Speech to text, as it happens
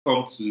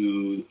Welcome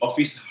to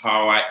office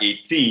hour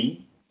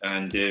 18.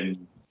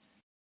 And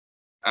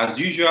as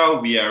usual,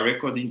 we are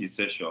recording the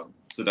session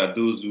so that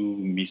those who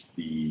missed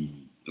the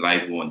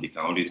live one, they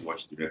can always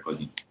watch the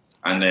recording.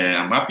 And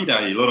I'm happy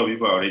that a lot of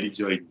people are already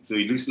joining. So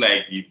it looks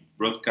like the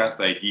broadcast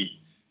ID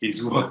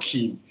is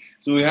working.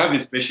 So we have a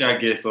special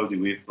guest all the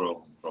way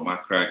from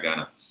Accra,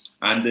 Ghana.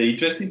 And the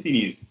interesting thing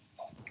is,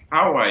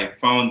 how I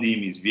found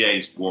him is via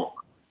his work.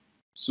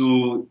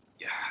 So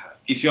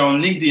if you're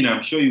on LinkedIn,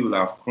 I'm sure you will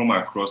have come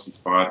across his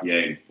Power BI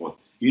report.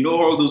 You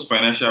know all those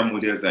financial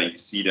models that you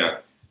see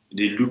that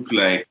they look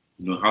like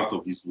out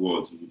of this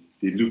world.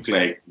 They look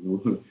like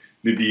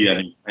maybe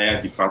an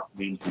entire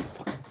department,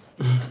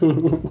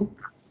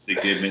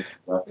 segment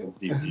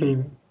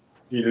department.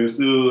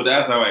 So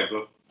that's how I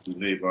got to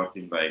know about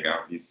him. Like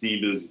I've been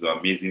seeing those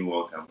amazing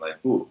work. I'm like,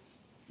 oh,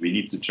 we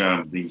need to try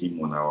and bring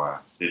him on our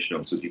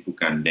session so people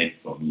can learn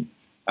from him.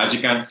 As you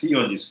can see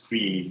on the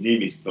screen, his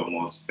name is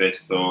Thomas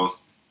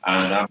Festus,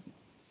 and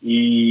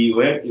he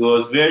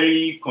was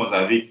very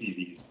conservative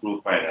in his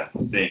profile, as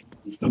he said,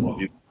 if some of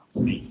you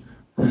can see.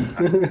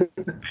 I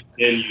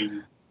tell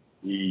you,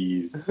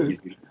 he's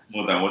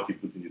more than what he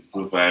put in his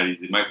profile. He's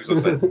a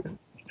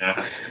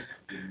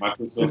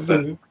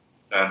Microsoft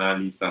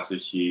analyst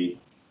associate.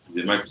 He's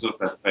a Microsoft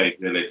certified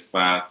Excel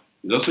expert.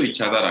 He's also a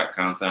chartered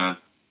accountant.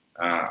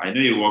 I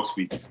know he works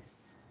with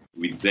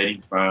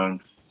Zenith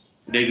Bank.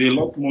 There's a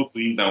lot more to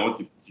him than what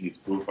he put in his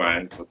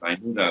profile, but I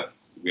know that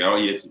we are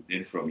all here to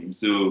learn from him.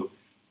 So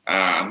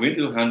I'm going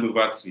to hand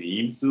over to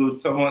him. So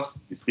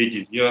Thomas, the stage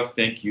is yours.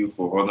 Thank you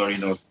for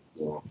honoring us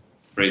for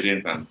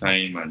presence and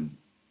time and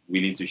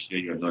willing to share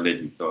your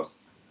knowledge with us.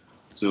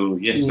 So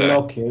yes, sir.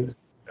 Okay.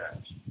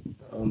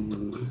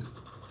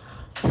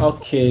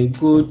 Okay.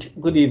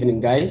 Good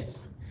evening,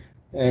 guys,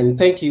 and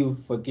thank you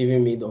for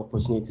giving me the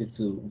opportunity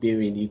to be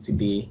with you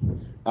today.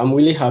 I'm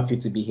really happy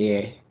to be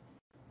here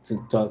to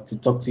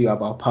talk to you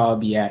about Power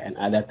BI and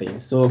other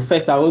things. So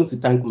first, I want to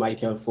thank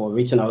Michael for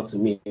reaching out to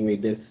me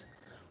with this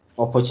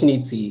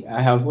opportunity.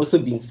 I have also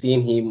been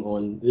seeing him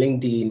on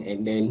LinkedIn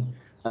and then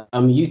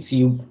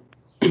YouTube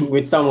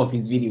with some of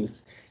his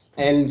videos.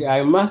 And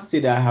I must say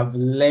that I have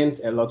learned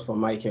a lot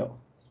from Michael.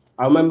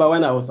 I remember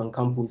when I was on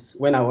campus,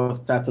 when I was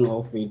starting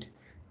off with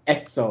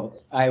Excel,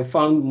 I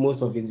found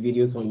most of his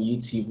videos on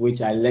YouTube,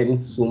 which I learned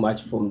so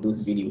much from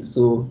those videos.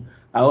 So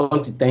I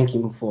want to thank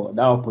him for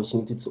that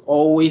opportunity to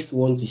always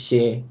want to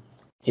share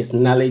his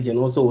knowledge and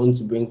also want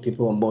to bring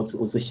people on board to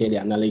also share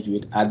their knowledge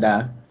with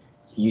other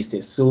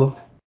users. So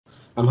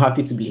I'm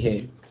happy to be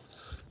here.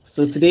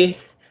 So today,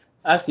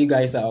 as you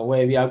guys are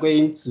aware, we are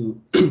going to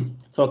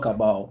talk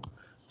about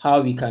how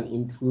we can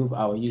improve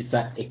our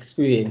user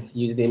experience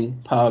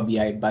using Power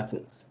BI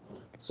buttons.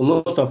 So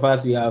most of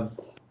us,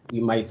 we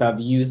might have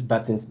used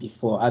buttons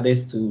before,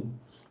 others too.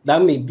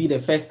 That may be the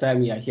first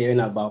time you are hearing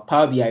about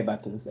Power BI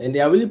buttons, and they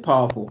are really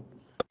powerful.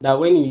 That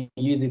when you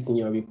use it in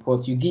your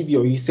report, you give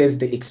your users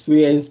the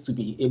experience to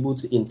be able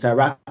to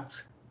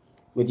interact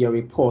with your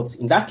reports.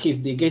 In that case,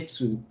 they get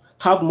to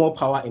have more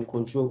power and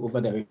control over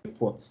the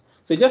reports.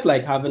 So just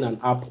like having an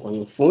app on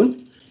your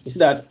phone, you see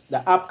that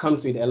the app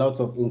comes with a lot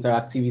of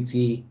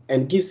interactivity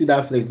and gives you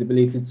that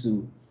flexibility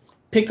to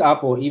pick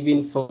up or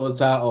even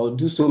filter or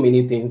do so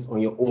many things on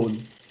your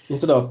own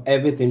instead of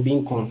everything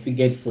being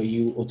configured for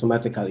you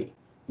automatically.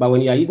 But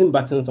when you are using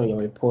buttons on your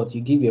report, you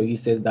give your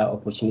users that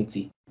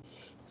opportunity.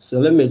 So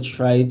let me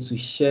try to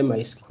share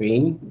my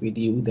screen with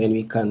you, then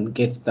we can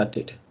get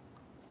started.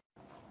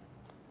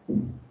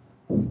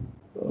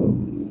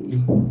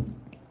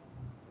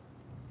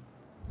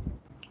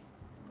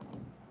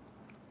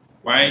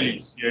 While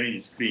he's sharing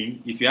his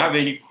screen, if you have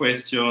any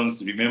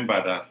questions,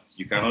 remember that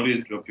you can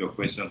always drop your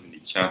questions in the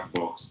chat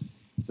box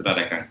so that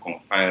I can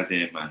compile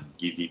them and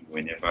give him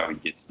whenever we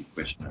get to the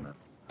question and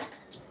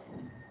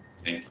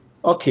answer.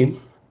 Okay,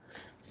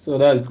 so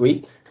that's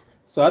great.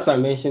 So as I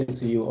mentioned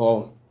to you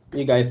all,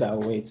 you guys are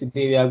aware,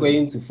 today we are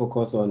going to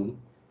focus on,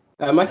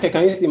 Michael,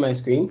 can you see my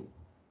screen?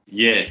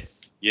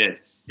 Yes.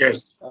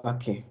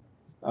 Okay,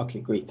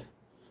 great.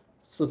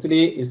 So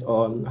today is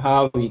on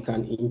how we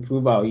can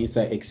improve our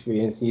user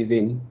experience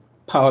using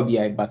Power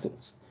BI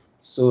buttons.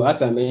 So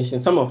as I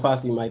mentioned, some of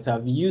us, we might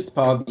have used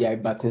Power BI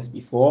buttons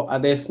before.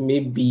 Others,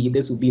 maybe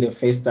this will be the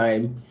first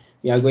time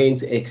we are going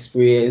to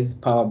experience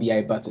Power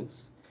BI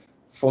buttons.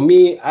 For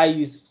me, I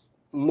use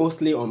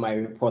mostly on my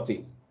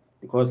reporting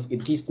because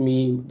it gives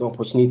me the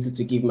opportunity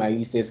to give my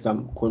users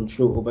some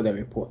control over the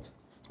report.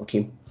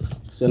 Okay,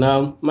 so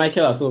now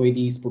Michael has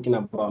already spoken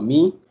about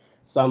me.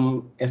 So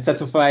I'm a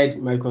certified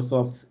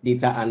Microsoft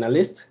data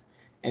analyst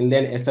and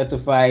then a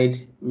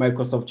certified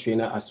Microsoft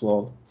trainer as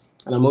well.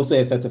 And I'm also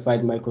a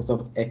certified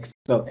Microsoft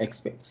Excel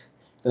expert.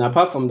 Then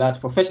apart from that,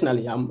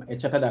 professionally, I'm a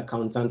chartered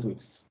accountant with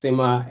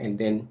SEMA and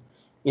then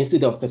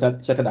Institute of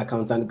Chartered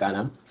Accountant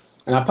Ghana.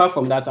 And apart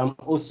from that, I'm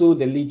also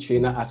the lead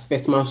trainer at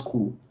Firstman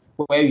School,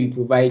 where we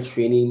provide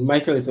training.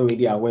 Michael is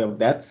already aware of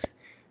that.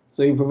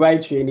 So we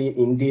provide training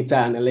in data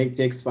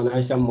analytics,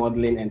 financial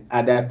modeling, and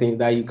other things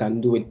that you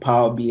can do with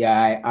Power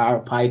BI, R,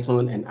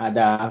 Python, and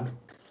other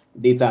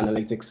data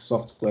analytics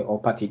software or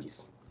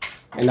packages.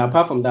 And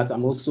apart from that,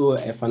 I'm also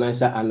a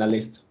financial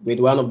analyst with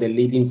one of the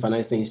leading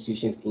financial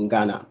institutions in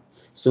Ghana.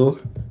 So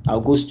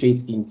I'll go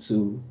straight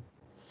into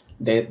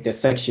the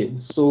section.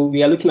 So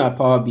we are looking at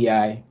Power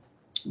BI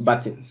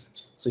buttons.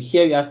 So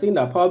here we are saying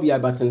that Power BI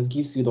buttons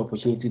gives you the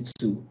opportunity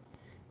to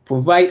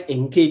provide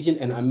engaging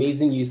and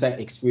amazing user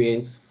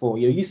experience for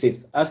your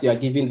users as you are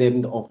giving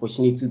them the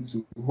opportunity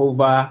to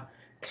hover,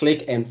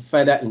 click, and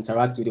further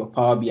interact with your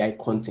Power BI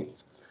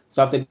content.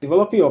 So after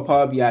developing your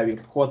Power BI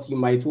report, you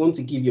might want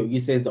to give your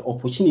users the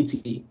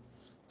opportunity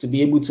to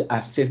be able to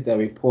access the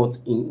report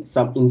in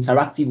some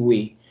interactive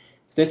way.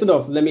 So instead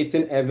of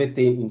limiting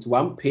everything into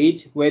one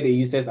page where the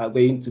users are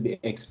going to be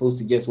exposed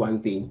to just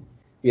one thing,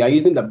 we are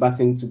using the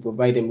button to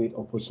provide them with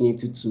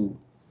opportunity to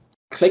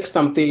click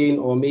something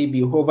or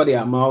maybe hover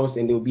their mouse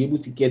and they'll be able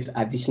to get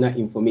additional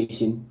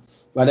information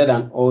rather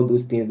than all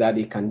those things that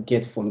they can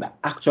get from the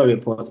actual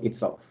report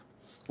itself.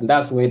 And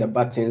that's where the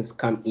buttons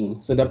come in.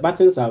 So the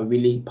buttons are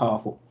really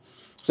powerful.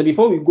 So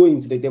before we go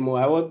into the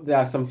demo, there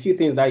are some few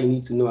things that you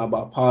need to know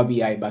about Power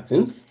BI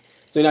buttons.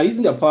 So now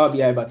using the Power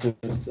BI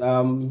buttons,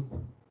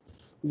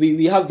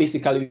 we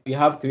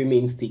have three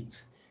main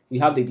states. We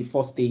have the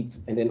default state,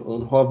 and then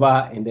on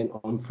hover, and then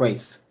on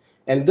press.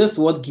 And this is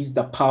what gives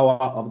the power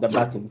of the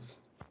buttons.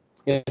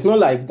 It's not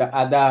like the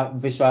other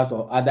visuals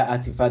or other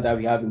artifacts that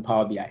we have in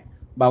Power BI.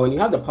 But when you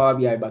have the Power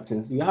BI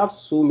buttons, you have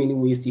so many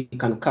ways you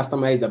can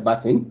customize the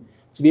button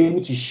to be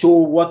able to show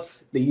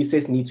what the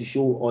users need to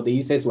show or the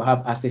users will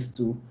have access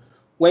to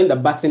when the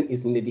button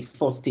is in the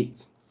default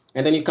state.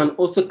 And then you can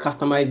also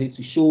customize it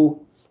to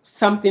show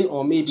something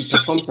or maybe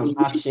perform some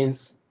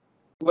actions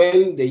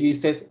when the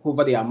users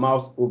hover their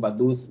mouse over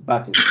those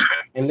buttons.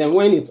 And then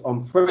when it's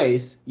on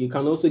press, you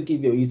can also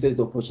give your users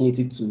the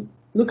opportunity to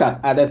look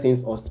at other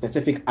things or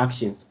specific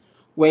actions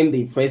when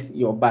they press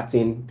your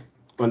button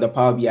on the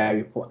Power BI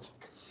report.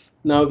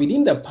 Now,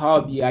 within the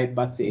Power BI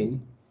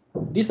button,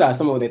 these are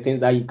some of the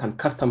things that you can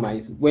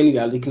customize when you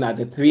are looking at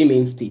the three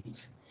main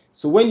states.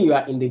 So when you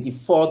are in the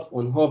default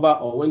on hover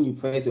or when you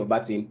press your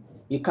button,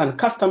 you can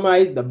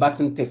customize the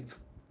button text,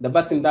 the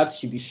button that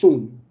should be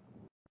shown,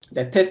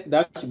 the text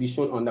that should be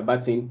shown on the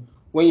button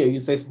when your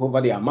users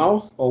hover their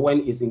mouse or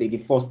when it's in the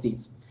default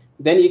state.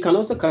 Then you can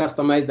also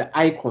customize the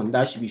icon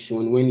that should be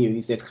shown when your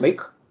users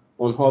click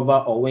on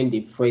hover or when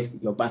they press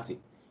your button.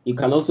 You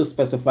can also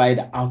specify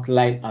the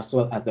outline as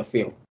well as the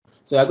fill.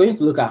 So we're going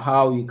to look at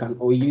how we can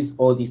use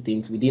all these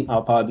things within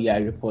our Power BI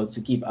report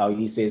to give our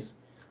users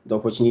the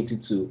opportunity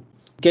to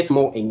get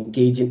more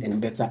engaging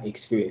and better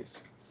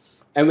experience.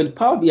 And with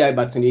Power BI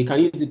button, you can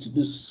use it to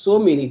do so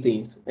many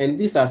things. And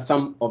these are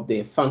some of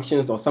the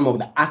functions or some of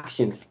the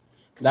actions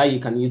that you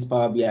can use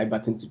Power BI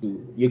button to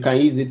do. You can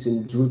use it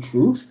in draw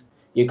truths.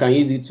 You can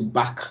use it to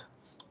back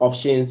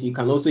options. You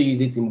can also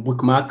use it in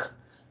bookmark.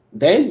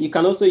 Then you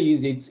can also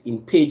use it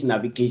in page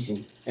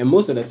navigation. And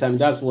most of the time,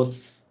 that's what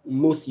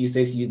most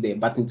users use the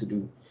button to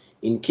do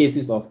in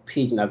cases of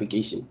page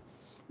navigation.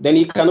 Then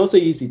you can also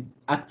use it to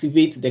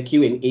activate the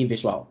Q&A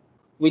visual,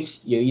 which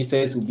your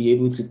users will be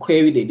able to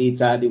query the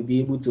data, they'll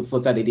be able to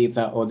filter the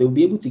data, or they'll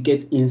be able to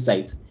get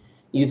insights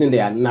using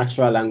their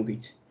natural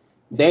language.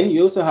 Then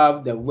you also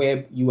have the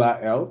web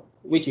URL,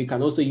 which you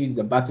can also use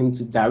the button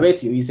to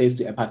direct your users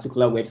to a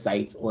particular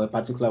website or a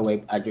particular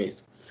web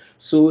address.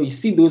 So you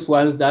see those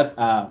ones that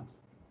are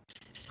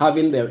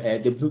having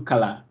the blue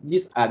color.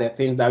 These are the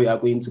things that we are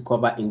going to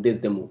cover in this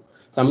demo.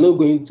 So I'm not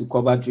going to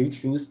cover drill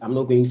throughs. I'm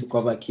not going to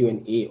cover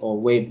Q&A or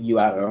web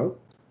URL.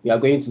 We are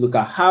going to look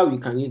at how we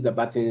can use the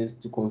buttons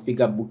to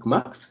configure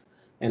bookmarks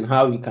and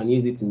how we can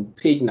use it in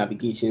page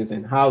navigations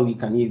and how we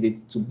can use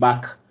it to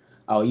back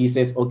our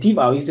users or give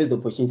our users the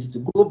opportunity to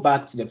go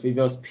back to the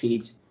previous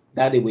page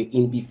that they were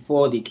in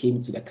before they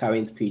came to the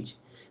current page.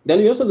 Then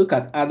we also look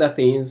at other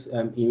things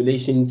in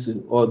relation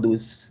to all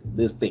those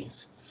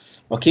things.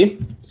 Okay,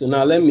 so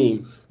now let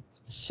me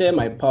share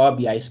my Power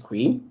BI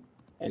screen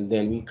and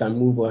then we can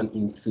move on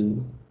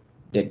into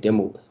the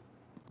demo.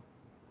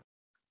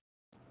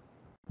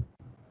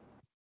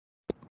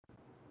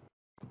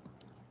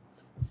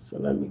 So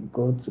let me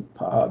go to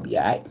Power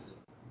BI.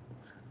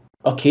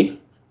 Okay,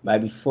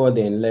 but before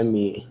then, let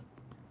me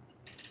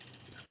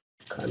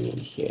come in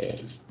here.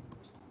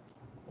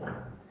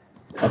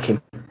 Okay,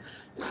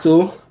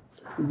 so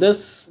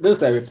this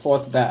is a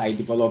report that I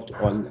developed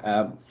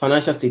on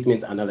financial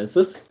statement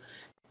analysis,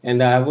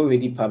 and I have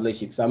already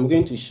published it. So I'm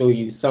going to show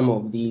you some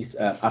of these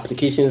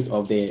applications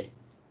of the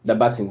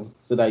buttons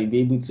so that you'll be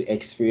able to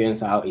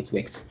experience how it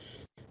works.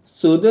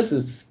 So this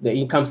is the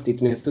income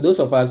statement. So those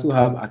of us who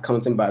have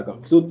accounting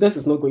background, so this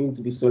is not going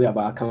to be solely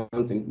about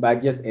accounting,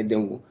 but just a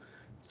demo.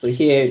 So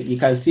here you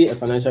can see a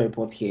financial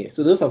report here.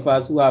 So those of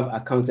us who have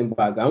accounting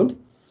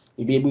background,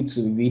 you'll be able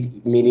to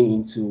read meaning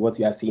into what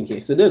you are seeing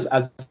here. So this is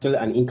actually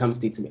an income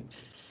statement.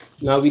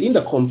 Now within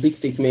the complete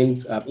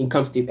statement,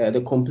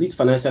 the complete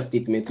financial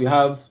statement, you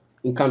have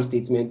income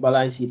statement,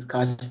 balance sheet,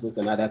 cash flows,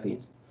 and other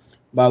things.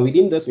 But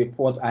within this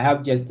report, I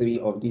have just 3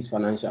 of these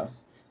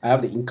financials. I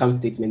have the income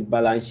statement,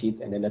 balance sheet,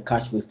 and then the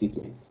cash flow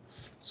statement.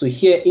 So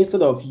here,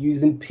 instead of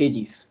using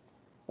pages,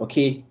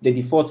 okay, the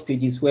default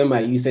pages where my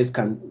users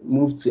can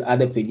move to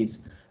other pages,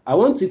 I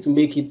want it to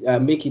make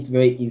it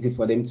very easy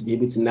for them to be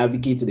able to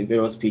navigate to the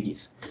various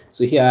pages.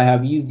 So here I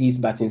have used these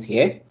buttons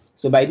here.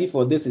 So by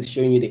default, this is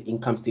showing you the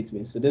income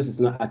statement. So this is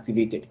not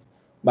activated.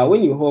 But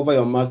when you hover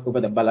your mouse over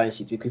the balance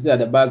sheet, you can see that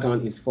the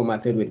background is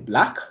formatted with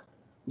black.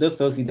 This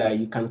tells you that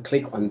you can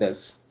click on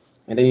this.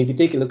 And then if you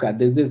take a look at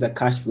this, this is the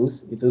cash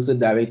flows. It also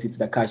directs you to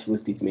the cash flow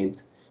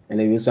statement. And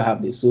then we also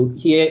have this. So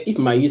here, if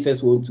my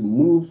users want to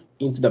move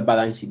into the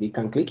balance sheet, they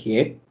can click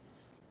here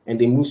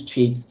and they move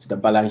straight to the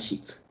balance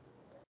sheet.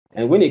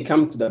 And when they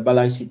come to the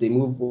balance sheet, they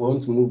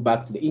want to move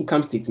back to the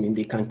income statement,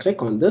 they can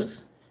click on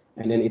this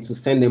and then it will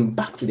send them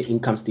back to the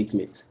income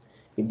statement.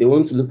 If they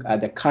want to look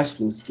at the cash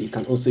flows, they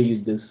can also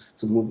use this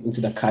to move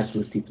into the cash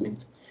flow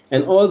statement.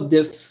 And all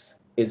this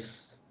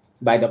is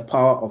by the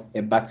power of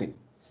a button.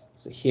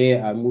 So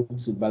here I move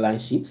to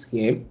balance sheets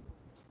here.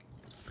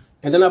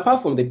 And then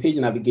apart from the page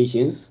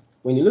navigations,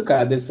 when you look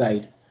at this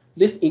side,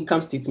 this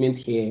income statement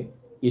here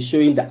is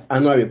showing the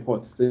annual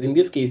report. So in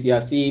this case, you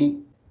are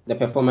seeing the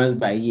performance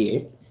by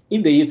year.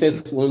 If the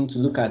users want to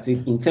look at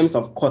it in terms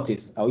of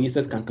quarters, our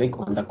users can click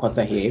on the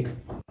quarter here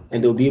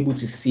and they'll be able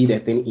to see the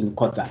thing in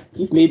quarter.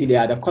 If maybe they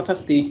are at the quarter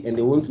stage and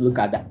they want to look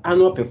at the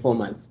annual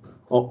performance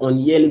or on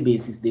yearly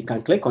basis, they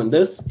can click on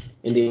this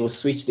and they will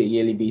switch the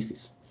yearly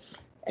basis.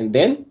 And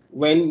then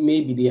when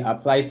maybe they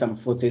apply some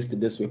filters to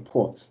this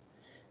report,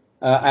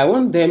 I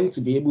want them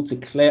to be able to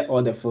clear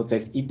all the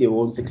filters if they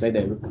want to clear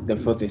the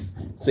filters.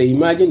 So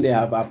imagine they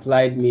have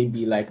applied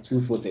maybe like 2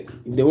 filters.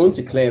 If they want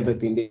to clear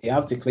everything, they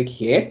have to click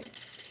here.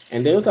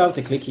 And they also have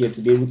to click here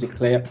to be able to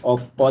clear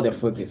off all the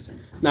filters.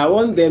 Now I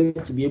want them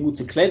to be able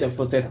to clear the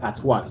filters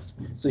at once.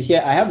 So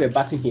here I have a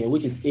button here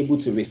which is able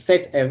to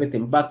reset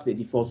everything back to the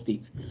default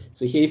state.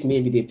 So here if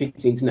maybe they pick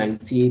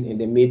 2019 and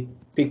they may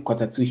pick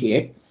Q2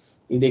 here,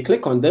 if they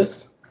click on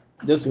this,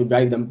 this will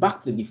drive them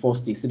back to the default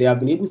state. So they have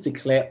been able to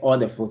clear all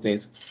the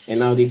filters and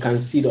now they can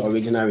see the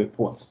original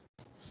report.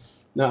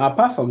 Now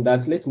apart from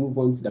that, let's move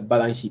on to the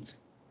balance sheet.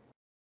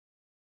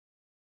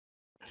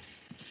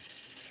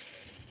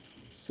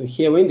 So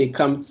here when they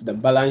come to the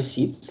balance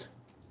sheet,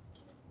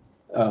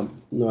 the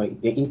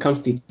income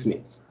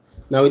statement.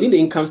 Now within the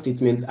income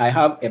statement, I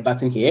have a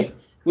button here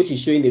which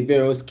is showing the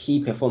various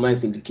key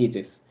performance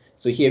indicators.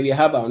 So here we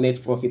have our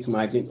net profit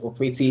margin,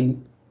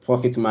 operating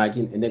profit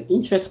margin, and then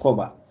interest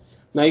cover.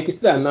 Now you can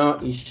see that now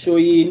it's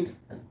showing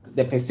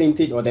the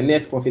percentage or the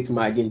net profit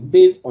margin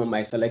based on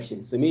my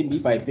selection. So maybe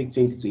if I pick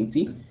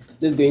 2020,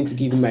 this is going to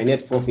give me my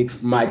net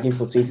profit margin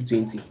for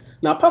 2020.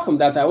 Now, apart from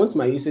that, I want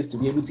my users to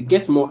be able to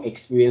get more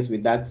experience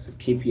with that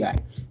KPI.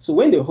 So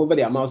when they hover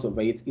their mouse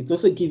over it, it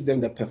also gives them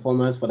the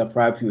performance for the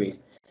prior period.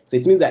 So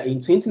it means that in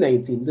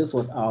 2019, this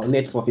was our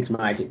net profit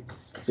margin.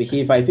 So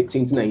here, if I pick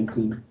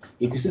 2019,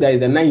 you can see that is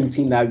the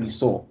 19 that we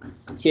saw.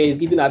 Here is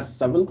giving us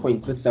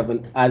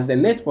 7.67 as the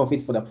net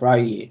profit for the prior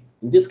year.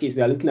 In this case,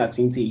 we are looking at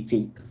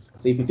 2018.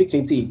 So if you pick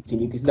 2018,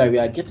 you can see that we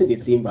are getting the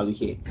same value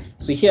here.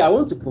 So here, I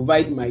want to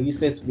provide my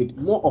users with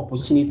more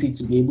opportunity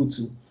to be able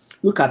to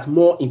look at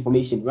more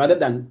information rather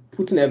than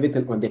putting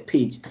everything on the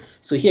page.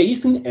 So here,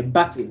 using a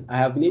button, I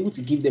have been able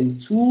to give them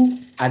 2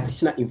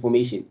 additional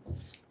information.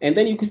 And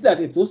then you can see that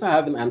it's also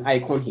having an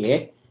icon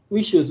here,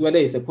 which shows whether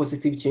it's a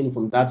positive change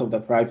from that of the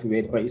prior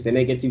period or it's a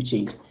negative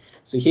change.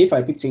 So here, if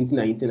I pick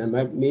 2019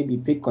 and maybe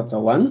pick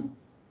Q1,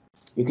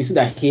 you can see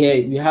that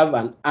here we have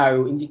an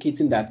arrow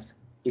indicating that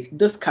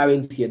this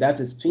current here, that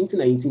is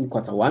 2019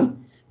 Q1,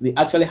 we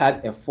actually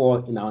had a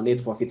fall in our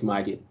net profit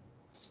margin.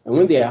 And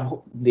when they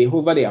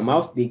hover their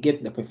mouse, they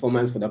get the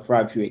performance for the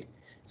prior period.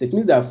 So it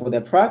means that for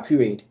the prior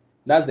period,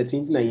 that's the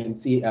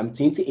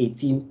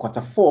 2018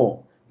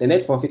 Q4, the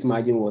net profit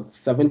margin was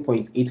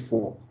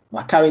 7.84.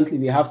 But currently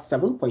we have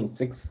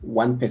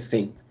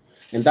 7.61%.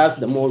 And that's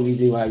the more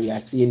reason why we are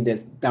seeing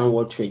this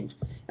downward trend.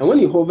 And when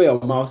you hover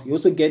your mouse, you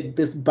also get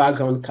this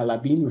background color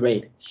being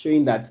red,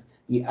 showing that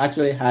we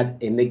actually had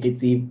a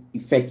negative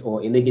effect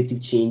or a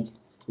negative change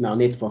in our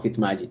net profit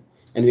margin.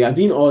 And we are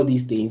doing all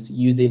these things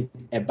using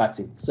a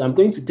button. So I'm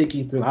going to take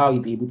you through how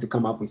you'll be able to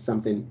come up with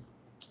something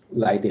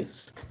like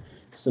this.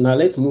 So now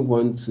let's move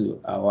on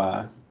to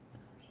our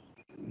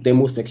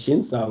demo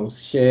section. So I'll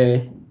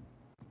share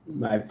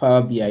my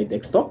Power BI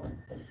desktop.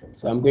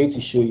 So I'm going to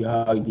show you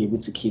how you'll be able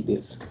to key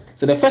this.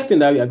 So the first thing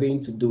that we are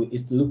going to do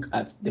is to look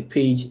at the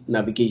page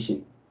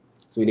navigation.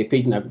 So the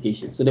page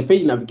navigation. So the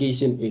page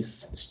navigation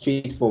is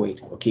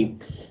straightforward, okay?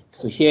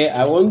 So here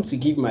I want to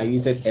give my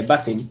users a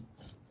button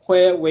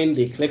where when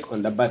they click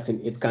on the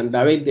button, it can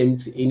direct them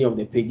to any of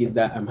the pages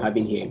that I'm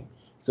having here.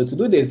 So to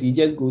do this, you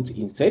just go to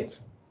Insert,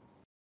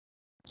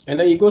 and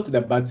then you go to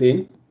the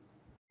button,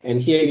 and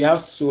here you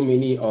have so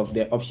many of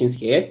the options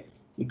here.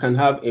 You can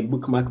have a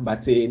bookmark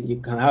button,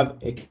 you can have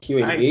a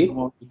Q&A,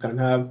 you can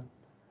have...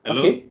 Hello?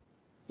 Okay.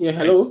 Yeah,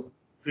 hello?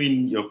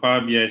 Your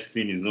Power BI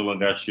screen is no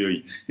longer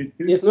showing.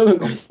 It's no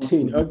longer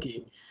showing,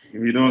 okay.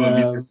 We don't want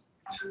to miss it.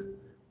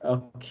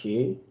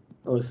 Okay.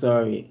 Oh,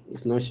 sorry,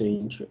 it's not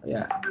showing.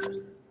 Yeah.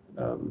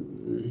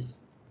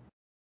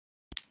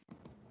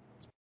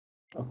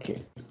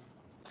 Okay.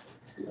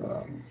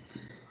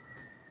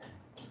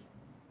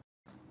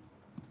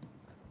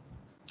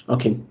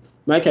 Okay.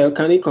 Michael,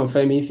 can you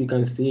confirm if you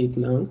can see it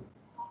now?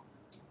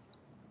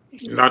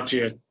 Not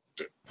yet.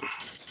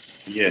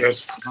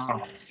 Yes.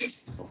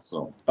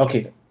 Also.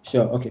 Okay,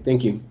 sure. Okay,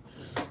 thank you.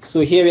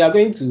 So here we are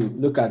going to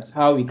look at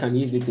how we can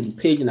use it in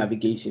page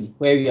navigation,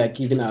 where we are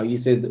giving our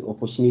users the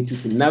opportunity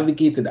to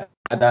navigate to the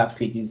other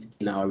pages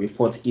in our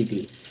report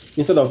easily.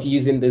 Instead of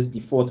using these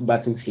default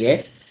buttons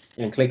here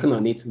and clicking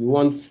on it, we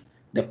want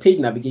the page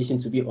navigation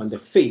to be on the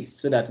face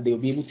so that they will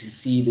be able to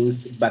see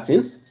those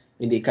buttons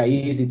and they can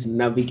use it to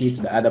navigate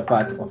to the other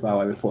part of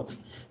our report.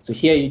 So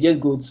here you just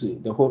go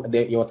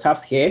to your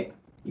tabs here,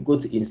 you go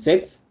to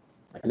insert,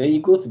 and then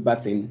you go to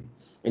button,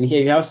 and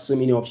here you have so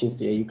many options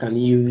here. You can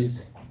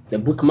use the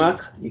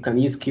bookmark, you can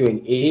use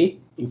Q&A,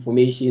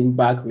 information,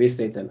 back,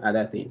 reset, and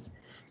other things.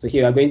 So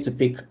here I'm going to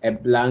pick a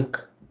blank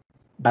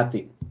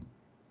button.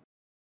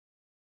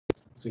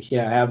 So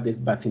here I have this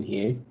button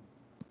here.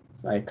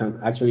 So I can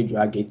actually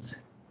drag it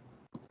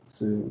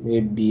to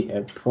maybe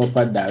a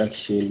proper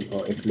direction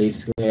or a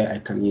place where I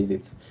can use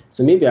it.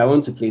 So maybe I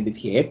want to place it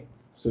here.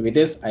 So with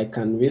this, I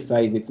can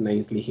resize it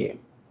nicely here.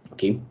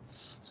 Okay.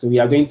 So we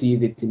are going to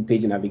use it in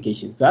page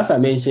navigation. So as I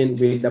mentioned,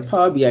 with the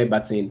Power BI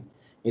button,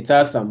 it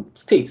has some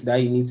states that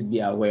you need to be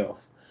aware of.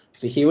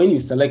 So here, when you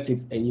select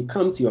it and you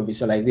come to your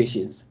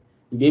visualizations,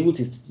 you'll be able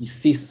to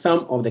see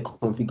some of the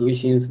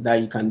configurations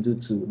that you can do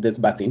to this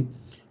button.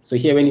 So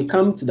here, when you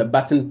come to the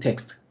button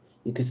text,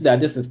 you can see that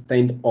this is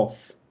turned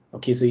off.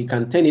 Okay, so you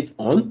can turn it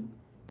on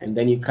and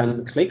then you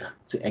can click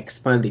to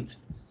expand it.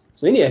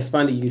 So when you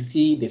expand it, you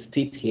see the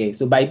state here.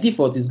 So by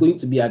default, it's going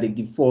to be at the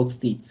default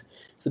state.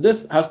 So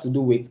this has to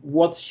do with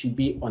what should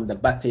be on the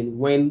button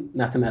when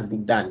nothing has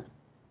been done.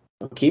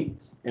 Okay,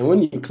 and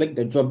when you click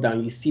the drop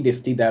down, you see the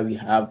state that we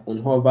have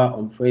on hover,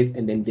 on press,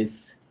 and then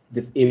this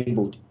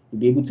disabled. You'll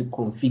be able to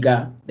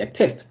configure the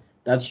text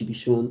that should be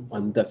shown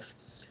on this.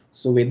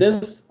 So with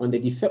this on the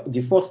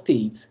default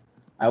state,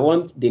 I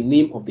want the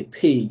name of the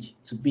page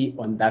to be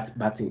on that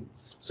button.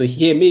 So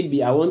here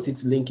maybe I want it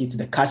to link it to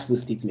the cash flow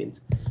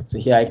statement. So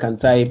here I can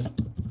type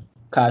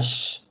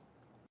cash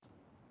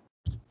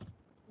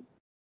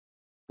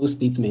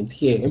statement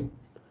here.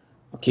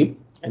 Okay,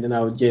 and then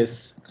I'll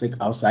just click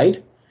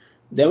outside.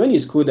 Then when you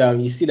scroll down,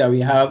 you see that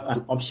we have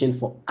an option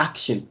for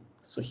action.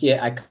 So here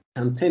I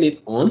can turn it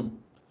on.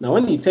 Now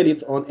when you turn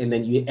it on and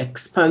then you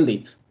expand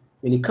it,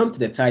 when you come to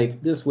the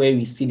type, this is where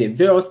we see the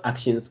various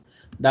actions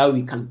that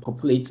we can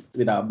populate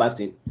with our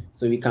button.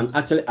 So we can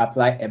actually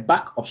apply a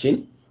back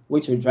option,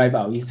 which will drive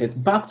our users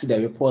back to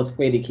the report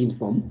where they came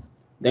from.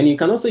 Then you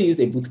can also use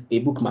a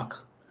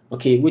bookmark,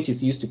 okay, which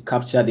is used to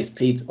capture the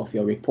state of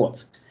your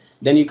report.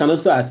 Then you can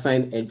also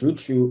assign a draw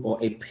through or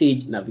a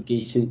page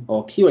navigation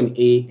or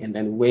Q&A and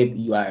then web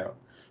URL.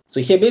 So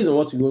here, based on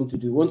what we want to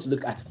do, we want to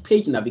look at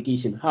page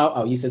navigation, how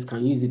our users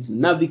can use it to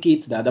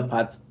navigate to the other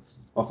parts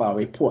of our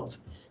report.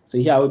 So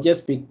here I will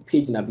just pick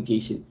page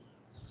navigation.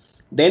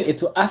 Then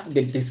it will ask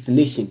the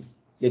destination.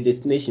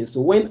 So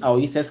when our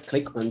users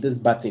click on this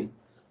button,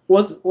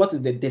 what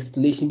is the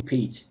destination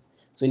page?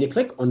 So when you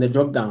click on the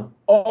drop down,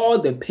 all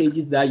the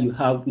pages that you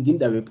have within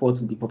the report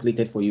will be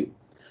populated for you.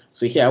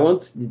 So here I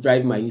want to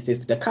drive my users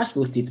to the cash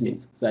flow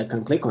statement. So I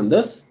can click on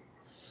this.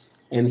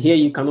 And here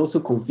you can also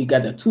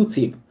configure the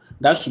tooltip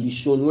that should be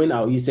shown when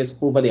our users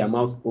hover their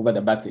mouse over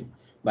the button.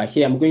 But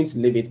here I'm going to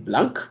leave it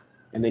blank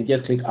and then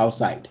just click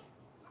outside.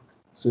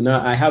 So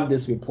now I have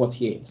this report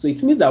here. So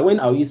it means that when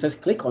our users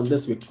click on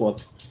this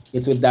report,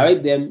 it will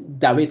direct them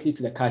directly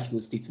to the cash flow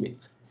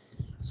statement.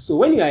 So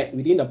when you are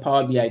within the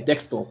Power BI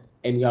desktop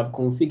and you have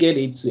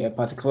configured it to a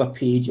particular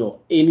page or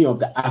any of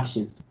the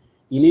actions,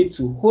 you need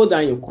to hold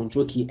down your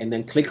control key and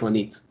then click on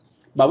it.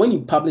 But when you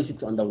publish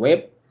it on the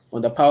web,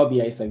 on the Power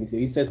BI service,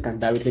 your users can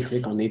directly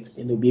click on it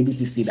and they'll be able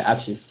to see the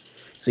actions.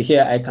 So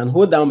here I can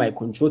hold down my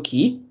control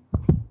key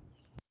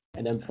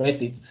and then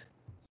press it,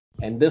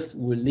 and this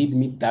will lead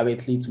me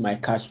directly to my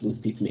cash flow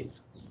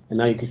statement. And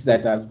now you can see that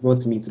it has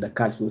brought me to the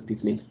cash flow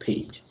statement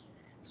page.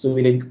 So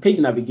with the page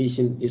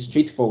navigation, it's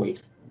straightforward.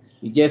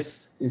 You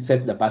just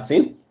insert the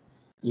button,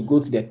 you go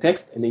to the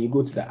text, and then you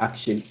go to the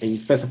action, and you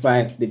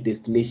specify the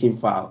destination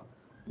file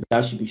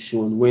that should be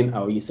shown when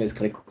our users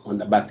click on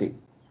the button.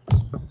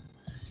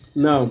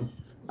 Now,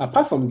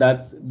 apart from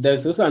that,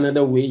 there's also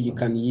another way you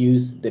can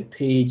use the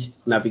page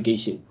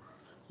navigation.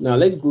 Now,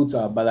 let's go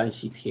to our balance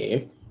sheet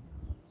here.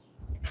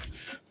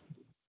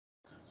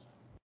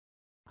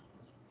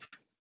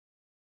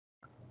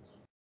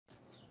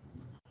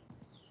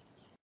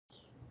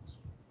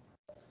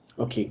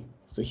 Okay,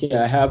 so here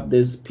I have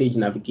this page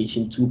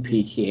navigation 2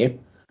 page here.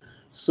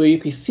 So you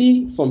can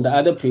see from the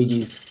other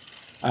pages,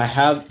 I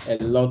have a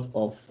lot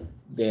of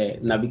the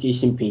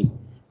navigation pane.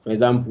 For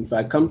example, if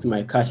I come to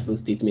my cash flow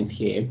statement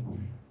here,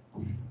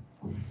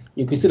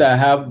 you can see that I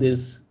have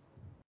this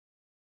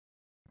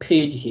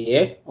page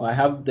here, or I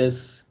have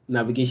this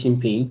navigation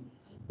pane,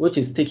 which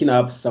is taking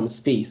up some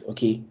space,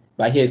 okay?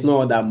 But here it's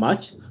not that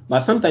much. But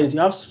sometimes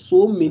you have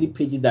so many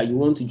pages that you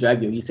want to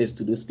drive your users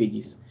to those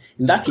pages.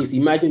 In that case,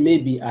 imagine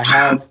maybe I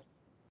have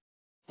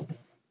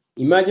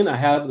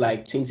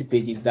like 20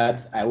 pages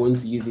that I want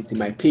to use it in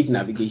my page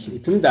navigation.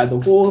 It means that the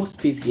whole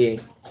space here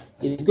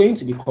it's going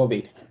to be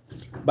covered.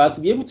 But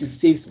to be able to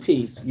save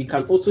space, we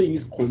can also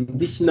use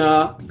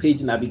conditional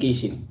page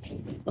navigation.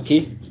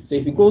 Okay, so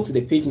if you go to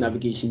the page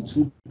navigation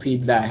 2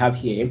 page that I have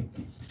here,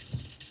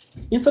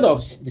 instead of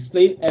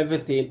displaying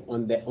everything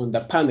on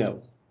the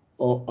panel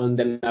or on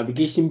the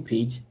navigation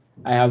page,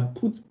 I have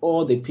put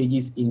all the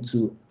pages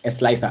into a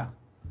slicer.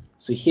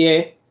 So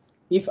here,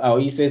 if our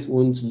users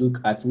want to look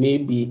at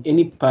maybe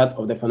any part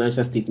of the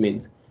financial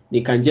statement,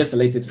 they can just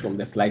select it from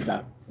the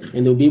slicer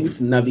and they'll be able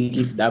to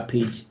navigate to that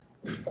page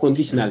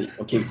conditionally.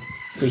 Okay,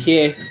 so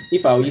here,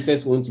 if our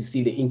users want to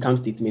see the income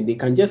statement, they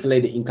can just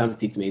select the income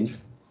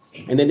statement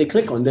and then they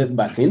click on this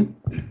button,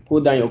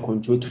 hold down your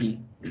control key,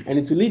 and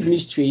it will lead me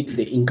straight to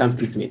the income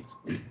statement.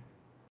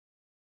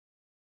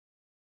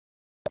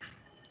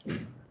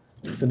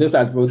 So this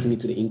has brought me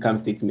to the income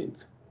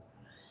statement.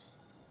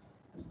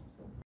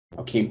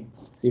 Okay,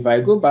 so if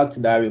I go back to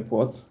that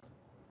report,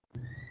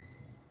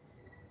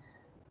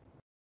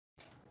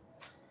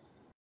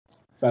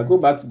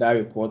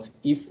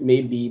 if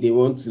maybe they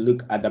want to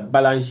look at the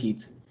balance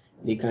sheet,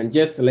 they can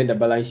just select the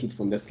balance sheet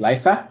from the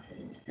slicer,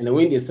 and then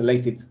when they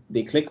select it,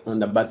 they click on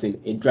the button,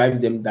 it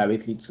drives them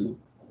directly to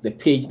the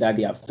page that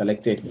they have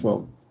selected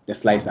from the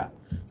slicer.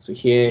 So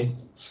here,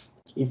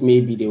 if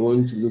maybe they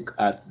want to look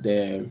at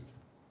the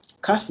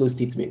cash flow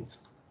statement,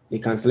 they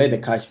can select the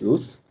cash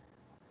flows.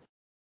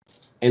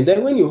 And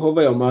then when you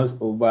hover your mouse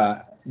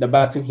over the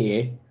button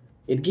here,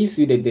 it gives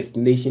you the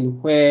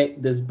destination where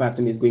this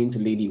button is going to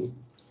lead you.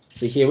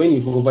 So here, when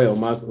you hover your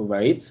mouse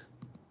over it,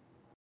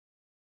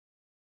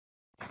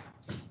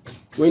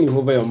 when you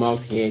hover your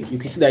mouse here, you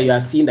can see that you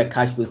are seeing the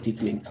cash flow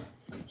statement.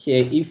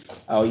 Here, if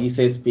our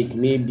users pick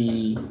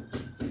maybe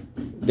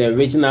the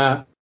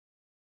original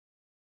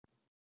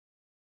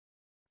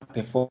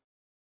performance,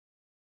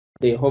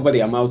 they hover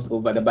their mouse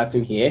over the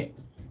button here,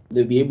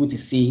 they'll be able to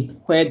see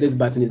where this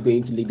button is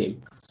going to lead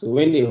them. So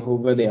when they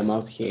hover their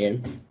mouse here,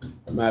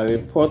 my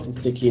report is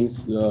taking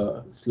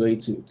slowly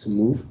to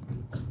move.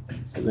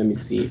 So let me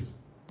see.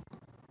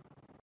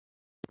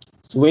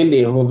 So when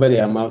they hover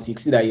their mouse, you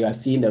see that you are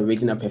seeing the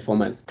original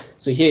performance.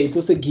 So here it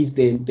also gives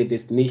them the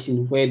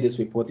destination where this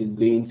report is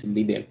going to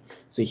lead them.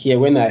 So here,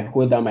 when I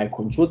hold down my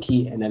control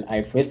key and then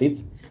I press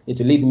it, it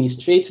will lead me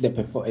straight to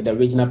the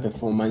original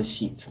performance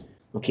sheet.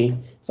 Okay,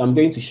 so I'm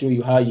going to show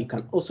you how you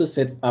can also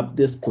set up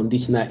this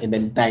conditional and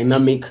then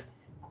dynamic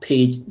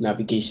page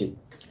navigation.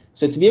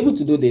 So to be able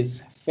to do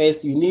this,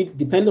 first you need,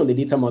 depending on the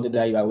data model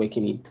that you are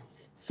working in,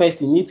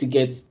 first you need to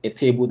get a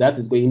table that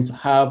is going to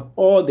have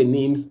all the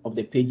names of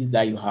the pages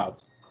that you have,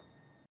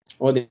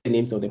 all the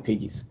names of the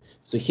pages.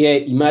 So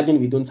here, imagine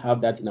we don't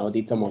have that in our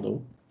data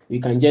model. We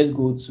can just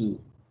go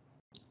to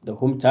the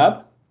home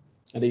tab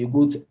and then you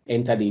go to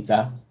enter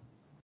data.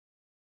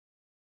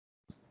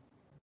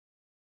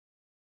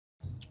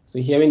 So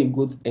here, when you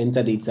go to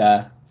enter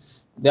data,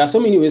 there are so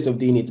many ways of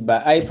doing it,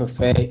 but I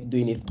prefer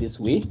doing it this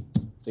way.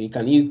 So you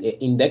can use the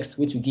index,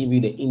 which will give you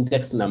the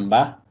index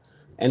number,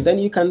 and then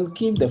you can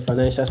give the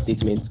financial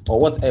statement or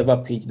whatever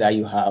page that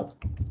you have.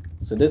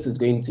 So this is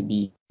going to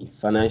be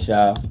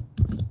financial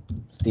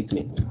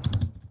statement.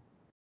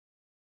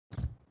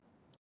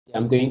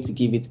 I'm going to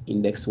give it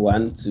index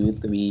 1, 2,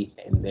 3,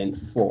 and then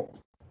 4.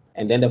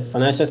 And then the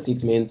financial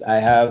statement, I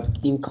have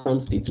income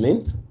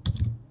statement.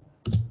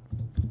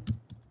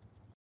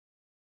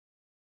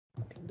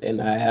 Then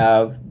I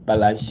have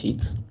balance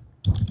sheet.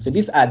 So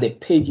these are the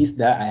pages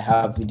that I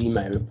have within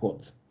my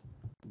report.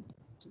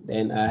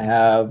 Then I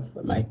have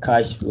my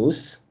cash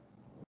flows.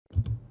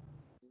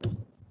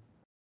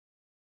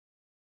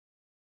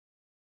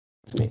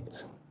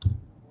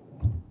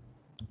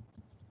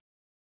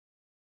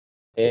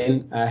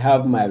 Then I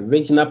have my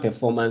regional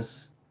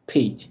performance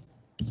page.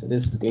 So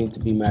this is going to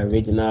be my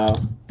regional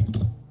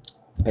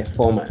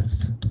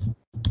performance.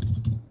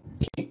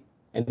 Okay.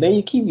 And then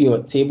you give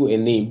your table a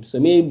name. So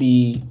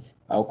maybe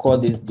I'll call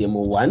this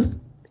demo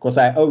 1 because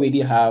I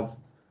already have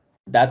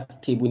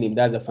that table name.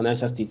 That's the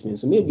financial statement.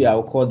 So maybe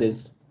I'll call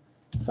this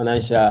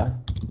financial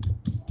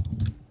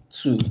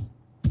 2.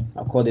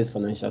 I'll call this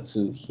financial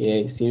 2.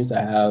 Here it seems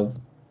I have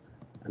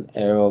an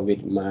error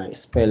with my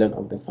spelling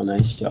of the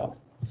financial.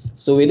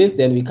 So with this,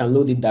 then we can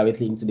load it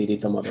directly into the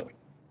data model.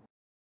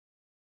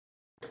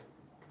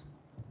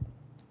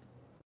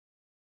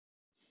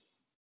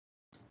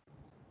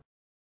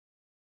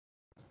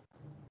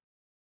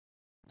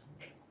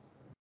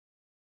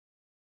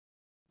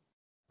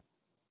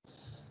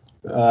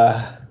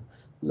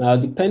 Now,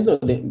 depending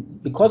on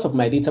because of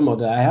my data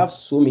model, I have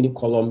so many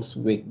columns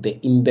with the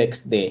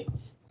index there.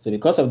 So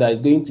because of that,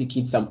 it's going to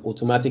keep some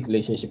automatic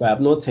relationship. I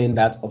have not turned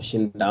that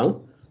option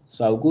down.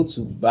 So I'll go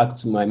back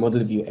to my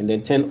model view and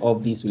then turn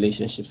off these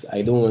relationships.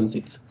 I don't want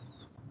it.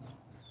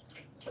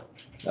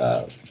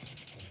 I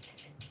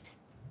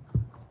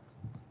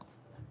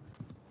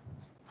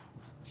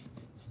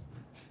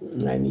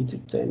need to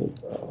turn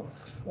it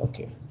off.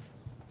 Okay.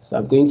 So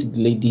I'm going to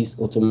delete these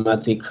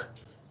automatic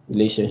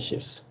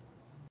relationships.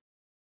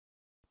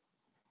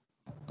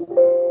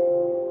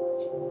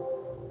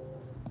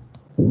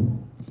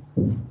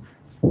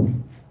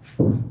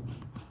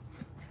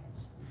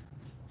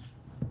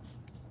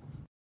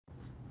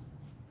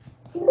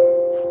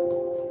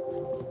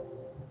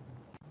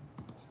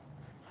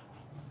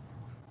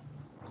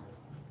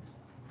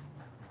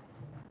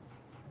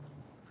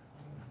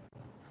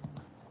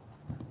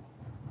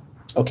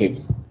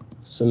 Okay,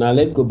 so now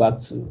let's go back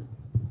to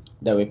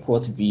the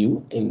report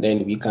view and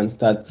then we can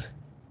start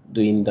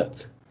doing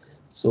that.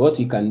 So what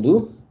we can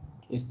do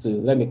is to,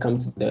 let me come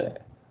to the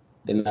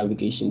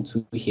navigation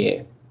tool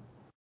here.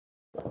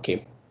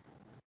 Okay.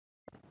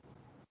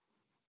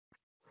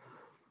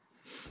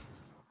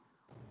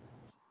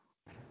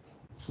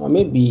 Or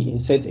maybe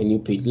insert a new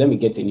page. Let me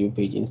get a new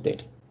page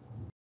instead.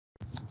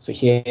 So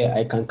here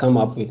I can come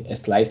up with a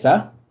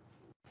slicer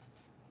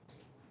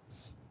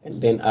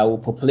and then I will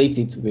populate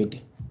it with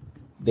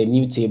the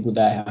new table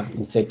that I have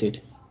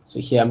inserted. So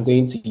here I'm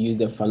going to use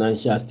the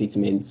financial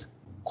statement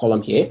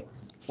column here.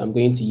 So I'm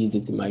going to use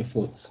it in my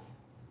fonts.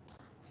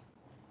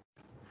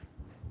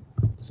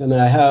 So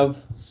now I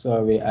have,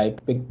 sorry, I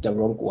picked the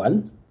wrong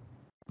one.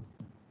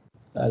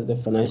 That's the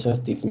financial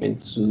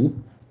statement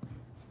 2.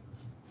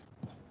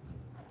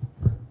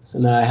 So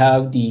now I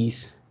have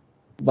these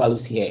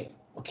values here.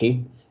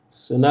 Okay.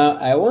 So now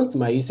I want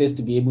my users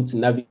to be able to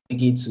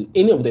navigate to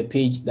any of the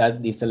page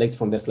that they select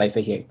from the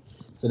slicer here.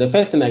 So the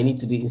first thing I need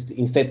to do is to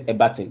insert a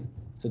button.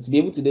 So to be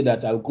able to do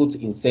that, I'll go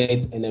to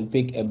insert and then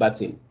pick a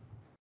button.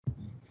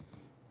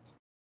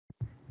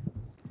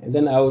 And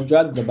then I will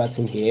drag the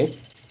button here.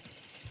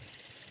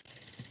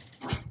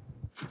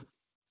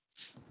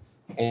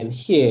 And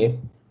here,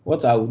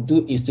 what I will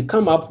do is to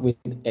come up with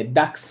a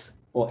DAX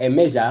or a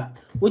measure,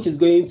 which is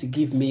going to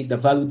give me the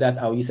value that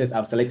our users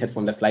have selected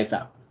from the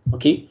slicer.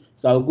 Okay,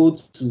 so I'll go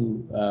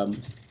to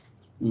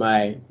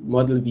my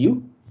model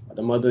view,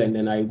 the model, and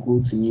then I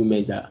go to new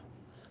measure.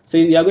 So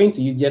we are going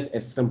to use just a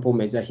simple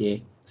measure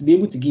here to be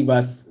able to give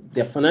us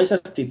the financial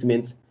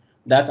statement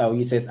that our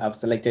users have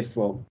selected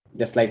from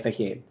the slicer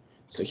here.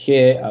 So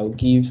here I'll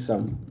give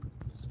some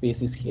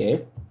spaces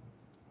here.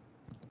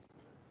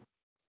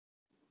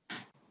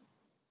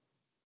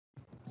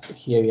 So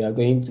here we are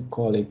going to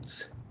call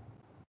it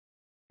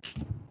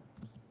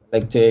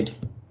selected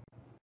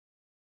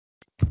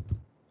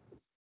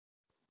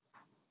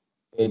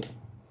ed.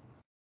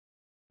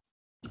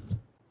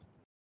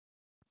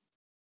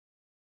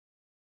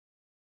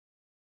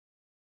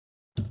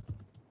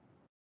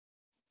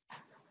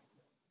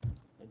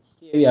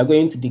 Here we are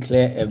going to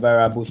declare a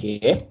variable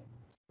here.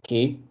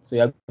 Okay, so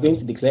we are going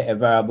to declare a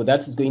variable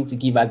that is going to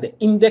give us the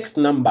index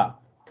number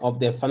of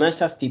the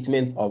financial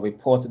statement or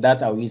report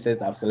that our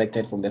users have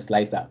selected from the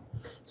slicer.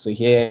 So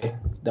here,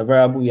 the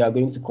variable, we are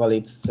going to call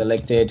it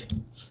selected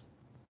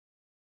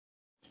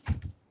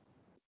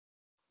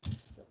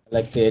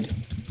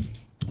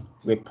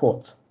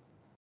report.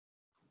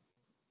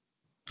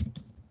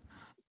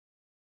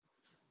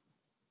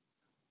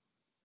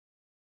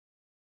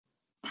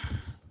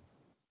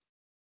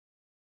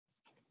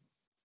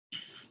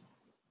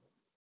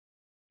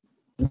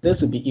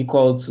 This will be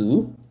equal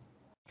to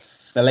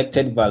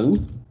selected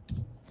value.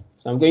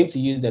 So I'm going to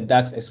use the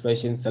DAX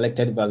expression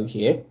selected value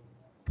here.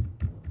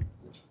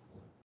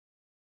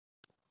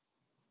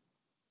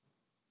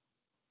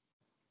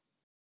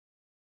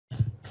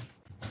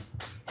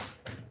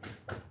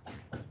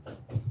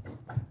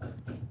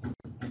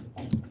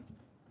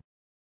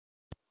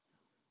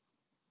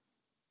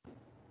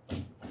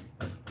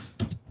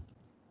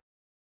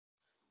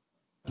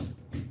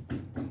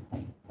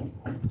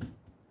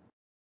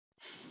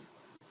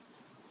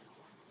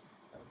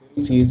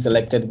 To use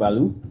selected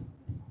value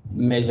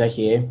measure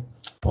here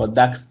or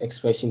DAX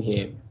expression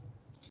here,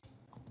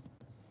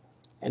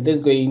 and this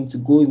is going to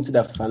go into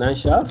the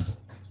financials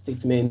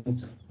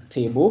statement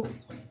table,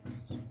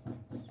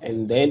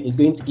 and then it's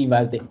going to give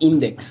us the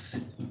index.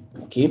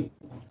 Okay,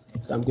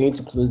 so I'm going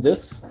to close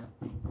this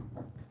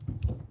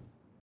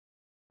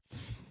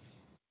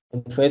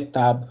and first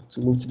tab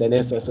to move to the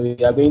next one. So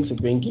we are going to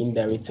bring in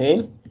the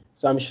return.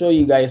 So I'm sure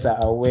you guys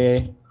are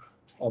aware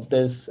of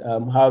this,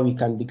 how we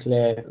can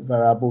declare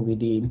variable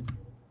within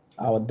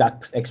our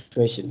DAX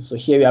expression. So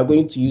here we are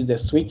going to use the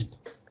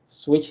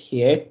switch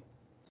here.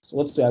 So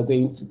what we are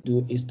going to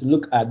do is to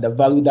look at the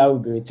value that will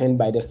be returned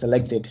by the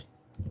selected.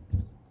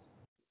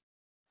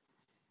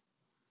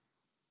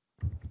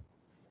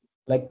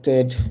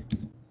 It's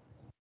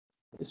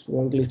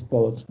wrongly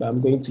spelled, but I'm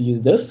going to use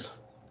this.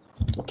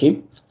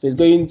 Okay, so it's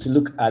going to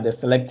look at the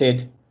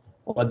selected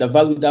or the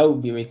value that will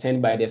be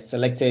returned by the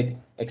selected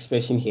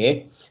expression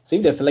here. So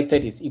if the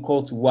selected is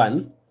equal to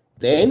 1,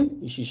 then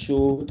you should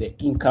show the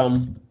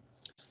income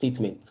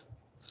statement.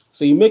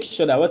 So you make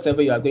sure that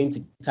whatever you are going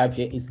to type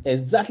here is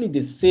exactly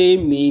the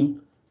same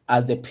name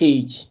as the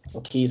page.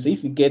 Okay, so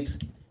if you get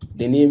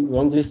the name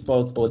wrongly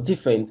spelled or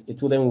different,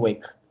 it wouldn't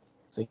work.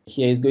 So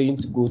here is going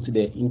to go to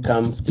the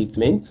income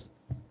statement.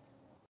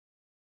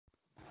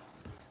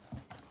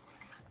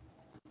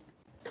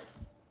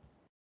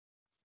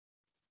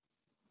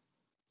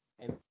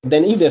 And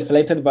then if the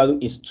selected value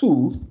is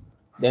 2,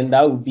 then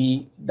that will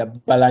be the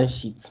balance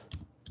sheet.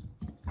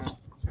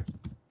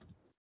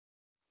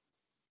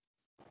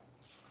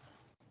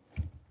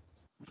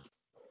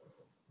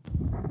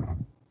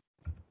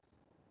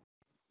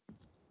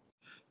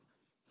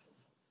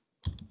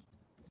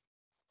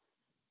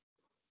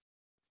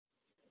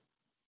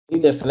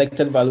 If the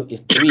selected value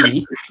is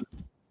 3,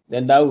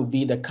 then that will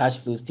be the cash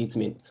flow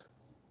statement.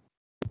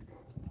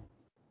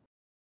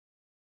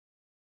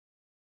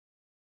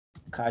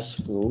 cash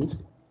flow.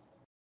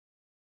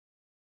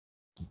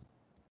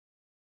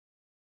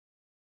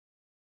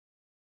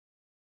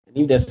 And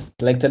if the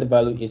selected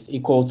value is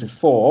equal to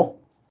 4,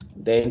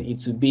 then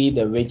it will be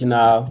the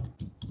original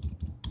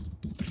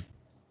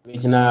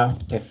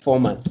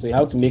performance. So you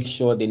have to make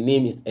sure the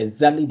name is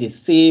exactly the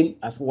same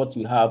as what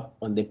you have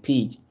on the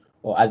page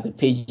or as the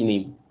page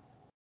name.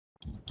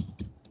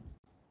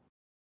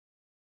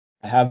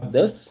 I have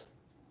this.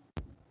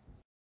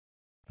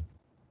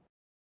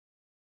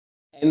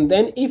 And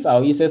then if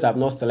our users have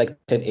not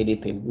selected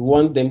anything, we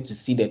want them to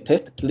see the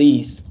test.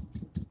 Please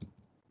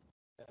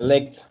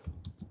select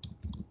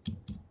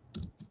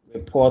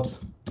report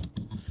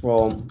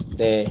from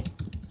the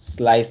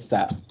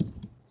slicer.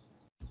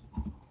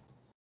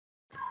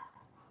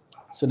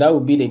 So that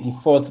would be the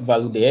default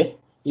value there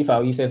if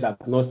our users have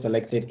not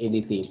selected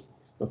anything.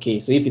 Okay,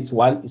 so if it's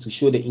 1, it will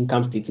show the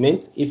income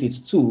statement. If it's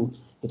 2,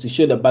 it will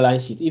show the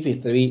balance sheet. If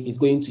it's 3, it's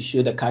going to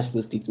show the cash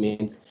flow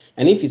statement.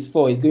 And if it's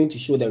 4, it's going to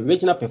show the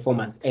original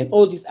performance. And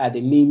all these are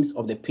the names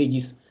of the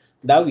pages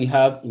that we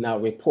have in our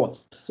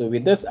reports. So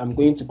with this, I'm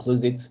going to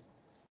close it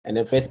and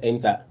then press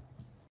enter.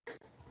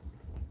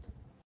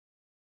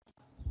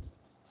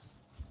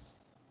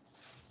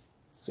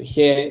 So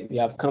here we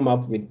have come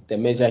up with the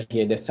measure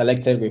here, the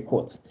selected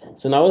report.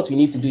 So now what we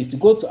need to do is to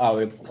go to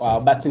our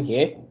button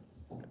here,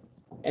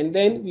 and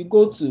then we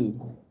go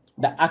to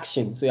the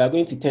action. So you are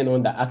going to turn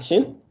on the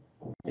action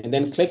and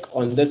then click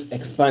on this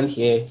expand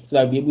here so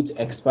that I'll be able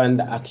to expand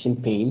the action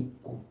pane.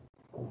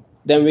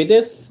 Then with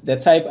this, the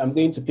type, I'm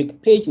going to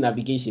pick page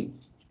navigation.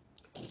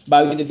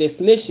 But with the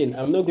destination,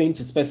 I'm not going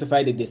to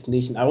specify the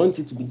destination. I want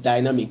it to be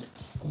dynamic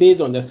based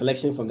on the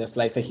selection from the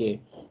slicer here.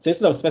 So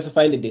instead of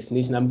specifying the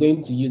destination, I'm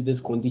going to use this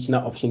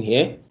conditional option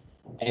here.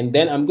 And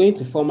then I'm going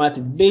to format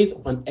it based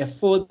on a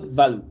field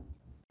value.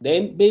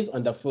 Then based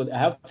on the field, I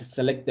have to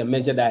select the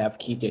measure that I have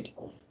keyed.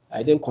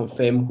 I then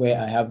confirm where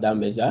I have that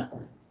measure.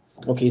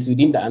 Okay, it's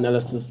within the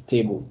analysis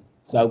table.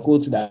 So I'll go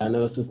to the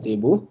analysis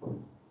table.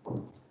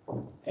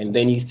 And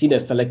then you see the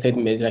selected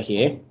measure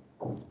here.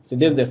 So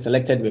this is the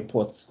selected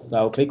reports. So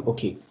I'll click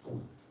OK.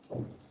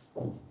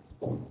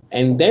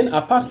 And then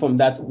apart from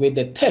that, with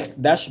the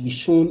text that should be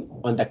shown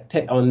on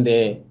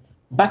the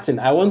button,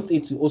 I want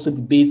it to also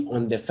be based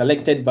on the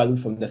selected value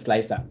from the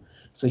slicer.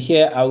 So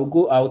here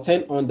I'll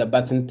turn on the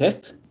button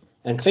text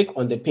and click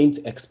on the pane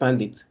to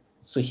expand it.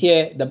 So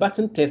here the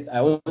button text,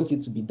 I want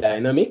it to be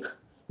dynamic.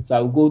 So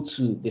I'll go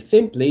to the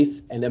same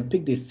place and then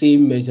pick the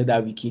same measure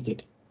that we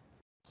keyed.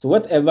 So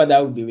whatever that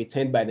will be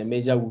returned by the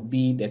measure will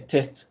be the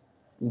text,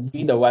 will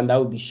be the one that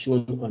will be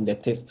shown on the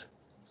text.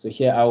 So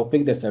here I will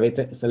pick the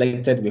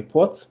selected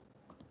report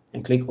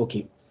and click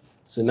OK.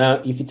 So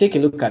now if you take a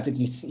look at it,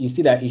 you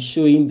see that it's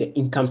showing the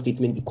income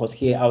statement because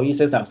here our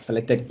users have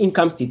selected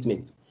income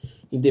statement.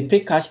 If they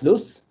pick cash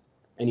flows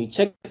and you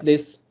check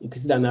this, you can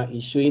see that now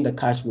it's showing the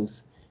cash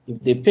flows.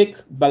 If they pick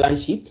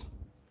balance sheet,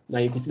 now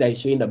you can see that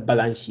it's showing the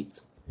balance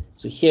sheet.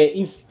 So here,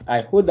 if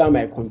I hold down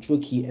my control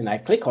key and I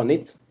click on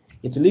it,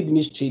 it will lead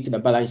me straight to the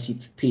balance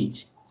sheet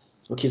page.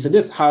 Okay, so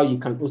this is how you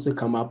can also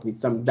come up with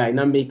some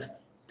dynamic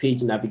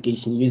page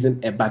navigation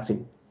using a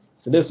button.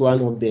 So that's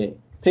one of the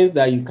things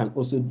that you can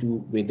also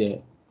do with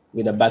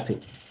a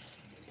button.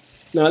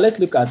 Now let's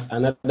look at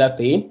another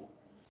thing.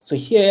 So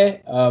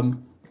here,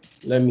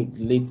 let me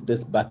delete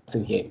this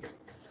button here.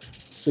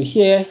 So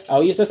here,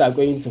 our users are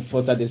going to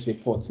filter this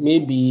report.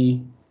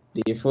 Maybe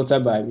they filter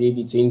by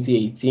maybe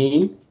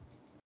 2018,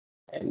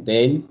 and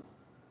then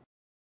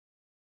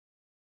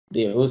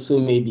they also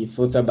may be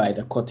filtered by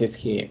the quarters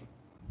here.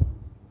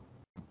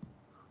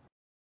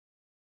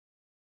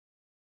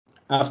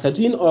 After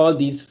doing all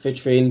these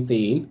filtering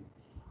things,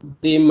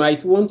 they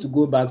might want to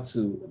go back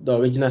to the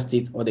original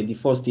state or the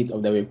default state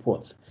of the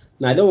report.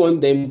 Now, I don't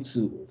want them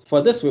to, for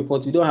this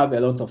report, we don't have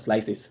a lot of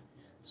slices.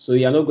 So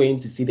you're not going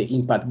to see the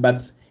impact.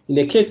 But in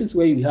the cases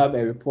where you have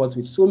a report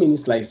with so many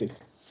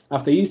slices,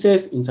 after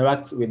users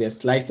interact with the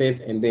slices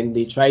and then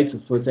they try to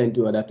filter and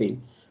do other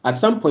things, at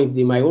some point,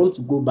 they might want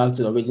to go back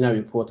to the original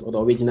report or the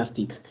original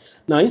state.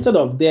 Now, instead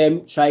of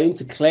them trying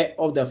to clear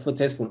off the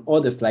filters from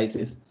all the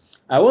slices,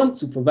 I want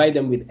to provide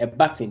them with a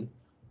button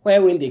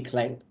where when they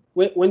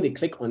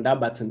click on that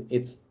button,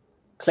 it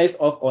clears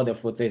off all the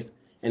filters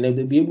and then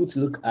they'll be able to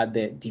look at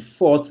the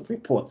default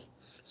report.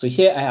 So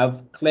here I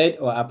have cleared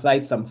or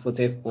applied some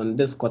filters on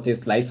this quarter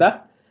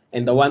slicer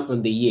and the one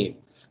on the year.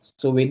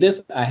 So with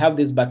this, I have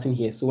this button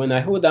here. So when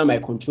I hold down my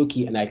control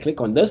key and I click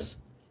on this,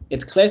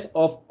 it clears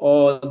off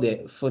all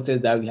the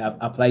filters that we have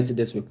applied to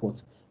this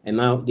report. And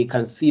now they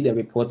can see the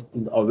report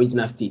in the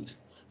original state.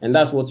 And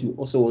that's what we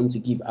also want to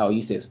give our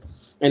users.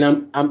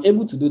 And I'm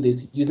able to do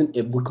this using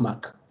a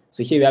bookmark.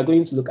 So here we are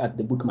going to look at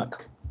the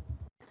bookmark.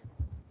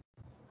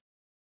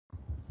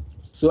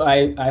 So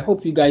I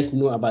hope you guys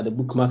know about the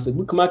bookmark. So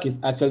bookmark is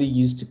actually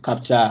used to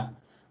capture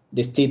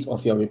the state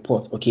of your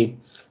report. Okay.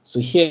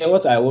 So here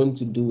what I want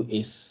to do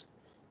is,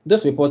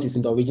 this report is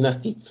in the original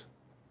state.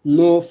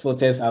 No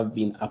filters have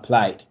been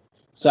applied.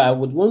 So I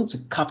would want to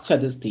capture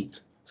this state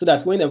so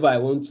that whenever I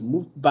want to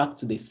move back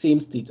to the same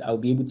state, I'll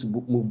be able to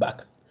move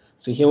back.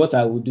 So here what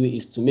I will do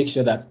is to make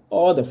sure that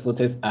all the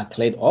filters are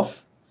cleared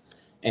off.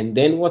 And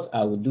then what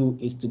I will do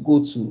is to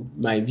go to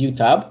my view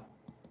tab.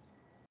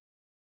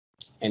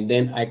 And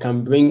then I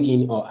can bring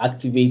in or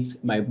activate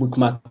my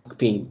bookmark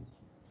pane.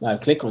 So I'll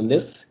click on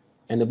this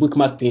and the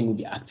bookmark pane will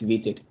be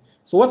activated.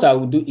 So what I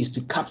will do is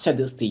to capture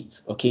the state,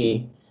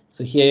 okay?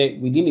 So here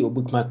within your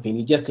bookmark pane,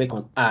 you just click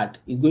on add.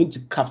 It's going to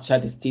capture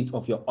the state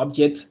of your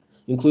object,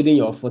 including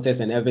your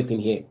photos and everything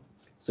here.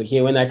 So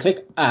here when I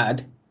click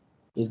add,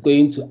 it's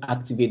going to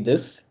activate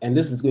this, and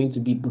this is going to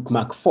be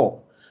bookmark 4.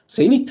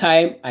 So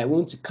anytime I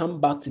want to come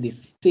back to the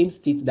same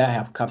state that I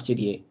have captured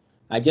here,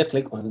 I just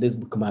click on this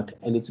bookmark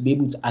and it will be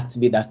able to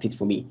activate that state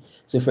for me.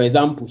 So for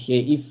example,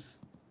 here, if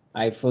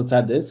I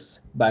filter this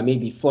by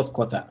maybe 4th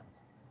quarter,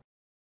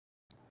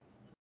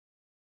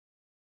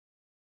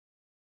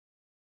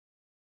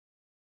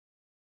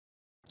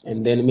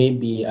 and then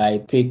maybe I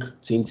pick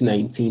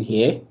 2019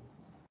 here.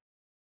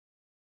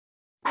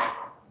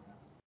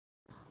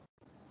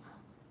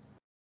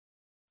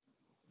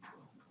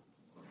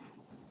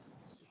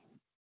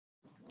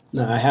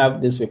 Now I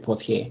have this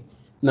report here.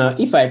 Now,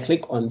 if I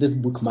click on this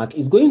bookmark,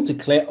 it's going to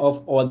clear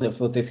off all the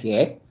filters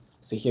here.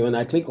 So here, when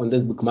I click on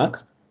this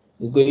bookmark,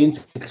 it's going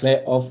to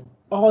clear off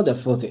all the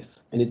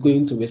filters and it's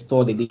going to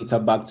restore the data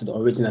back to the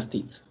original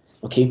state.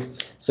 Okay,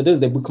 so this is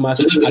the bookmark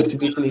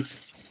activating it.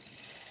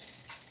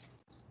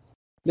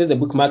 This is the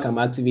bookmark I'm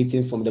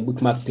activating from the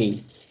bookmark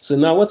pane. So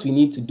now what we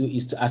need to do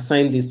is to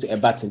assign this to a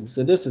button.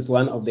 So this is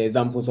one of the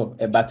examples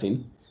of a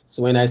button.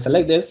 So when I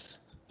select this,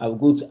 I'll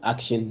go to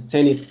action,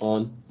 turn it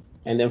on,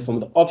 and then from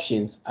the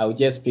options, I'll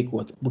just pick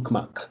what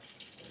bookmark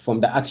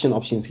from the action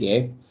options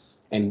here.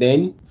 And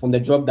then from the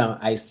drop down,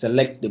 I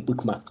select the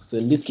bookmark. So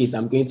in this case,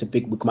 I'm going to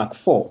pick bookmark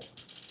 4.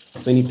 So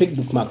when you pick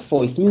bookmark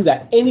 4, it means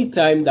that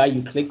anytime that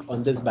you click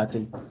on this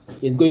button,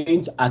 it's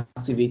going to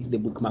activate the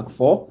bookmark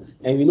 4.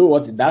 And you know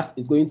what it does?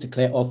 It's going to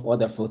clear off all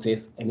the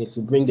filters and it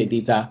will bring the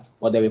data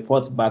or the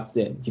report back to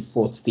the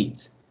default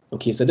state.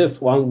 Okay, so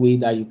that's one way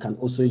that you can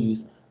also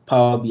use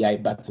Power BI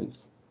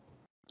buttons.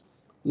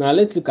 Now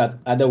let's look at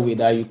other way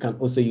that you can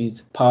also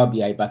use Power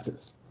BI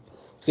buttons.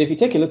 So if you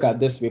take a look at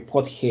this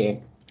report here,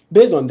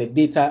 based on the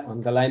data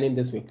underlining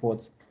this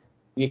report,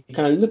 you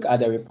can look at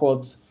the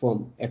reports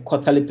from a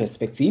quarterly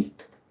perspective,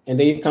 and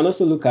then you can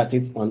also look at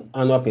it on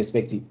annual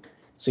perspective.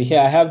 So here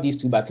I have these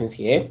two buttons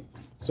here.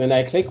 So when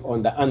I click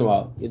on the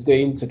annual, it's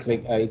going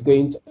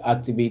to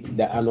activate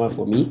the annual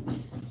for me.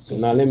 So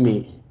now let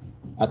me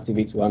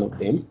activate one of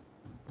them.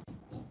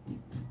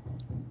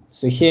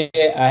 So here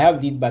I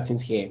have these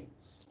buttons here.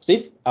 So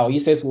if our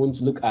users want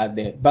to look at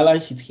the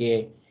balance sheet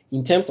here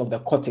in terms of the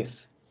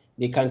quarters,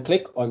 they can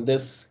click on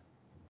this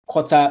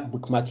quarter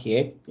bookmark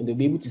here and they'll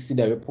be able to see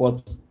the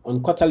reports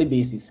on quarterly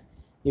basis.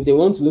 If they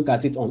want to look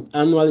at it on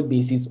annual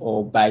basis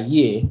or by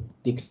year,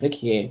 they click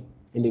here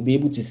and they'll be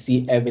able to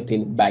see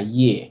everything by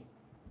year.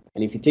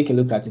 And if you take a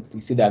look at it, you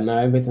see that now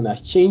everything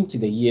has changed to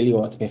the yearly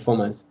or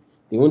performance.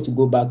 They want to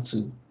go back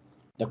to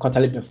the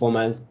quarterly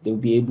performance, they'll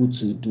be able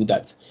to do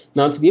that.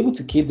 Now, to be able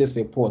to keep this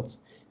report,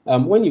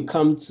 when you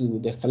come to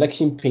the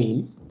selection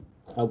pane,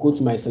 I'll go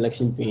to my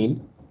selection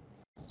pane.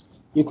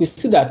 You can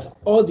see that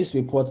all these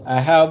reports, I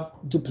have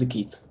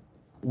duplicates.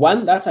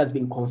 One that has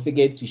been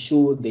configured to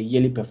show the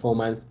yearly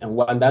performance and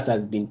one that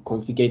has been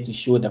configured to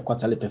show the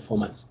quarterly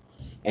performance.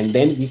 And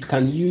then we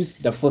can use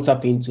the filter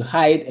pane to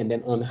hide and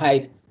then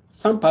unhide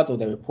some part of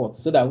the report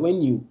so that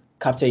when you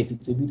capture it,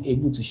 it's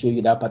able to show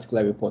you that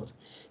particular report.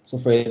 So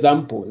for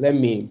example, let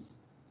me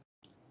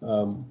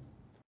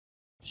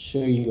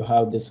show you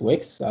how this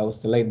works. I will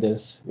select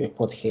this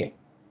report here.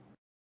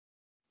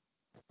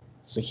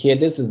 So here,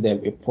 this is the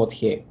report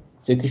here.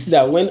 So you can see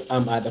that when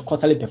I'm at the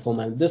quarterly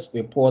performance, this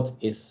report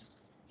is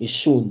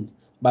shown.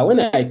 But when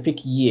I pick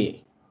year,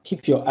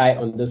 keep your eye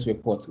on this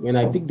report. When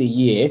I pick the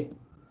year,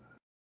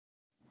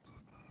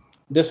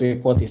 this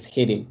report is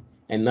hidden.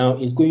 And now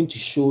it's going to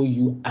show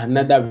you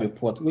another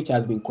report which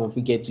has been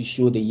configured to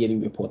show the yearly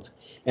report.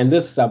 And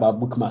this is about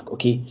bookmark,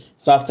 okay?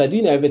 So after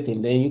doing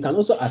everything, then you can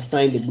also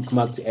assign the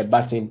bookmark to a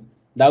button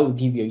that will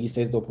give your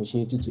users the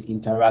opportunity to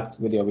interact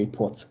with your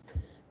report.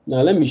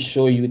 Now let me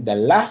show you the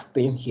last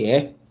thing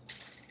here.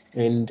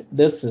 And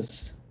this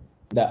is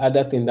the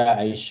other thing that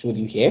I showed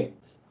you here,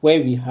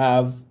 where we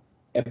have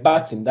a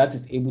button that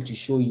is able to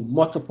show you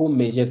multiple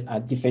measures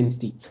at different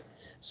states.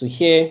 So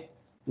here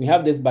we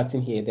have this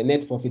button here, the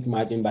net profit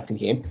margin button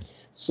here.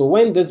 So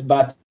when this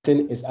button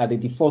is at the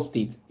default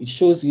state, it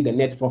shows you the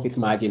net profit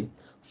margin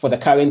for the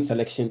current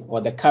selection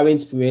or the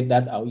current period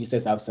that our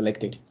users have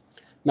selected.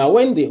 Now,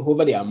 when they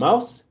hover their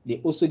mouse,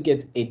 they also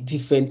get a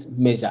different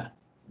measure.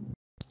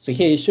 So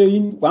here is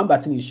showing, one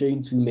button is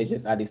showing two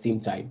measures at the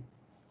same time.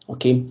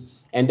 Okay,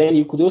 and then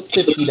you could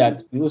also see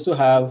that we also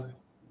have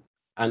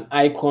an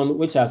icon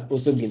which has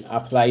also been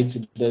applied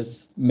to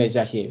this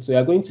measure here. So we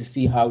are going to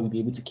see how we'll be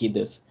able to key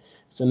this.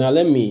 So now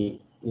let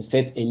me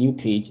insert a new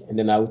page and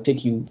then I will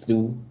take you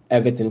through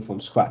everything from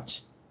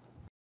scratch.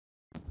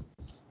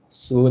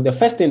 So the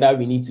first thing that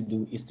we need to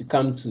do is to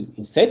come to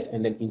insert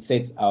and then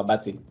insert our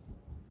button.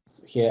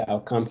 So here I'll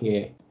come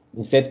here,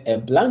 insert a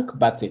blank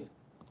button.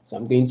 So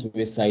I'm going to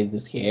resize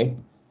this here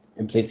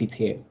and place it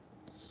here.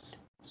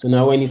 So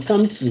now when it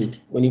comes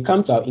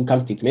to our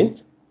income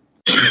statement,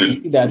 you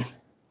see that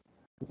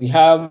we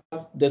have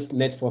this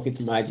net profit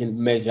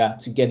margin measure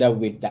together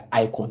with the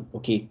icon,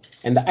 okay?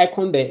 And the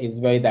icon there is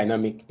very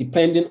dynamic,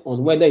 depending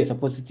on whether it's a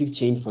positive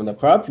change from the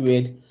prior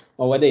period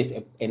or whether it's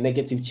a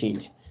negative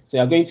change. So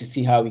you're going to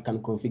see how we can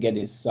configure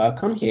this. So I'll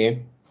come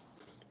here,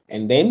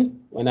 and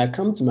then when I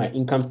come to my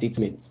income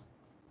statement,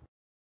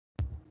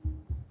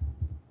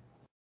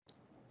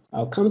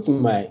 I'll come to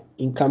my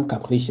income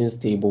calculations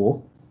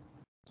table,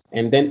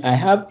 and then I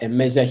have a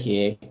measure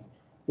here,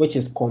 which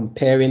is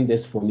comparing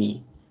this for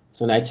me.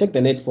 So when I check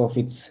the net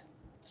profit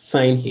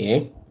sign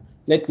here,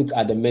 let's look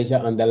at the measure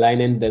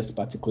underlining this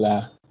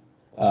particular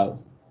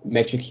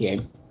metric here.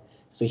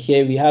 So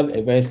here we have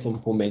a very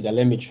simple measure.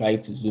 Let me try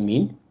to zoom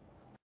in.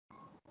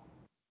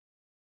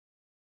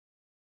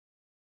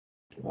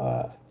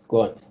 It's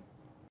gone.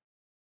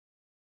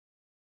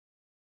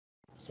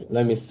 So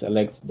let me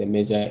select the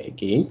measure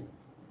again,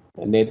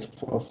 the net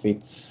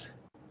profit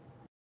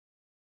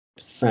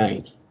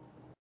sign.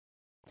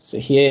 So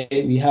here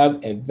we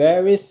have a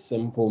very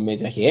simple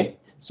measure here.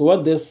 So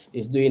what this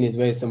is doing is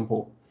very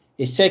simple.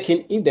 It's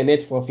checking if the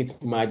net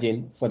profit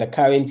margin for the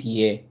current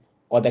year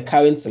or the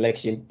current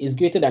selection is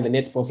greater than the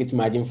net profit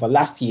margin for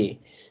last year.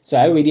 So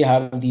I already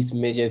have these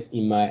measures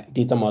in my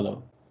data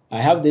model. I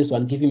have this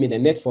one giving me the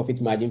net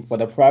profit margin for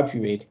the prior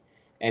period,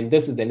 and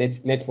this is the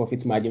net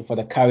profit margin for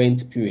the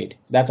current period.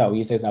 That's our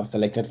users I've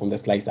selected from the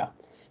slicer.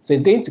 So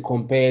it's going to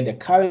compare the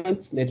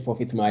current net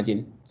profit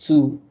margin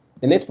to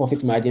the net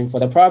profit margin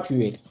for the prior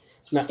period.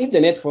 Now, if the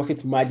net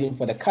profit margin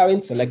for the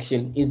current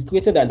selection is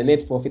greater than the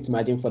net profit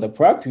margin for the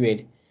prior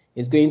period,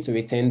 it's going to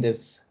return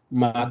this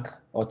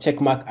mark or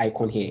check mark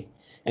icon here.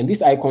 And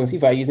these icons,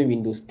 if you're using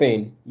Windows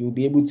 10, you'll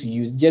be able to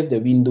use just the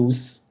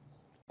Windows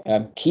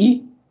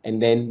key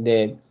and then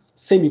the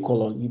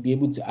semicolon. You'll be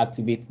able to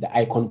activate the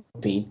icon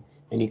pane,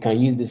 and you can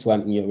use this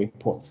one in your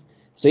report.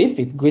 So if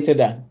it's greater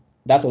than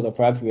that of the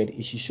prior period,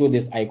 it should show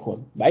this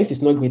icon. But if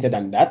it's not greater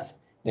than that,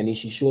 then it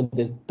should show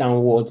this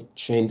downward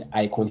trend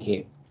icon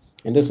here.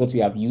 And that's what we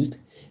have used.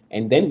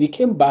 And then we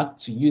came back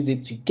to use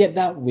it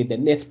together with the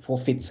net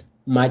profit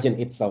margin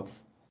itself.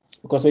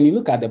 Because when you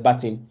look at the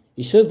button,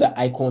 it shows the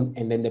icon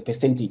and then the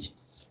percentage.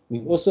 We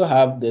also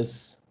have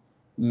this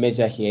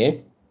measure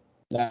here,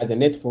 that's the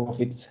net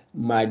profit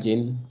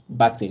margin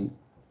button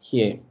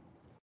here.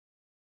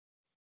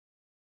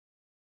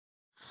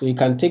 So you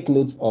can take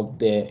note of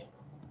the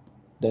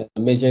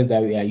measures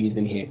that we are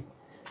using here.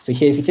 So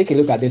here, if you take a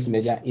look at this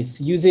measure, it's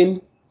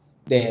using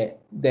the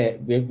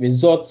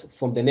result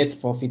from the net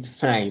profit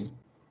sign,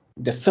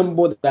 the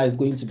symbol that is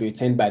going to be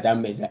returned by that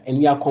measure, and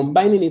we are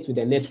combining it with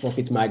the net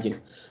profit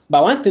margin.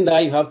 But one thing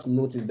that you have to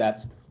note is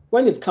that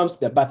when it comes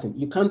to the button,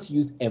 you can't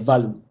use a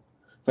value.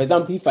 For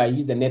example, if I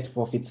use the net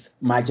profit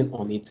margin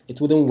on it,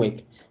 it wouldn't work,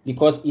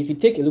 because if you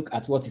take a look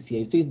at what is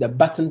here, it says the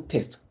button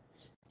test.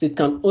 So it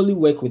can only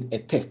work with a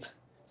test.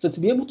 So to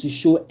be able to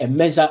show a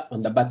measure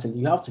on the button,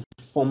 you have to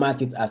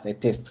format it as a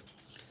test.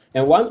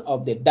 And one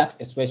of the DAX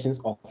expressions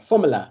or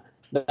formula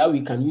that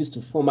we can use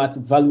to format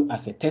value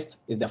as a test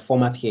is the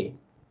format here.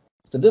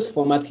 So this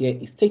format here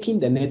is taking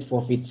the net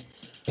profit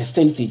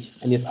percentage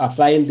and is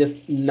applying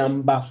this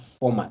number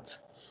format.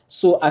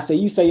 So as a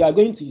user, you are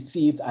going to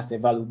see it as a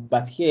value,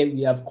 but here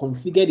we have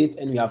configured it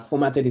and we have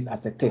formatted it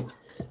as a test,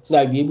 so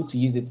that I'll be able to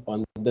use it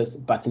on this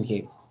button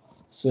here.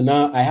 So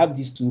now I have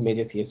these two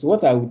measures here. So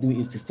what I will do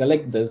is to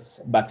select this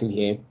button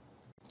here,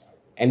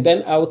 and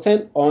then I will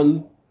turn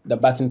on the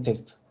button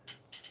test.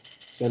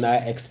 So now I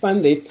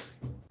expand it.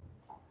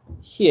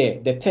 Here,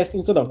 the test,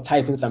 instead of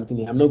typing something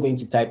here, I'm not going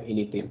to type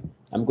anything.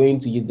 I'm going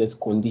to use this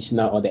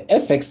conditional or the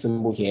FX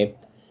symbol here.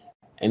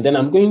 And then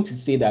I'm going to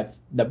say that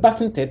the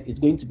button test is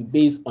going to be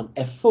based on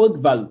a field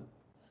value.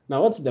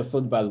 Now, what is the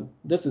field value?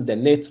 This is the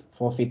net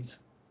profit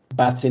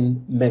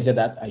button measure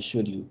that I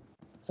showed you.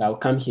 So I'll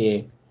come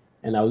here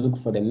and I'll look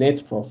for the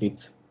net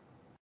profit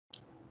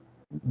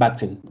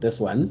button, this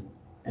one,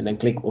 and then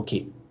click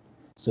OK.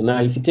 So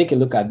now if you take a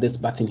look at this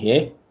button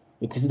here,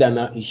 you can see that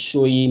now it's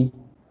showing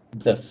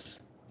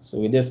this. So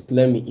with this,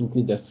 let me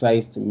increase the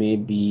size to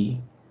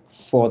maybe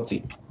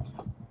 40.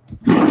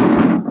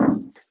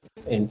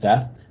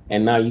 Enter,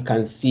 and now you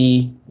can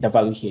see the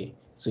value here.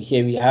 So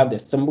here we have the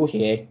symbol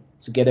here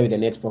together with the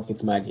net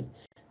profit margin.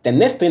 The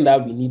next thing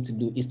that we need to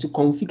do is to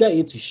configure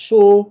it to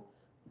show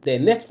the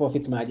net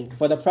profit margin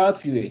for the prior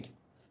period.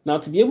 Now,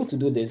 to be able to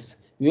do this,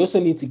 we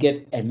also need to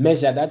get a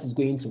measure that is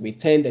going to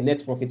return the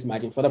net profit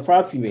margin for the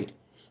prior period.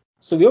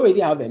 So we already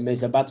have a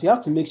measure, but we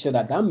have to make sure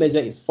that that measure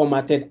is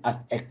formatted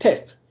as a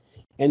test.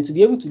 And to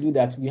be able to do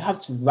that, we have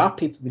to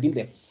wrap it within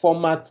the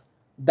format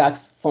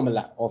DAX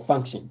formula or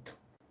function.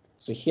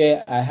 So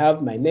here I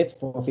have my net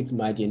profit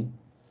margin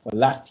for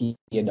last year,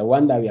 the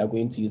one that we are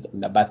going to use on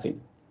the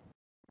button.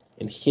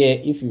 And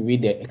here, if you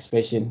read the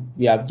expression,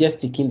 we have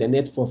just taken the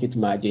net profit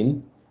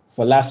margin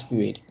for last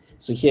period.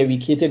 So here we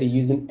created it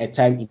using a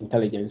time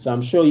intelligence. So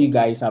I'm sure you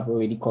guys have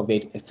already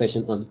covered a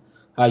session on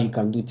how you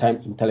can do time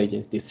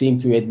intelligence, the same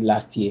period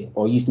last year,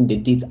 or using the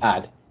date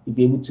add.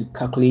 you'll be able to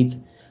calculate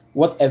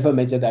whatever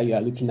measure that you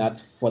are looking at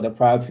for the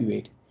prior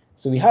period.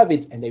 So we have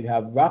it, and then we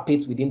have wrap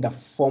it within the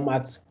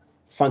format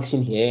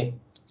function here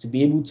to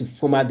be able to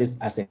format this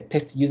as a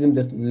text using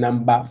this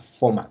number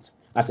format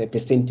as a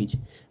percentage.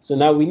 So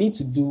now we need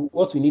to do,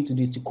 what we need to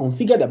do is to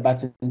configure the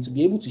button to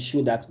be able to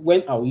show that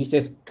when our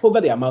users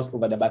hover their mouse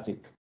over the button,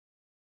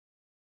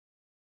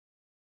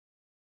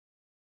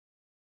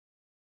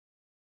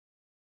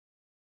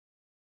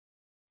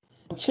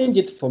 change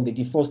it from the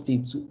default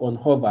state to on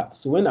hover.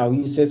 So when our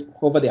users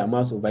hover their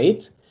mouse over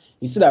it,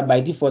 you see that by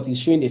default it's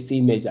showing the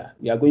same measure.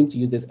 We are going to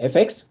use this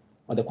FX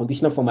or the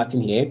conditional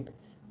formatting here,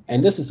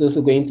 and this is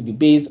also going to be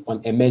based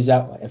on a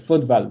measure or a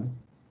field value,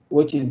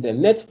 which is the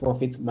net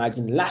profit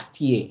margin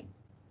last year.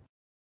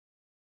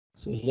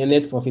 So here,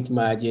 net profit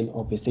margin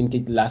or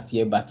percentage last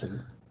year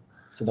button.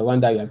 So the one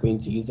that we are going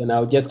to use, and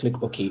I'll just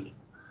click OK.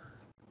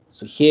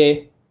 So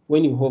here,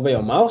 when you hover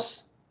your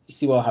mouse, you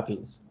see what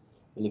happens.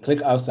 When you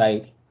click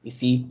outside, you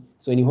see,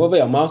 so when you hover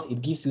your mouse,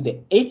 it gives you the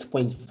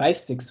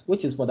 8.56,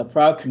 which is for the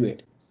prior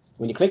period.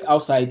 When you click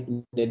outside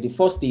in the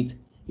default state,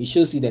 it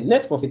shows you the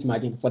net profit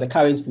margin for the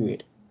current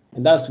period.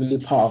 And that's really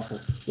powerful.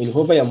 When you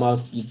hover your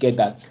mouse, you get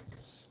that.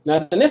 Now,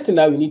 the next thing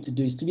that we need to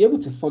do is to be able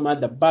to format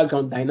the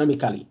background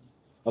dynamically.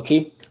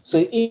 Okay,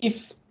 so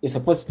if it's a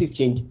positive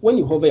change, when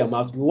you hover your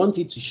mouse, we want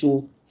it to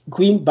show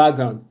green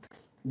background.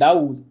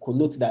 That would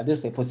connote that this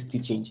is a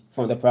positive change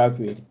from the prior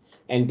period.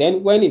 And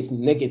then when it's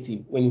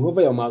negative, when you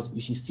hover your mouse,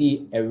 you should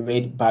see a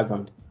red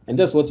background. And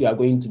that's what you are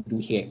going to do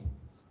here.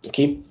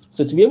 Okay,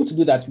 so to be able to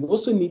do that, we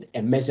also need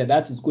a measure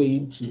that is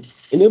going to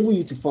enable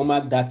you to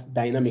format that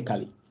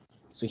dynamically.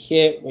 So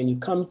here, when you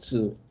come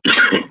to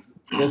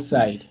this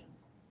side,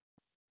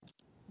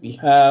 we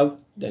have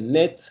the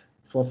net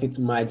profit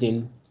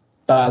margin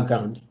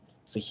background.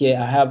 So here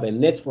I have a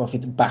net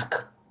profit back.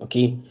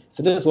 Okay,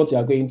 so this is what you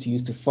are going to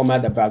use to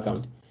format the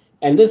background.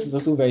 And this is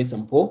also very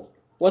simple.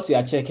 What we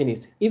are checking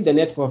is if the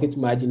net profit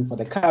margin for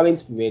the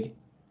current period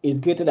is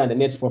greater than the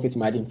net profit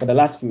margin for the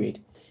last period.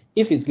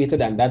 If it's greater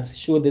than that,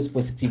 show this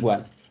positive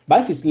one.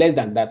 But if it's less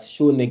than that,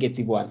 show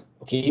negative one.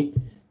 Okay,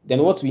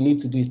 then what we need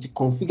to do is to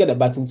configure the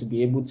button to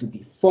be able to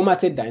be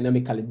formatted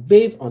dynamically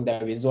based on the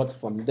result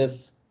from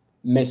this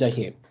measure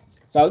here.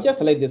 So I'll just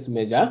select this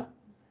measure,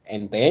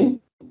 and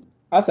then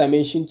as I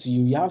mentioned to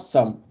you, we have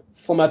some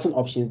formatting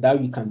options that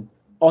we can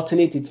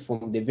alternate it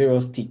from the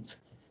various states.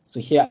 So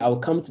here I'll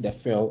come to the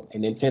fill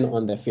and then turn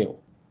on the fill.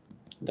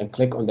 Then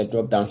click on the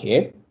drop down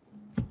here.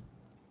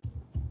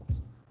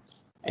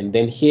 And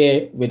then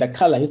here with the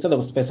color, instead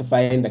of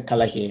specifying the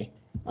color here,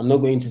 I'm not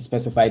going to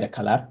specify the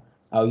color.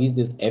 I'll use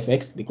this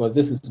FX because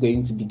this is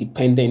going to be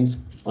dependent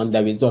on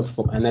the result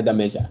from another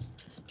measure.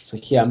 So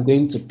here I'm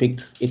going to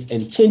pick it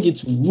and change it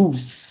to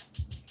rules.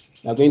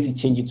 I'm going to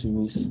change it to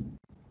rules.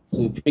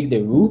 So we pick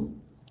the rule,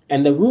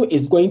 and the rule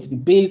is going to be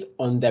based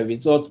on the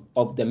result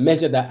of the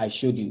measure that I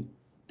showed you,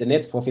 the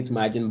net profit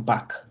margin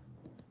back.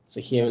 So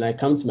here when I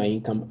come to my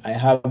income, I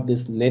have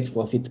this net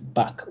profit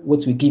back,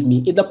 which will give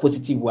me either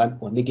positive one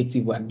or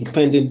negative one,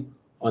 depending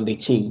on the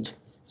change.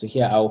 So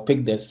here I'll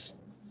pick this,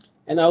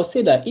 and I'll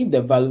say that if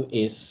the value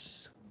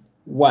is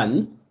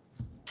 1,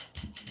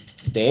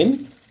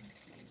 then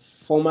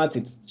format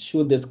it,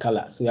 show this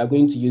color. So we are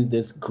going to use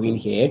this green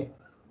here,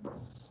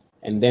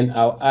 and then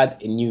I'll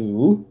add a new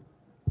rule.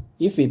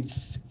 If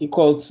it's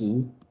equal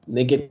to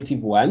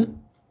 -1,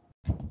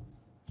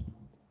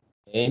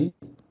 then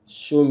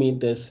show me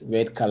this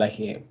red color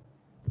here,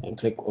 and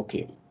click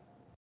OK.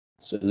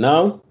 So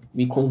now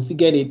we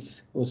configured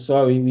it. We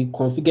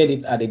configured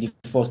it at the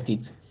default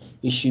state.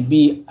 It should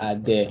be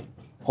at the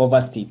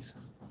hover state.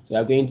 So we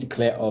are going to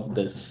clear off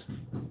this.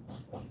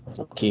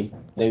 Okay,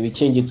 then we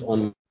change it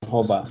on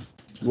hover.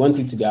 We want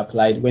it to be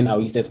applied when our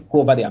users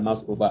hover their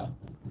mouse over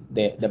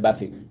the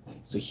button.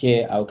 So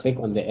here I'll click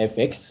on the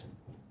FX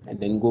and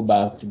then go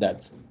back to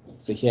that.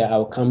 So here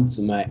I'll come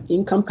to my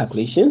income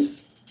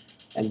calculations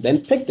and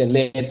then pick the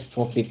net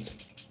profit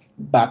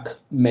back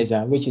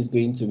measure, which is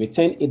going to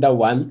return either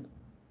 1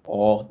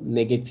 or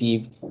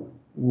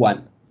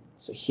 -1.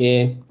 So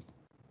here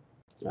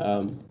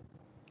I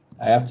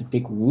have to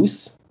pick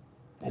rules,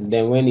 and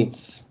then when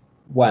it's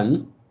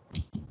 1,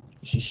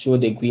 you should show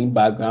the green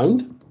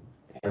background,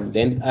 and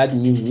then add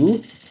new rule.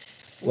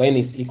 When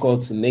it's equal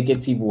to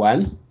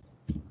 -1,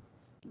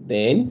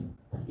 then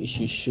you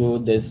should show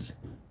this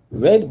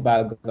red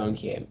background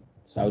here.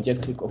 So I'll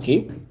just click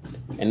OK.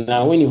 And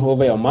now when you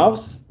hover your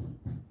mouse,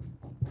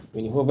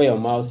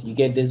 you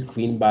get this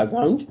green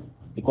background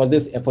because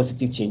this is a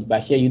positive change.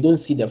 But here you don't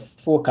see the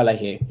full color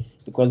here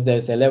because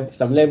there's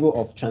some level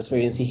of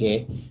transparency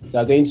here. So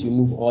I'm going to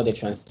remove all the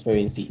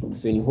transparency.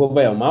 So when you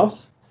hover your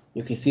mouse,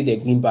 you can see the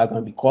green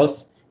background,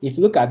 because if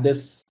you look at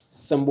this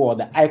symbol or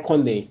the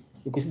icon there,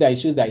 you can see that it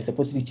shows that it's a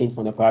positive change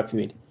from the prior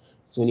period.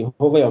 So when you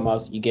hover your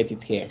mouse, you get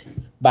it here.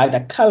 But the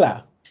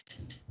color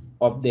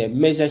of the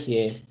measure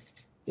here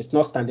is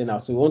not standing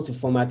out, so we want to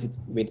format it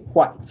with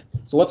white.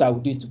 So what I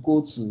would do is to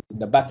go to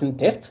the button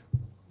test,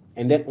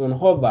 and then on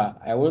hover,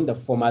 I want the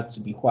format to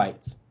be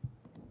white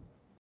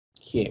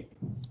here.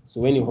 So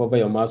when you hover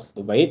your mouse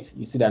over it,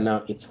 you see that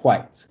now it's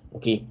white.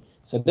 Okay,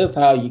 so that's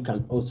how you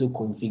can also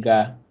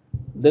configure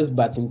this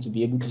button to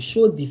be able to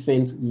show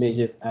different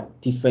measures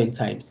at different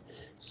times.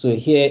 So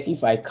here,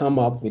 if I come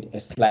up with a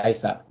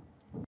slicer,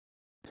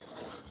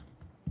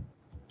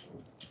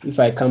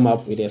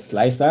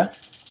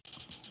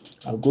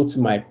 I'll go to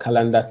my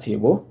calendar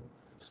table.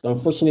 So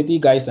unfortunately, you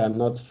guys are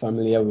not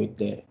familiar with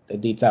the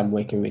data I'm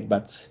working with,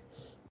 but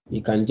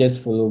you can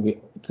just follow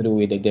through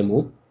with the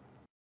demo.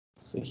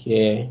 So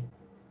here,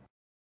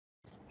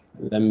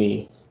 let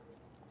me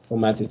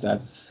format it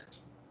as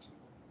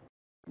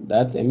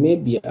that, and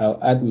maybe I'll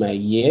add my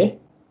year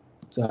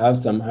to have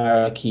some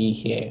hierarchy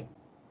here.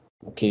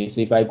 Okay,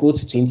 so if I go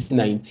to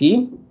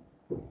 2019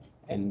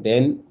 and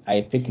then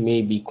I pick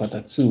maybe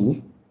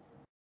Q2,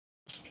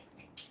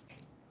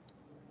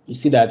 you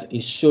see that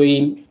it's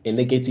showing a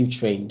negative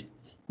trend.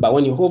 But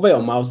when you hover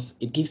your mouse,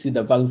 it gives you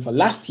the value for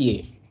last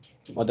year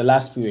or the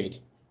last period.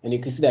 And you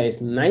can see that it's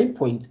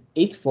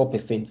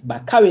 9.84%,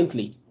 but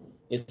currently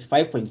it's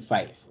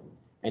 5.5.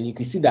 And you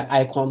can see the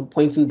icon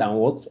pointing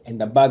downwards, and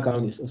the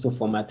background is also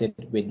formatted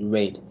with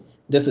red.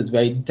 This is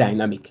very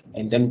dynamic.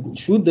 And then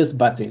through this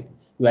button,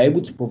 you are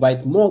able to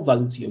provide more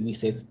value to your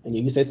users, and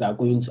your users are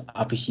going to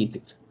appreciate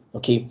it.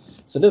 Okay,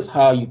 so this is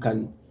how you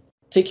can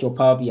take your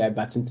Power BI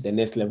button to the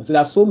next level. So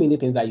there are so many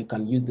things that you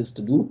can use this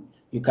to do.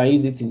 You can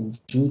use it in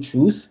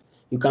drill-throughs.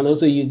 You can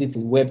also use it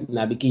in web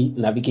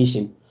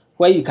navigation,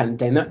 where you can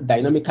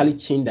dynamically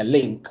change the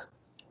link,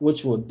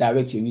 which will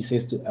direct your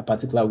users to a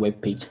particular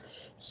web page.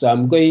 So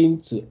I'm going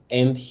to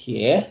end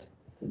here,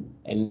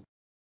 and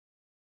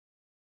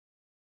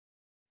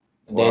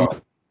then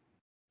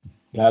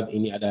you have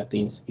any other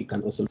things you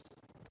can also.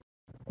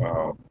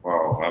 Wow,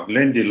 I've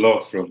learned a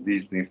lot from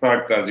this. In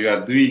fact, as you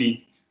are doing it,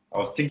 I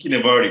was thinking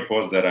about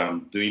reports that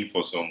I'm doing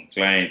for some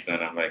clients,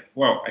 and I'm like,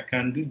 wow, I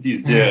can do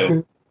this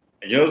there.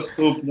 I just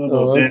hope none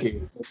of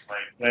them, my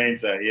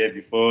clients are here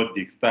before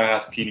they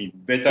start asking it.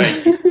 It's better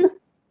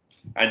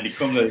and they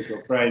come as a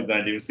surprise,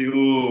 and they will say,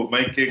 oh,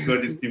 Michael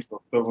got this thing from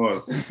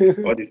Thomas.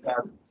 Or they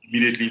start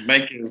immediately,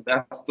 Michael,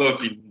 that stuff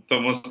in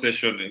Thomas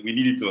session, we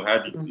needed to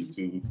add it. It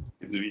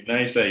would be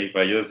nicer if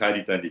I just had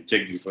it and they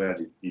checked before and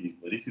they see this.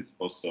 But this is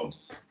awesome.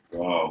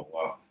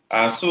 Wow.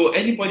 So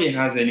anybody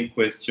has any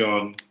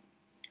question?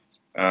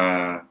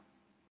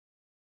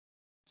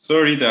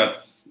 Sorry that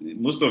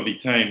most of the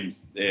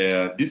times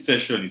this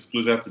session is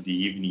closer to the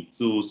evening.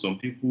 So some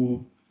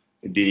people,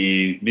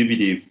 maybe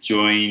they've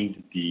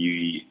joined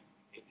the.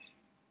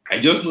 I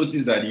just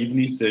noticed that the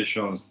evening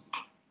sessions,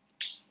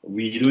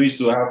 we don't used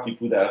to have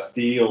people that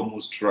stay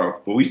almost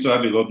throughout, but we used to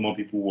have a lot more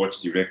people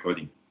watch the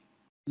recording.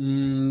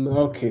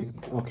 Okay.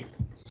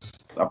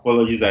 So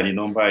apologies that the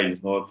number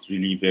is not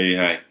really very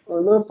high.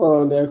 Well, no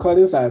problem. The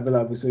recordings are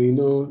available, so you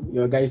know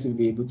your guys will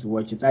be able to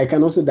watch it. I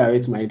can also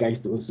direct my guys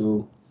to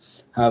also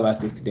have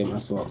access to them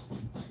as well.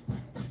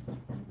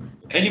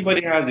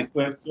 Anybody has a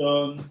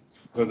question?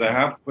 Because I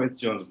have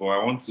questions, but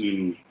I want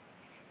to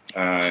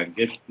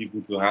get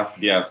people to ask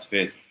theirs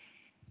first.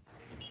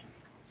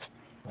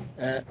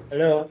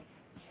 Hello.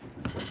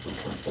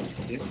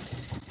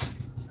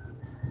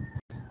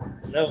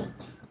 Hello.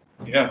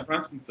 Yeah,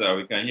 Francis,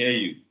 we can hear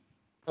you.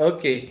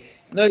 Okay.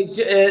 No,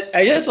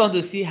 I just want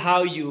to see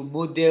how you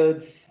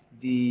modeled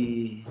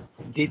the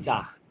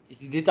data. It's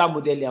the data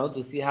modeling. I want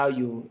to see how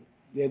you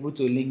were able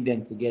to link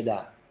them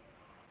together.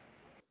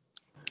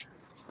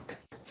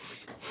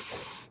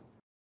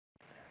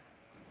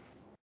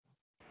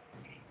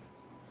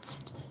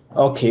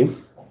 Okay.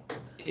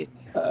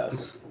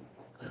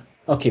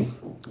 Okay.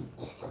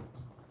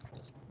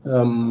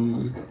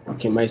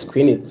 Okay, my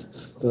screen is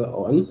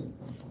still on.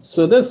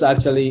 So this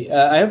actually,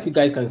 I hope you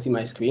guys can see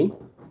my screen.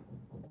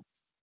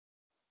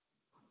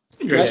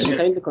 Yes.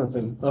 Can you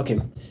confirm? Okay.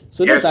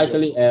 So yes, this is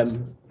actually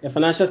a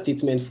financial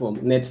statement from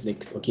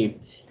Netflix. Okay,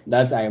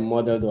 that I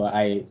modeled or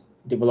I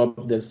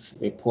developed this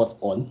report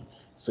on.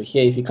 So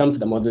here, if you come to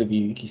the model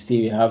view, you can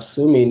see we have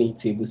so many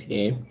tables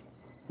here,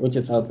 which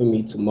is helping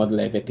me to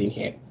model everything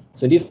here.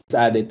 So these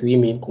are the three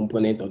main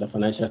components of the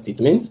financial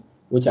statement,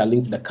 which are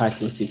linked to the cash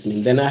flow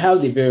statement. Then I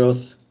have the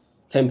various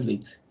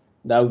templates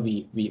that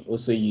we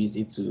also use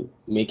it to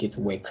make it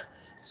work.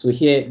 So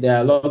here, there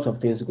are lots of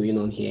things going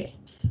on here,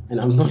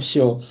 and I'm not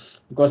sure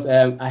because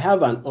I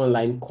have an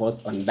online course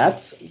on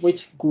that,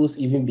 which goes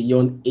even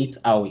beyond 8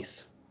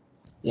 hours.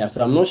 Yeah,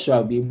 so I'm not sure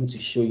I'll be able to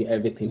show you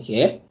everything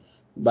here,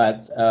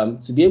 but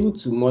to be able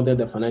to model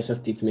the financial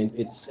statement,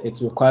 it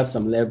requires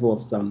some level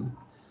of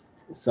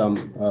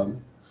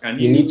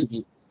you need to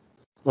be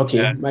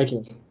okay,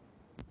 Michael.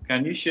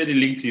 Can you share the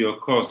link to your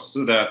course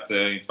so that,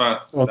 in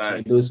fact,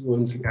 that those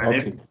won't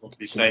can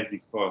publicize the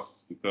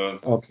course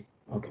because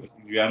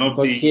we are not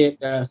because paying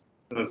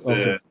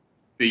here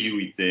pay you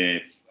with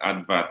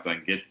adverts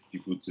and get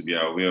people to be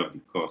aware of the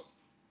course.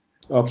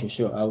 Okay,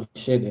 sure. I'll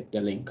share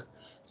the link.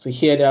 So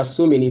here there are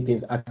so many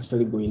things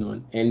actually going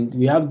on, and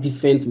we have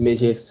different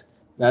measures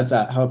that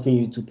are helping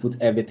you to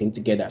put everything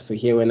together. So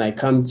here, when I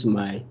come to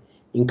my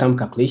income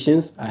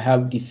calculations, I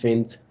have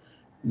different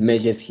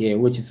measures here,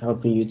 which is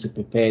helping you to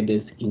prepare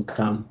this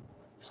income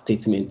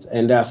statement.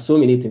 And there are so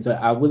many things. So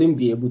I wouldn't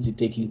be able to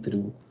take you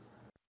through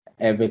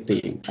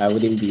everything. I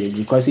wouldn't be able,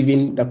 because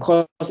even the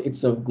course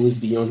itself goes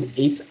beyond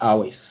 8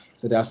 hours.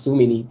 So there are so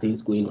many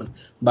things going on.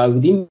 But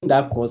within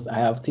that course, I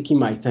have taken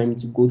my time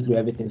to go through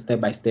everything step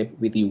by step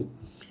with you.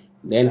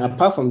 Then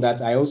apart from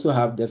that, I also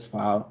have this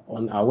file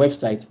on our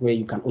website where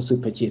you can also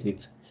purchase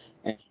it.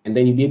 And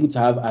then you'll be able to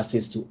have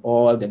access to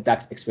all the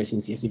DAX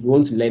expressions here. So if you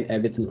want to learn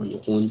everything on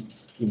your own,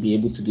 you'll be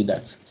able to do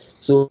that.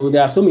 So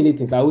there are so many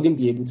things. I wouldn't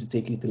be able to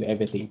take you through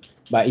everything.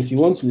 But if you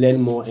want to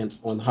learn more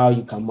on how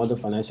you can model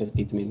financial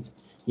statements,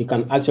 you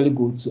can actually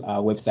go to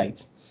our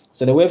website.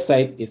 So the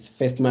website is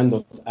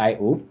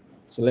firstman.io.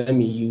 So let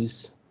me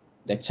use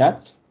the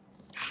chat.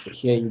 So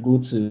here you go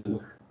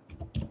to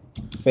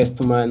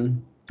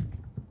firstman.io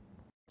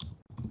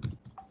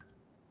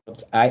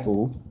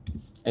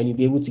and you'll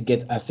be able to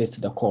get access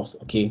to the course.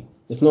 Okay,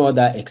 it's not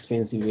that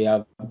expensive. We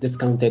have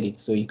discounted it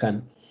so you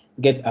can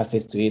get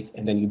access to it,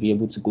 and then you'll be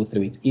able to go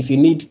through it. If you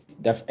need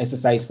the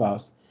exercise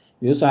files,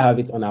 we also have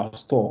it on our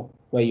store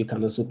where you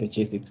can also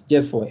purchase it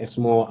just for a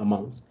small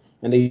amount,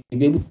 and then you'll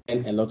be able to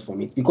learn a lot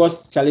from it,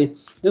 because Charlie,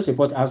 this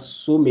report has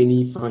so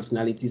many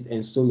functionalities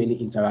and so many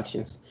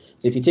interactions.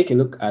 So if you take a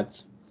look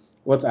at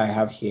what I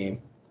have here,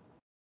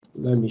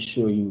 let me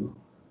show you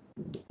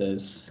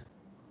this.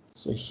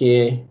 So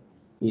here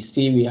you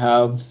see we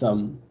have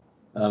some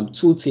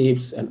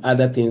tooltips and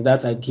other things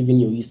that are giving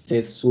your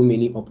users so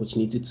many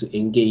opportunities to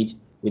engage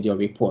with your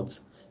report.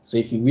 So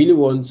if you really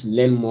want to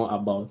learn more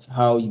about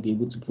how you'll be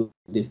able to put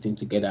this thing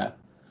together,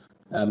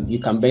 you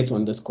can bet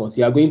on this course.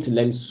 You are going to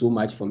learn so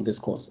much from this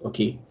course.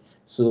 Okay,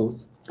 so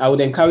I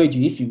would encourage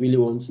you, if you really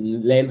want to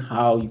learn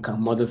how you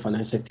can model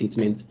financial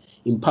statements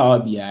in Power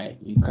BI,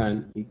 you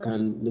can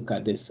look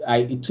at this.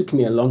 It took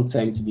me a long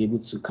time to be able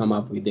to come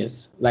up with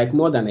this, like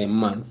more than a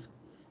month.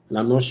 And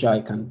I'm not sure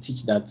I can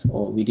teach that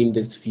or within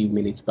this few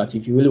minutes, but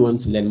if you really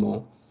want to learn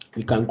more,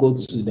 you can go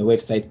to the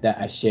website that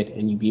I shared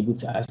and you'll be able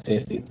to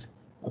access it.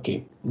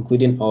 Okay,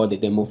 including all the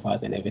demo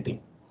files and everything.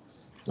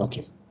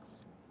 Okay.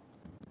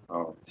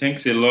 Oh,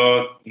 thanks a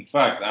lot. In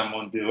fact, I'm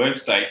on the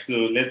website, so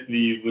let me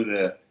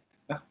even.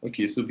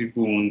 Okay, so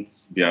people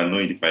won't be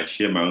annoyed if I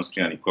share my own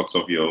screen and it cuts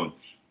off your own.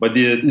 But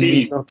the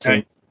thing is,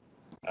 okay.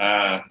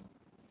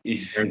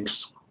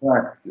 Thanks.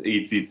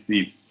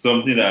 It's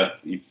something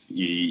that if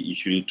you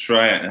should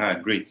try,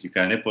 and great, you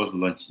can help us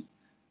launch it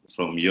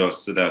from yours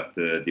so that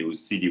they will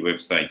see the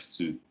website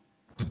too.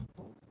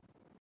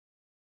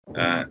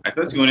 I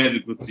thought you wanted to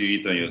go to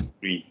it on your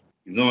screen.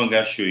 It's no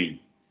longer showing.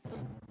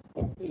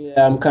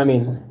 Yeah, I'm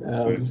coming.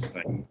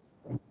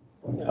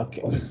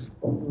 Okay.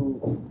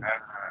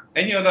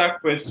 Any other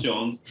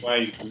questions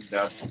while you do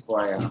that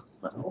before I ask?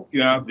 I hope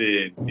you have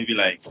maybe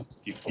like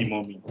 50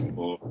 more minutes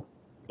for,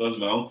 because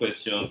my own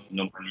questions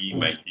normally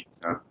might take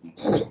that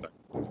much time.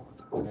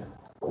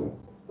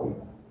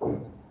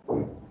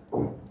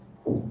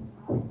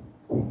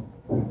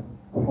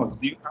 What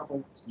do you have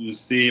to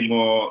say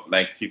more,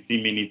 like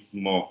 15 minutes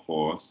more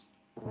for us?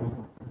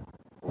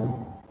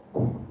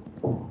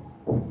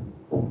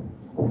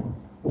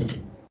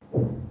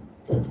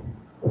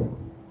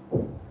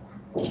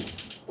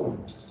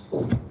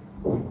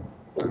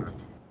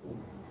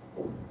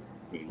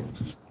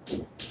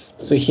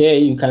 So here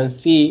you can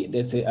see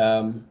there's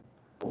a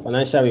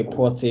financial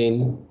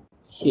reporting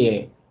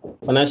here,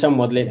 financial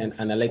modeling and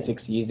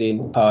analytics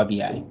using Power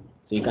BI.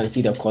 So you can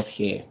see the course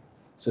here.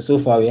 So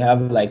far we have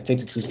like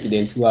 32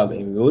 students who have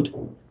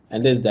enrolled,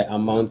 and there's the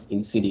amount in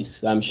cedis.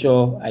 So I'm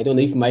sure, I don't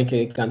know if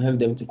Michael can help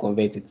them to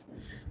convert it.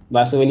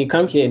 But so when you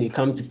come here and you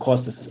come to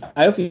courses,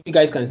 I hope you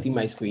guys can see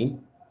my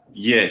screen.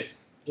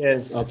 Yes.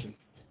 Yes. Okay.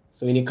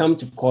 So when you come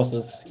to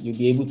courses, you'll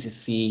be able to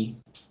see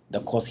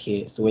the course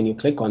here. So when you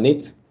click on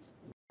it,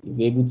 you'll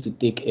be able to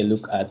take a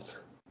look at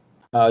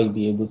how you'll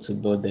be able to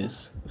build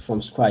this from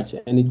scratch,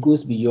 and it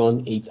goes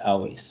beyond 8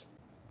 hours.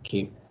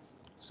 Okay,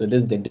 so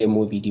this is the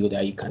demo video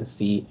that you can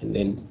see, and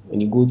then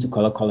when you go to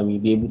color column, you'll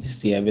be able to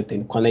see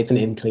everything, connecting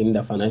and cleaning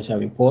the financial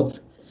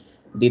report,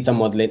 data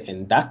modeling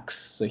and DAX.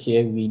 So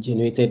here we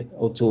generated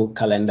auto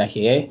calendar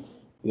here.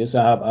 We also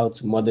have how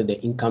to model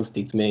the income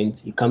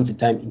statement. You come to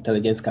time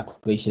intelligence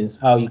calculations,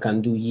 how you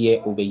can do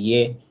year over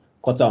year,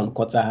 quarter on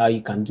quarter, how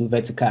you can do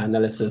vertical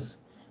analysis,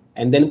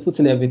 and then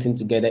putting everything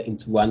together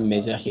into one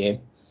measure here.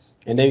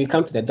 And then we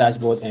come to the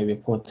dashboard and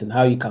reporting,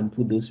 how you can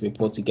put those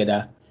reports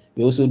together.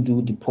 We also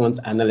do the point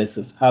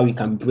analysis, how we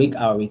can break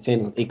our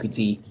return on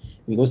equity.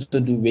 We also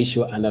do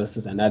ratio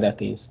analysis and other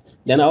things.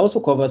 Then I also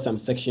cover some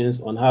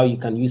sections on how you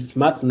can use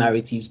smart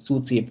narratives,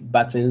 tooltip,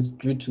 buttons,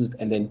 drill tools,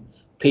 and then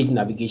page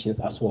navigations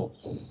as well.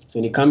 So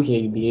when you come here,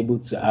 you'll be able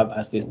to have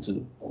access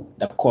to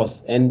the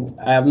course. And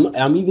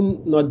I'm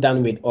even not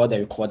done with all the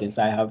recordings.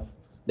 I have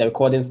the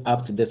recordings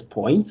up to this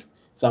point.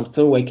 So I'm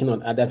still working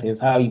on other things,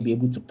 how you'll be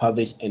able to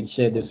publish and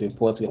share this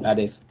report with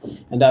others.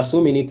 And there are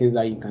so many things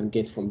that you can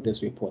get from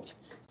this report.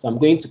 So I'm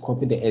going to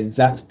copy the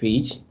exact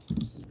page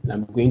and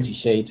I'm going to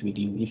share it with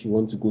you if you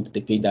want to go to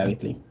the page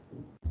directly.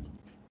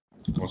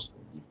 Awesome.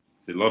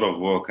 It's a lot of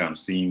work I'm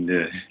seeing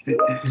there.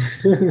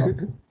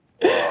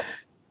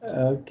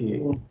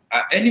 Okay.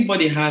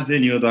 Anybody has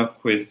any other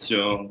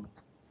question?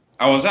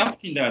 I was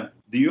asking that,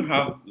 do you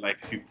have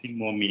like 15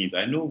 more minutes?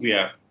 I know we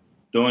have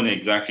done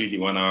exactly the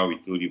 1 hour we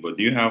told you, but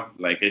do you have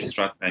like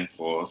extra time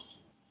for us?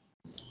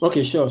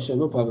 Okay, sure,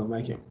 no problem,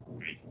 Michael.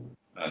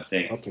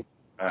 Thanks. Okay.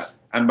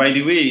 And by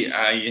the way,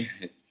 I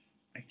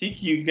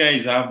think you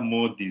guys have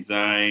more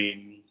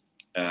design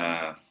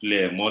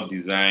flair, more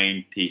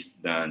design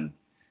taste than,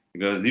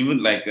 because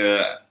even like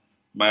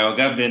my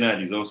Oga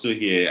Bernard is also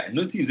here. I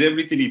notice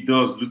everything he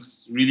does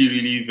looks really,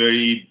 really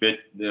very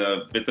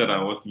better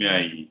than what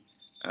me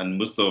and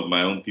most of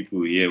my own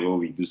people here what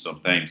we do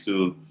sometimes.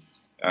 So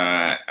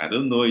I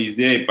don't know, is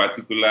there a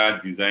particular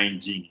design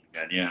gene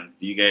in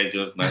Ghanaians? You guys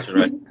just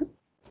naturally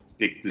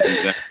take to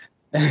design?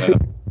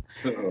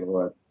 Or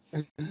what?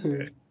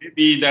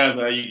 Maybe that's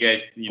how you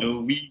guys,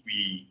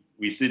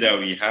 we say that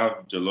we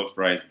have jollof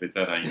rice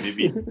better than you.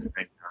 Maybe you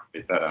might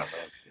have better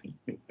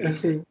than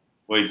us.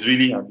 But it's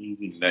really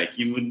amazing. Like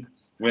even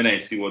when I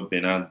see what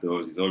Bernard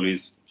does, it's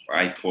always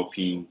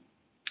eye-popping,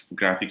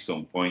 graphics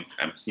on point.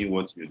 I'm seeing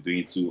what you're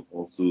doing to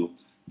also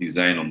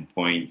design on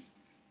point.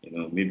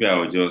 Maybe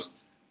I'll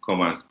just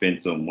come and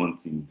spend some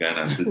months in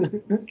Ghana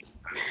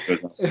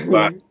because I'm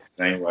bad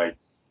design-wise.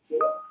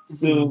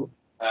 So,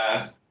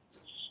 so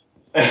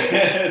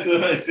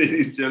I say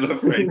this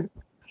jollof rice.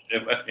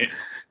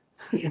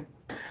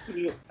 So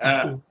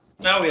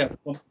now we have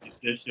come to the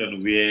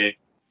session where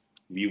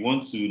we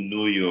want to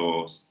know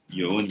your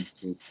own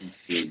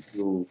story.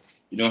 So,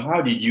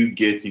 how did you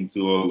get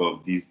into all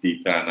of this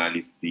data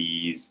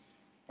analysis,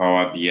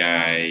 Power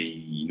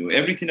BI,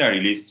 everything that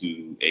relates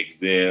to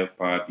Excel,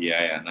 Power BI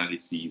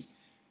analysis?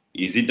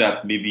 Is it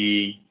that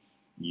maybe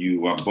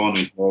you were born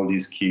with all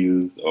these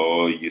skills,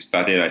 or you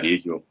started at the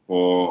age of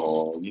 4,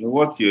 or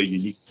what's your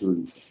unique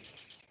story?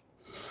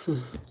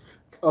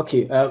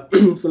 Okay,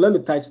 so let me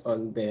touch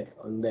on the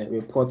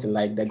reporting,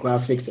 like the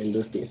graphics and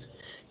those things.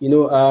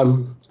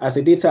 As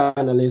a data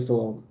analyst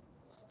or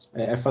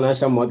a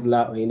financial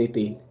modeler or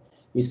anything,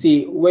 you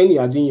see, when you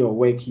are doing your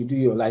work, you do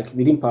your, like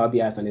within Power BI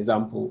as an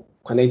example,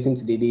 connecting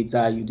to the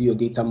data, you do your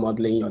data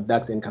modeling, your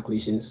DAX and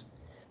calculations.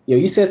 Your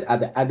users at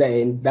the other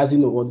end doesn't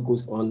know what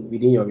goes on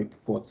within your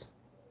report.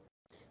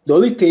 The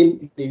only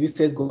thing the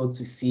users go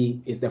to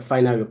see is the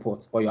final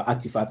report or your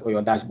artifact or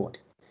your dashboard.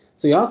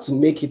 So you have to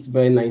make it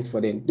very nice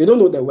for them. They don't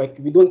know the work.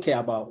 We don't care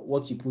about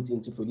what you put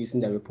into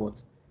producing the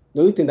report.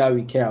 The only thing that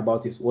we care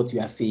about is what you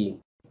are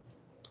seeing.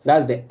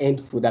 That's the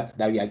end product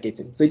that we are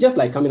getting. So it's just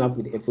like coming up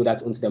with a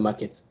product onto the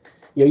market.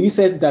 Your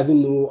users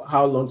doesn't know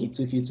how long it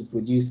took you to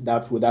produce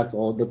that product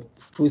or the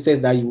process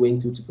that you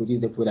went through to produce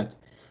the product.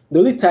 The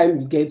only time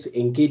you get to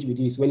engage with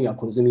you is when you are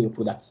consuming your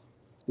product.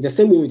 The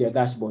same way with your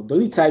dashboard. The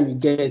only time you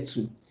get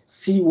to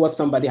see what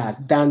somebody has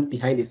done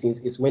behind the scenes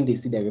is when they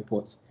see the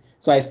report.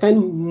 So I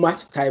spend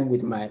much time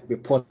with my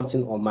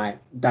reporting on my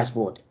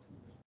dashboard.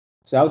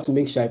 So I have to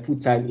make sure I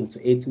put time into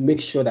it,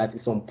 make sure that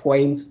it's on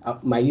point.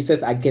 My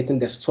users are getting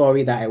the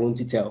story that I want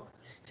to tell.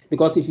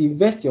 Because if you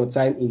invest your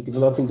time in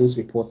developing those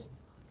reports,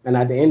 and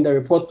at the end the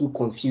report look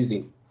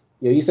confusing,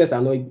 your users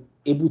are not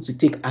able to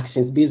take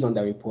actions based on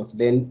the report,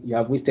 then you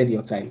have wasted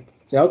your time.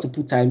 So you have to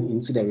put time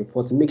into the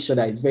report to make sure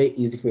that it's very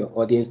easy for your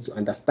audience to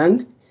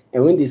understand.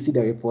 And when they see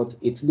the report,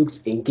 it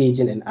looks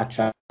engaging and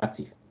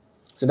attractive.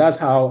 So that's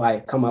how I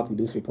come up with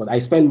those reports. I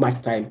spend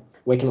much time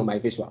working on my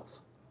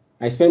visuals.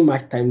 I spend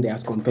much time there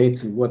as compared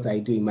to what I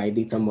do in my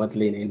data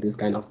modeling and those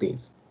kind of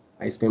things.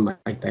 I spend my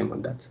time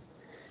on that.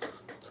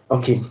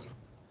 Okay.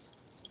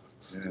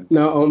 Yeah.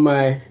 Now on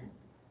my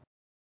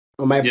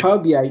Power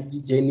BI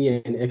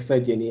journey and Excel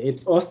journey,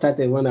 it all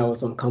started when I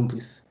was on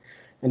campus,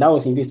 and that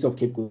was University of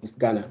Cape Coast,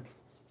 Ghana.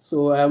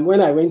 So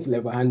when I went to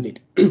level 100,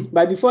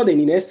 but before then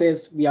in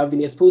SS, we have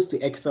been exposed to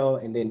Excel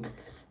and then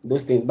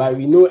those things, but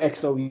we know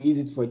Excel, we use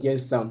it for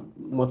just some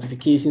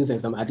multiplications and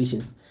some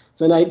additions.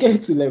 So when I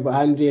get to level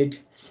 100,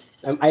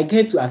 I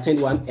get to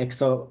attend one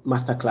Excel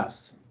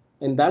masterclass,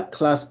 and that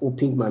class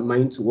opened my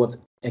mind to what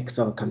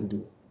Excel can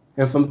do.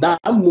 And from that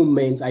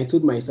moment, I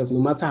told myself, no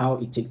matter how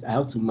it takes, I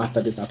have to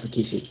master this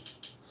application.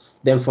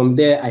 Then from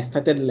there, I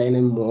started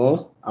learning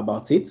more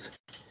about it,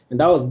 and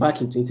that was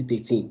back in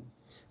 2013.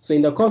 So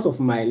in the course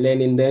of my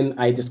learning, then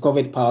I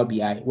discovered Power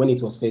BI when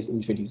it was first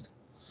introduced.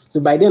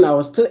 So by then, I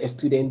was still a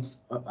student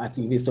at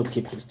University of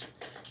Cape Coast.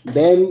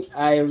 Then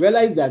I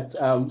realized that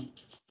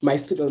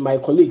my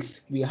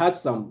colleagues, we had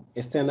some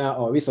external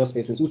or resource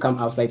persons who come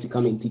outside to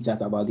come and teach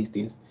us about these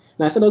things.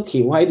 And I said,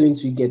 okay, why don't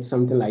we get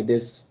something like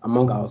this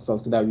among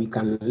ourselves so that we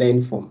can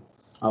learn from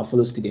our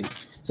fellow students?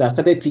 So I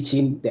started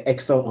teaching the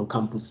Excel on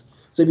campus.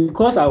 So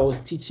because I was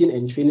teaching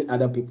and training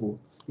other people,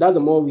 that's the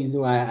more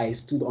reason why I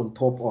stood on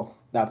top of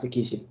the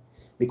application.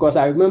 Because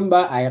I remember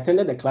I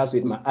attended the class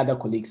with my other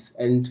colleagues,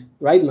 and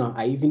right now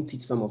I even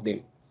teach some of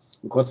them.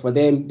 Because for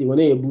them, they were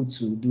not able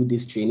to do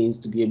these trainings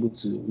to be able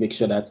to make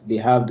sure that they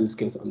have those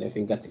skills on their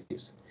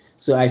fingertips.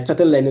 So I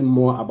started learning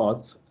more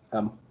about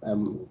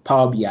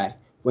Power BI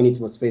when it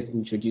was first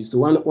introduced. So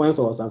once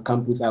I was on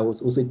campus, I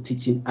was also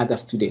teaching other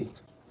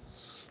students.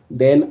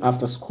 Then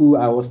after school,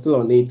 I was still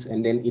on it,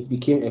 and then it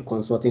became a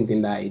consulting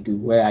thing that I do,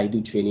 where I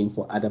do training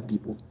for other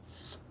people.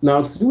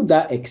 Now, through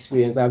that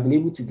experience, I've been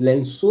able to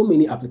learn so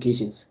many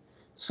applications.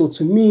 So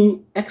to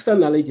me, Excel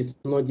knowledge is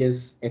not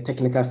just a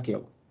technical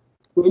skill.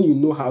 When you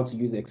know how to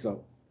use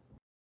Excel,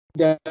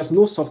 there's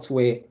no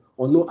software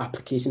or no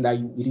application that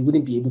you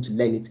wouldn't be able to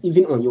learn it,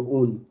 even on your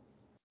own.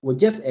 With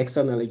just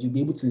Excel knowledge, you'll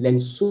be able to learn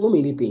so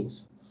many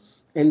things.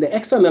 And the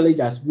Excel knowledge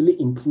has really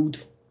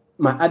improved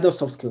my other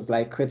soft skills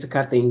like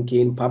critical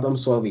thinking, problem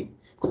solving.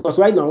 Because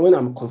right now, when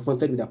I'm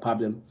confronted with a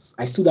problem,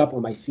 I stood up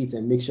on my feet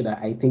and make sure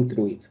that I think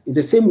through it. It's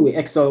the same way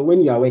Excel,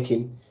 when you are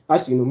working,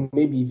 as you know,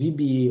 maybe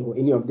VBA or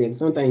any of them,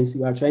 sometimes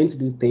you are trying to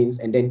do things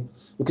and then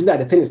because that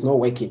the thing is not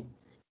working,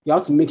 you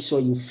have to make sure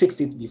you fix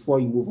it before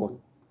you move on.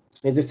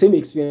 It's the same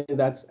experience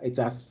that it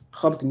has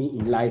helped me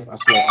in life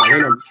as well. But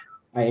when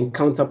I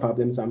encounter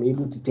problems, I'm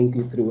able to think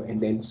it through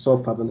and then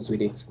solve problems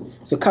with it.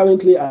 So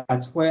currently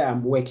at where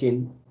I'm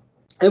working,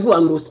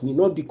 everyone knows me,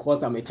 not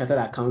because I'm a chartered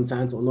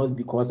accountant or not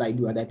because I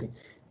do other things,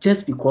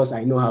 just because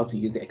I know how to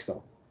use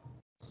Excel.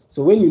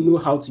 So when you know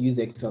how to use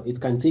Excel,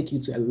 it can take you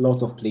to a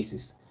lot of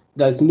places.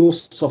 There's no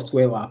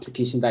software or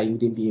application that you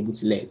wouldn't be able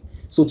to learn.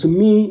 So to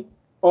me,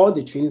 all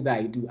the trainings that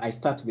I do, I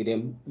start with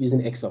them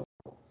using Excel.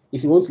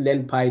 If you want to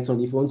learn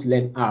Python, if you want to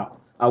learn R,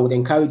 I would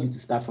encourage you to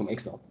start from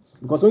Excel.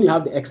 Because when you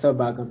have the Excel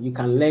background, you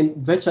can learn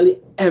virtually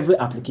every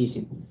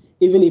application,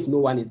 even if no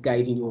one is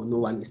guiding you or no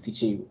one is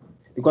teaching you.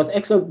 Because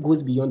Excel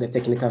goes beyond the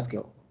technical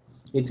skill.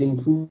 It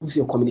improves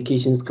your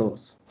communication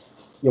skills,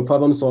 your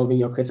problem solving,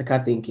 your critical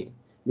thinking.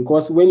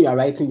 Because when you are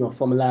writing your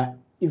formula,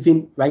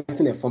 even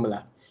writing a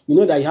formula, you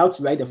know that you have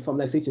to write the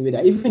formula such a way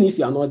that even if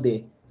you are not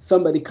there,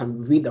 somebody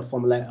can read the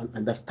formula and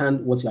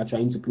understand what you are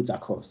trying to put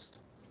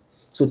across.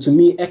 So to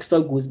me,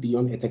 Excel goes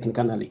beyond a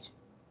technical knowledge.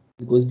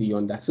 It goes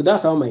beyond that. So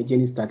that's how my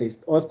journey started.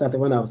 It all started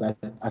when I was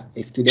as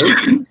a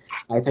student.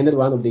 I attended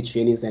one of the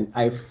trainings and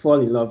I fall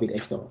in love with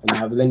Excel and I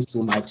have learned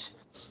so much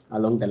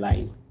along the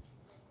line.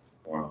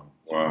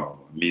 Wow,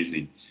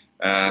 amazing.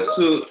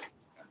 So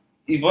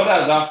if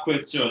others have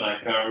question, I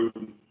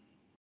can.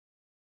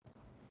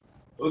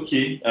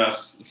 Okay,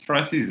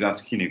 Francis is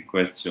asking a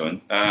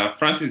question.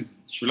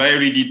 Francis, should I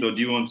read it or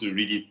do you want to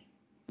read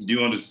it? Do you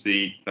want to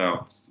say it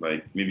out,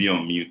 like maybe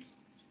on mute?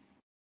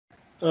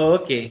 Oh,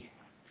 okay.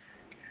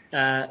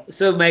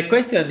 So my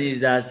question is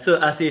that, so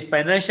as a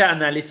financial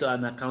analyst or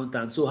an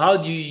accountant, so how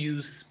do you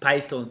use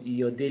Python in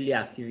your daily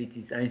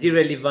activities? And is it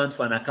relevant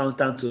for an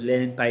accountant to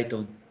learn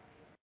Python?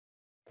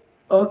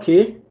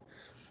 Okay.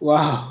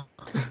 Wow.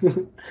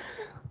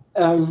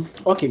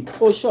 Okay.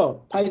 Oh,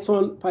 sure.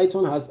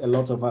 Python has a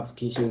lot of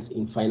applications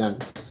in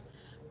finance,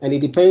 and it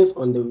depends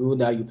on the role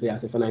that you play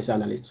as a financial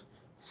analyst.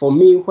 For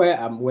me, where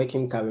I'm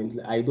working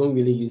currently, I don't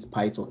really use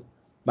Python,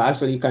 but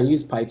actually, you can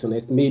use Python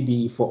as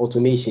maybe for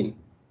automation.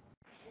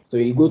 So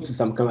you go to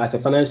some as a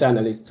financial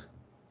analyst,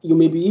 you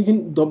may be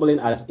even doubling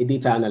as a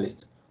data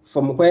analyst.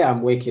 From where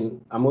I'm working,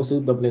 I'm also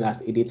doubling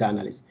as a data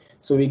analyst.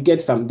 So we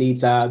get some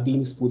data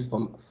being put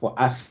for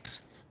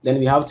us. Then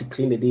we have to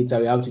clean the data,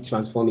 we have to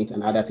transform it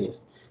and other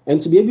things. And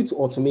to be able to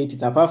automate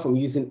it, apart from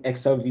using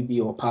Excel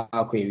VB or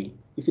Power Query,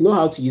 if you know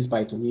how to use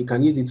Python, you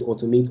can use it to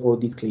automate all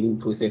these cleaning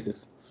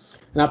processes.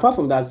 And apart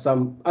from that,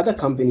 some other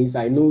companies,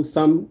 I know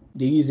some,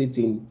 they use it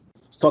in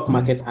stock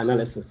market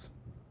analysis.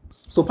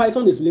 So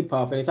Python is really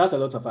powerful. It has a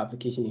lot of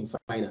application in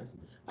finance.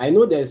 I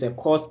know there's a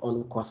course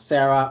on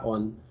Coursera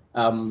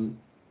on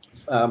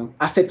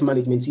asset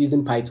management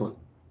using Python.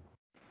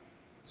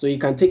 So you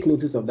can take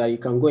notice of that. You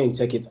can go and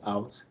check it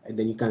out, and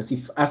then you can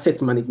see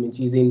asset management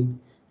using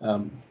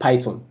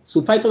Python.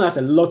 So Python has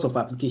a lot of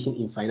application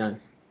in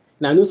finance.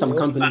 Now I know some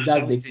companies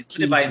that's the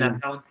key in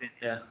accounting,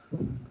 yeah.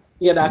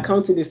 Yeah, the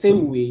accounting the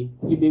same way.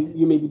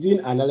 You may be doing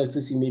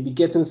analysis, you may be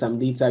getting some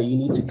data, you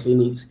need to clean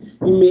it.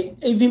 You may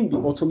even be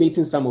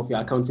automating some of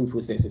your accounting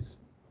processes.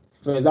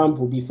 For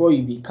example, before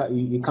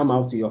you come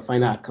out to your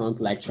final account,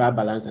 like trial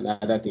balance and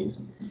other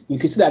things, you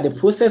can see that the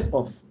process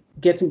of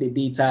getting the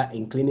data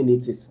and cleaning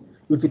it is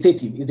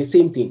repetitive. It's the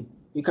same thing.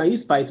 You can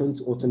use Python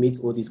to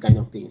automate all these kind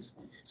of things.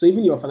 So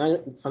even your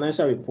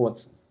financial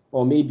reports,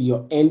 or maybe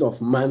your end of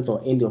month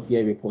or end of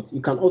year reports, you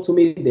can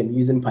automate them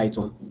using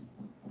Python.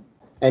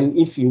 And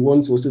if you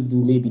want to also do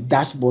maybe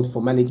dashboard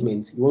for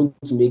management, you want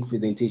to make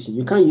presentation,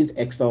 you can use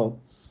Excel,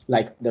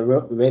 like the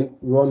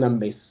raw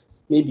numbers.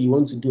 Maybe you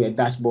want to do a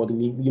dashboard.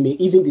 You may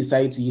even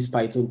decide to use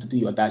Python to do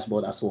your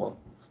dashboard as well.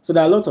 So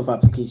there are lots of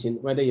applications,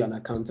 whether you're an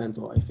accountant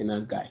or a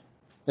finance guy,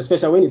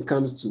 especially when it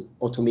comes to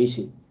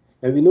automation.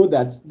 And we know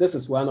that this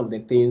is one of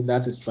the things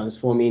that is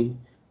transforming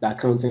the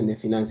accounting and the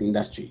finance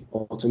industry,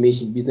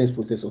 automation, business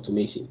process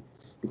automation.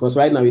 Because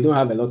right now we don't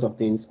have a lot of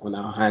things on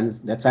our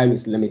hands. The time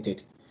is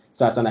limited.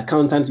 So as an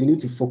accountant, we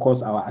need to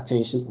focus our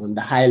attention on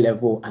the high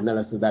level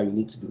analysis that we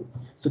need to do.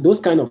 So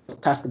those kind of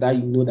tasks that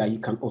you know that you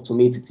can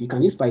automate it, you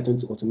can use Python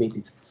to automate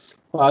it,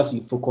 whilst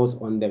you focus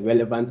on the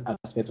relevant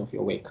aspects of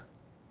your work.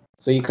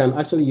 So you can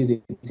actually use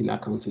it in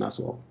accounting as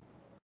well.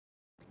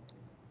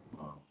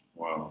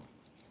 Wow.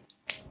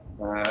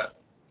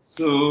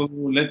 So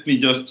let me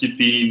just chip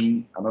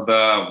in another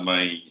of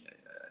my.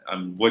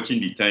 I'm watching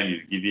the time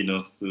you've given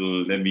us, so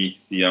let me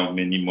see how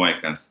many more I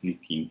can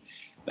sneak in.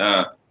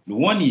 The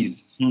one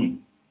is,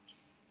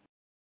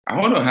 I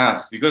want to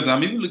ask, because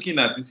I'm even looking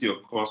at this your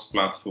course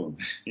platform.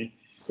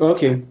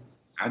 Okay.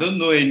 I don't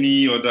know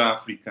any other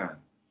African.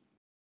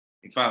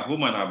 In fact,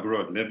 home and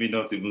abroad, let me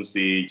not even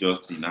say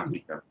just in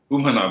Africa,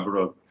 home and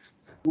abroad,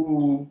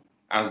 who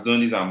has done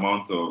this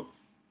amount of,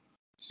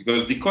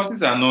 because the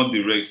courses are not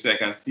direct. So I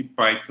can see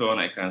Python,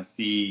 I can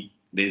see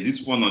there's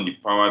this one on the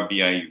Power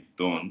BI you've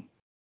done.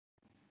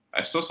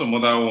 I saw some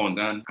other ones,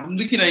 and I'm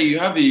looking at you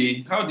have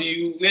where do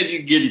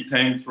you get the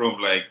time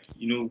from? Like,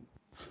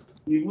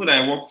 even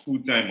I work full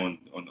time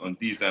on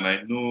this, and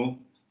I know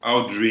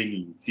how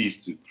draining it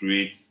is to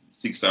create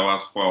 6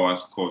 hours, 4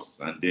 hours course,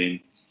 and then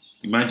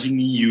imagining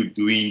you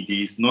doing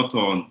this not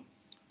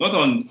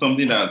on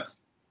something that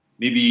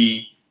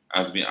maybe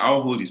has been.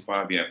 How old is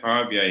Power BI?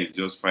 Power BI is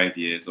just 5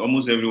 years.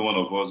 Almost every one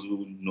of us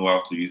who know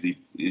how to use it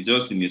is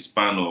just in a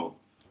span of.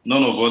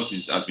 None of us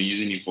has been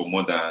using it for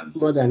more than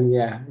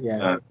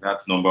that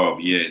number of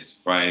years.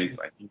 5,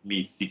 I think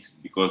me 6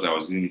 because I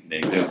was using it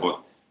in Excel.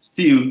 But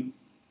still,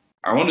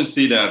 I want to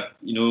say that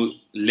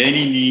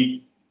learning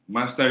it,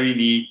 mastering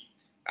it,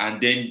 and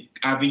then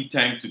having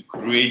time to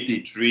create a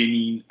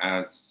training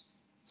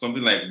as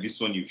something like this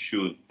one you've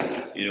shown.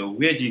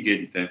 Where do you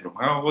get the time from?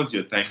 What's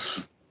your time?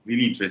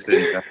 Really interested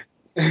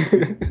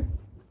in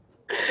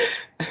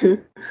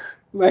that.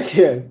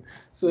 Michael,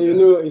 so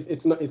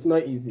it's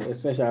not easy,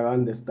 especially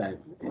around this time,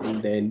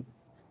 and then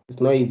it's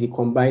not easy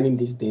combining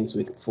these things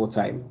with full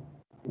time.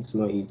 It's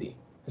not easy,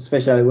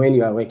 especially when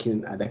you are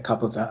working at the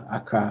capital,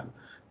 Accra.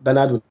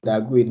 Bernard would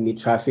agree with me,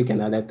 traffic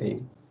and other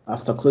thing.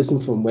 After closing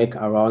from work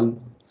around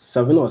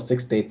 7 or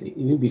 6:30,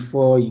 even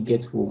before you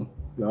get home,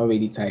 you're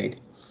already tired.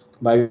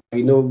 But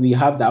we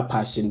have that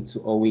passion to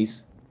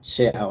always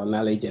share our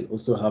knowledge and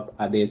also help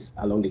others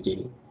along the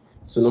journey.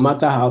 So no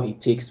matter how it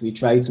takes, we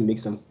try to make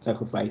some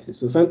sacrifices.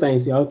 So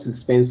sometimes you have to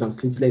spend some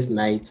sleepless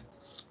nights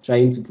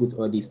trying to put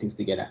all these things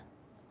together.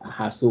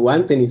 So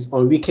one thing is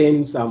on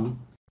weekends,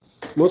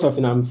 most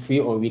often I'm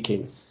free on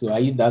weekends. So I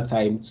use that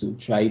time to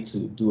try to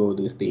do all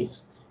those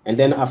things. And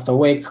then after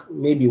work,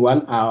 maybe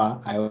 1 hour,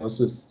 I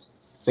also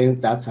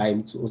spend that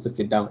time to also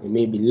sit down and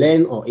maybe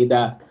learn or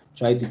either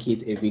try to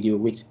create a video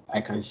which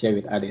I can share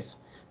with others.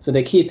 So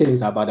the key thing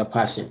is about the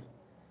passion.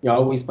 You're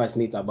always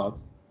passionate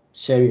about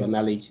sharing your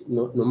knowledge,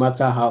 no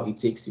matter how it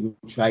takes, you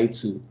try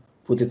to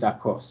put it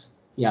across.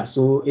 Yeah,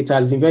 so it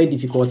has been very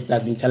difficult, it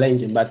has been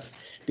challenging, but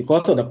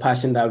because of the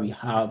passion that we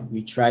have,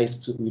 we try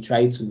to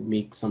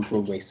make some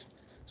progress.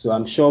 So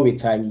I'm sure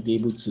with time we'll be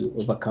able to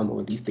overcome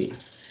all these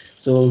things.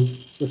 So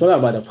it's all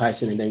about the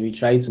passion, and then we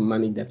try to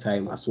manage the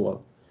time as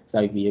well, so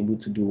we'll be able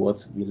to do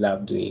what we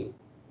love doing.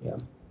 Yeah.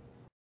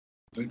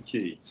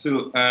 Okay,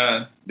 so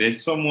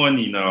there's someone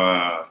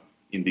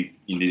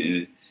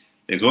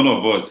there's one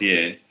of us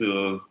here.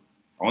 So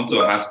I want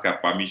to ask her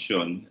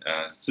permission.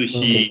 So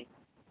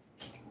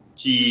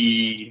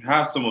she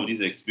has some of this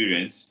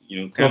experience,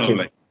 kind of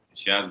like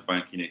she has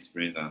banking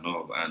experience and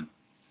all. And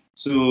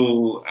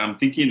so I'm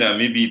thinking that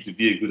maybe it would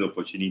be a good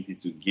opportunity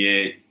to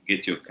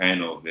get your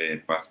kind of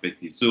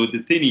perspective. So the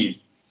thing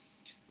is,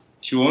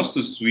 she wants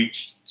to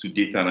switch to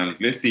data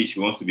analysis. Let's say she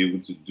wants to be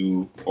able to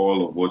do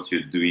all of what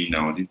you're doing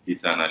now, this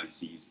data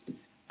analysis,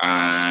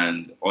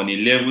 and on a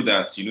level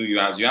that as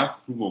you have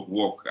proof of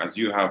work as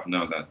you have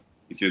now, that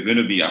if you're going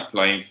to be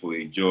applying for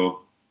a job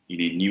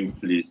in a new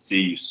place, say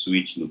you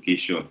switch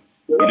location,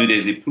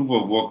 there's a proof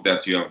of work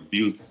that you have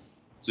built.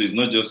 So it's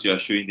not just you are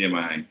showing them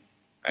I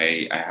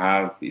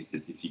have a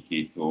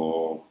certificate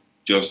or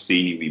just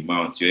saying it with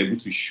mouth. You're able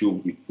to show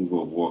with proof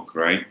of work,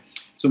 right?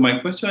 So my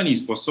question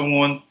is for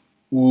someone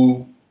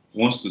who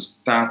wants to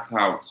start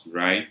out,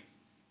 right?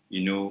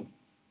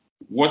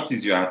 What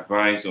is your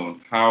advice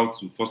on how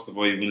to, first of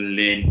all, even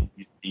learn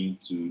this thing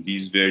to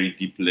this very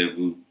deep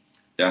level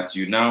that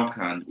you now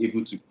can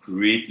able to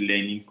create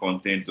learning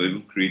content or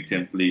even create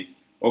templates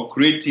or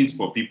create things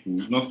for people,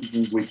 not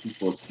even waiting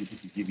for people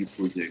to give you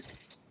projects,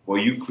 but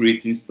you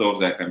creating stuff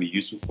that can be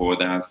useful for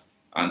others,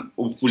 and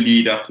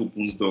hopefully that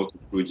opens doors to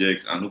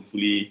projects, and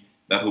hopefully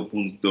that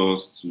opens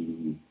doors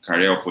to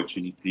career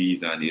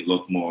opportunities and a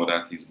lot more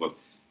other things. But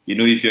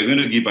if you're going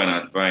to give an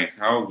advice,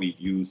 how would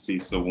you say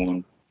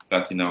someone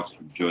starting out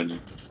your journey?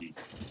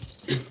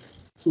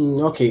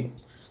 Okay,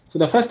 so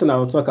the first thing I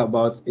will talk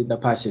about is the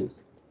passion.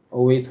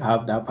 Always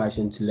have that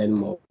passion to learn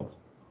more.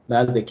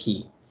 That's the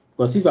key.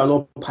 Because if you are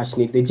not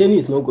passionate, the journey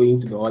is not going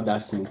to be all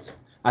that smooth.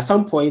 At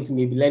some point, you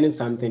may be learning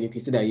something, you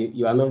can see that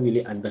you are not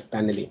really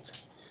understanding it.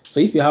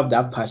 So if you have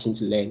that passion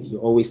to learn, you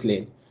always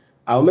learn.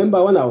 I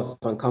remember when I was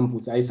on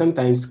campus, I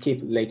sometimes skip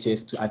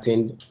lectures to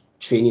attend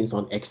trainings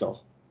on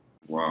Excel.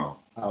 Wow.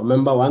 I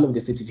remember one of the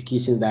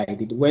certifications that I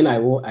did when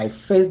I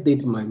first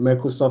did my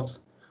Microsoft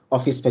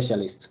Office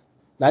Specialist.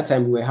 That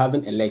time we were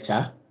having a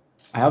lecture.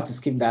 I have to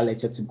skip that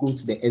lecture to go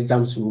to the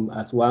exams room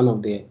at one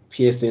of the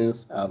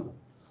Pearson's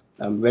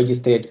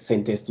registered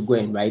centers to go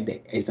and write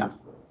the exam.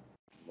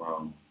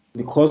 Wow.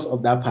 Because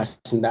of that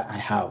passion that I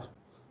have.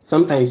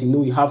 Sometimes,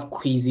 you have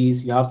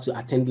quizzes, you have to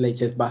attend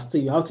lectures, but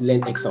still you have to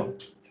learn Excel.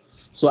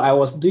 So I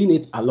was doing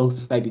it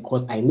alongside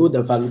because I know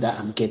the value that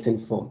I'm getting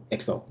from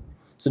Excel.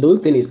 So the whole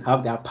thing is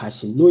have that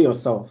passion, know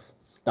yourself.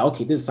 that,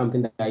 okay, this is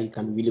something that you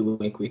can really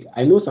work with.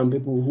 I know some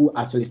people who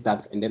actually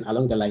start and then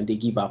along the line they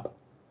give up.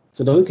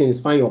 So the only thing is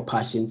find your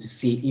passion to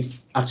see if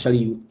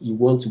actually you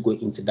want to go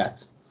into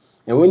that.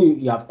 And when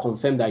you have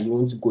confirmed that you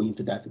want to go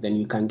into that, then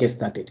you can get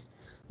started.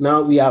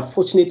 Now, we are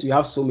fortunate we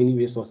have so many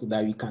resources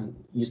that we can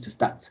use to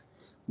start.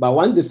 But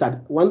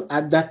one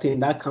other thing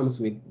that comes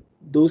with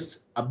those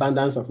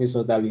abundance of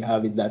resources that we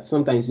have is that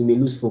sometimes you may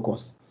lose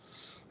focus.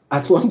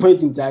 At one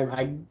point in time,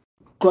 I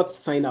got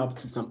signed up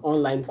to some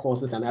online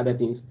courses and other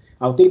things.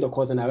 I'll take the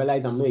course and I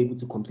realize I'm not able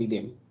to complete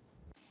them.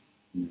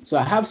 So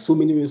I have so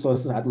many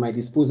resources at my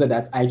disposal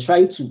that I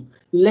try to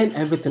learn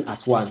everything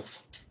at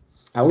once.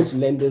 I want to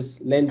learn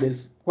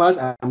this. Whilst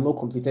I'm not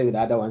completed with the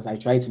other ones, I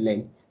try to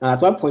learn. And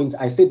at one point,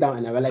 I sit down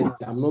and I realize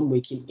that I'm not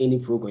making any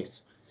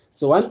progress.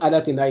 So one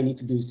other thing that I need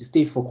to do is to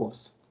stay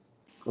focused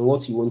on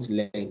what you want to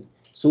learn.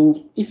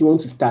 So if you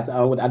want to start,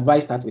 I would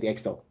advise start with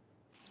Excel.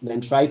 Then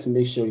try to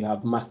make sure you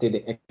have mastered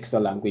the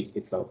Excel language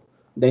itself.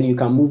 Then you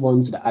can move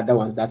on to the other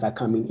ones that are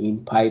coming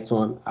in,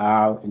 Python,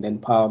 R, and then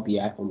Power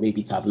BI, or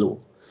maybe Tableau.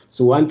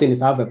 So one thing is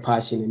have a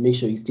passion and make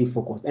sure you stay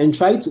focused. And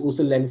try to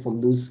also learn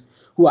from those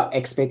who are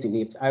experts in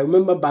it. I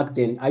remember back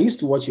then, I used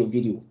to watch your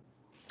video.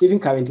 Even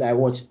currently, I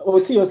watch. Oh,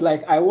 serious,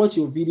 like I watch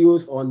your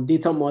videos on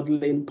data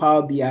modeling,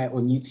 Power BI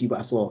on YouTube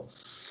as well.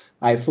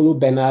 I follow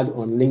Bernard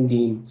on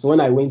LinkedIn. So when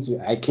I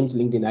came to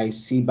LinkedIn, I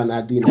see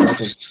Bernard doing a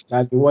lot of. So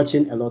I've been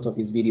watching a lot of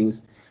his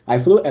videos. I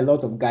follow a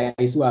lot of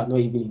guys who are not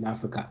even in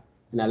Africa,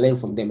 and I learn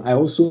from them. I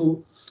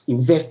also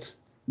invest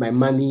my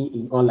money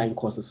in online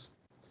courses,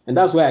 and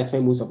that's where I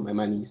spend most of my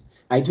money.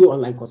 I do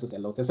online courses a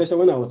lot, especially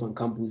when I was on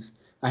campus.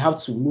 I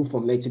have to move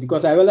from lecture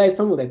because I realized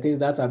some of the things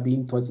that are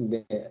being taught in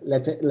the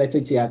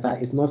lecture theater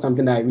is not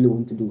something that I really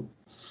want to do.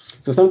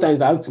 So sometimes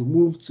I have to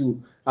move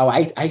to our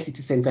ICT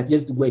center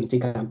just to go and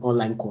take an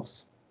online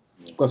course.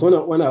 Because when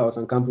I was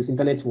on campus,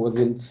 internet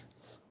wasn't,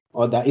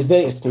 or that it's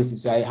very expensive.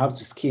 So I have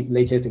to skip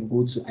lectures and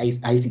go to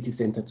ICT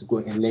center to go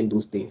and learn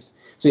those things.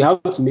 So you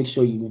have to make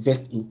sure you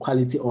invest in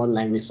quality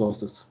online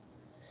resources.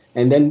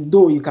 And then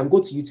though you can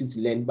go to YouTube to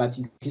learn, but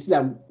you see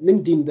that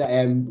LinkedIn,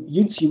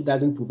 YouTube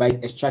doesn't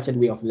provide a structured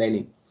way of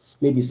learning.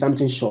 Maybe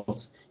something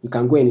short, you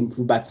can go and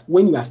improve. But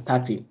when you are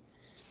starting,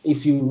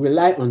 if you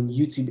rely on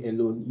YouTube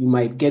alone, you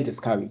might get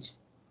discouraged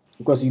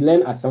because you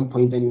learn at some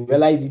point and you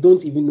realize you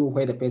don't even know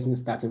where the person is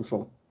starting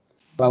from.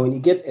 But when you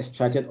get a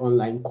structured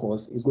online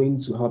course, it's going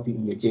to help you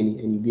in your journey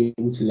and you'll be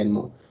able to learn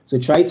more. So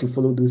try to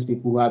follow those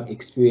people who have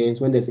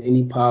experience. When there's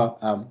any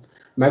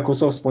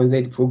Microsoft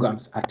sponsored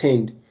programs,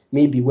 attend.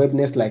 Maybe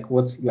webinars like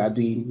what you are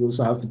doing, you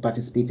also have to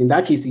participate. In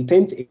that case, you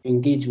tend to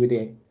engage with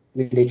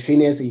the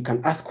trainers, so you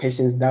can ask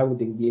questions that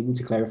they will be able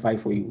to clarify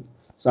for you.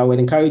 So I would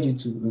encourage you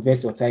to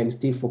invest your time,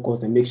 stay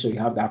focused, and make sure you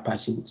have that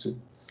passion to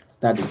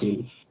start the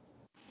journey.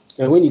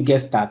 And when you get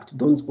stuck,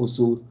 don't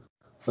also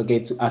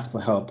forget to ask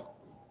for help.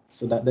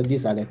 So that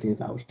these are the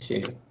things I will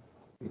share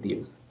with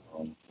you.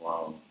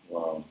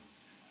 Wow.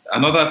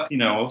 Another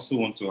thing I also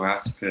want to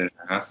ask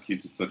you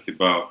to talk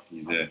about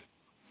is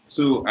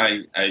so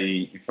I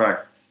in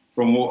fact,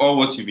 from all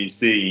what you've been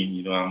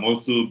saying, I'm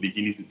also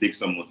beginning to take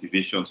some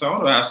motivation. So I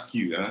want to ask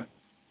you,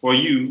 for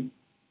you,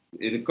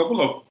 a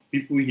couple of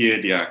people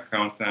here, they are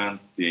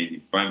accountants, they're in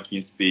the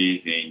banking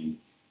space, and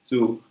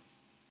so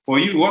for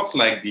you, what's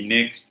like the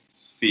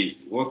next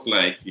phase? What's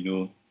like,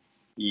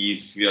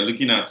 if you're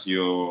looking at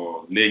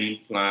your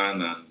learning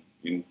plan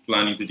and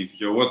planning to the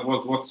future,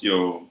 what's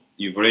your,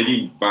 you've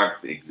already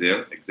backed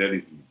Excel. Excel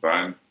is in the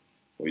bag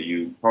for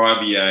you. Power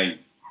BI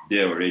is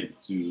there already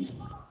too. So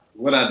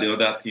what are the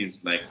other things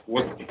like?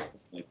 What's it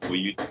like for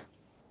you to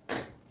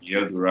be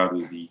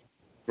Eldorado, the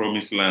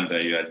promised land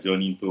that you are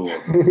journeying towards?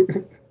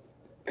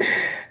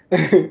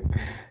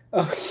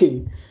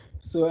 Okay,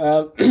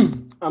 so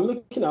I'm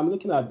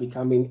looking at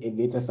becoming a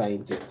data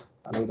scientist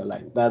along the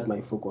line. That's my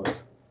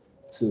focus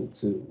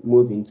to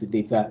move into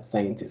data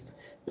scientist.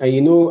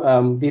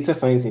 And data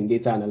science and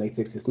data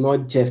analytics is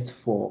not just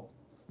for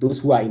those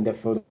who are in the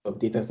field of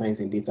data science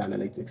and data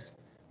analytics.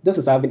 This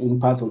is having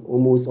impact on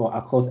almost or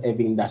across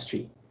every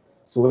industry.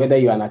 So whether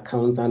you're an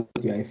accountant,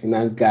 you're a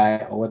finance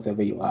guy, or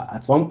whatever you are,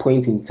 at one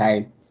point in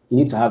time, you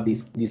need to have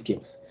these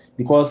skills.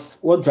 Because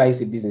what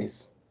drives a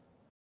business?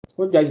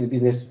 What drives the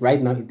business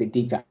right now is the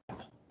data.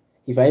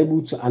 If you're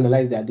able to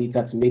analyze their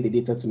data to make the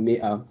data to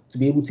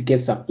be able to get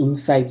some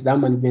insight that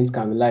management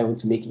can rely on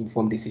to make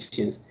informed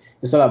decisions,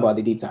 it's all about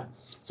the data.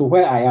 So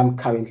where I am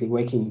currently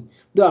working,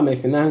 though I'm a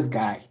finance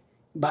guy,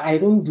 but I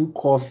don't do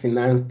core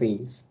finance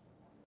things.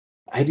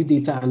 I do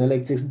data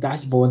analytics,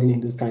 dashboarding,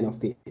 and those kind of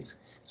things.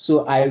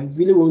 So I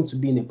really want to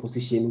be in a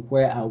position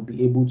where I'll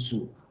be able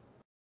to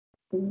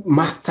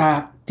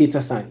master data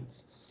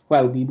science, where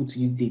I'll be able to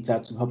use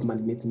data to help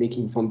management make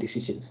informed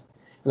decisions.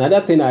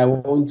 Another thing I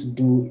want to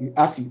do,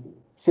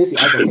 since you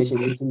asked the question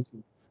relating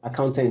to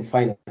accounting and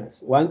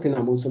finance, one thing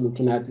I'm also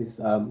looking at is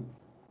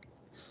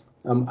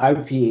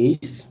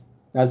RPAs,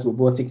 that's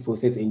robotic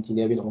process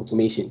engineering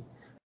automation.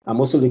 I'm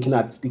also looking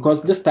at,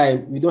 because this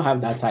time we don't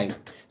have that time.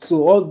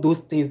 So all those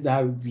things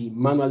that we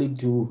manually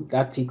do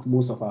that take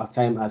most of our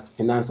time as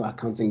finance or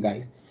accounting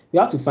guys, we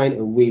have to find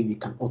a way we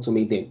can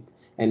automate them.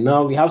 And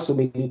now we have so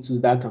many tools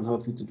that can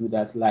help you to do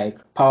that, like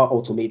Power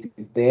Automate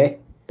is there,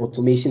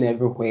 automation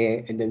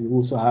everywhere, and then we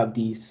also have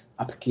these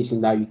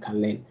applications that you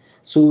can learn.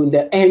 So in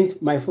the end,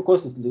 my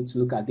focus is to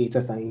look at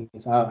data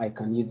science, how I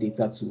can use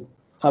data to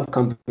help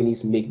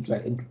companies make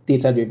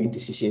data-driven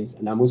decisions.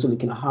 And I'm also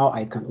looking at how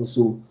I can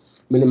also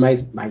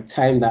minimize my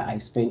time that I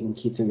spend in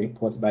creating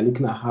reports by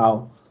looking at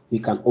how we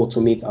can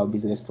automate our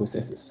business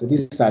processes. So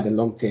these are the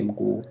long-term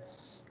goals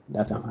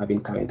that I'm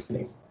having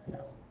currently.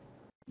 Yeah.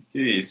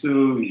 Okay, so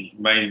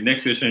my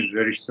next question is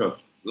very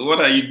short. So what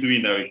are you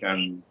doing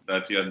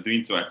that you are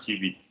doing to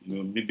achieve it?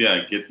 Maybe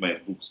I get my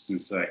books too,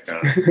 so I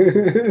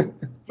can.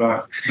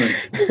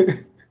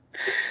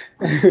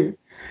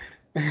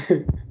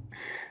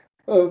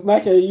 Oh,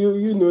 Michael,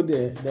 you know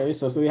the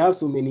resource. So we have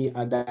so many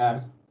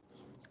other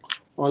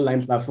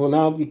online platforms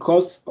now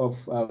because of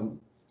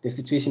the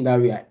situation that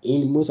we are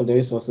in. Most of the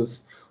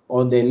resources,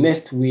 or the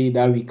next way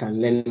that we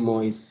can learn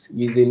more, is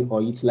using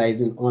or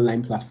utilizing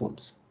online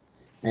platforms.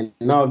 And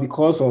now,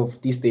 because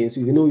of these things,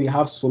 we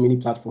have so many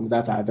platforms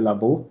that are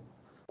available,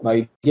 but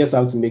you just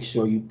have to make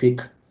sure you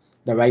pick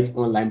the right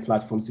online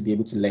platforms to be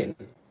able to learn.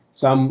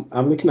 So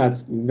I'm looking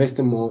at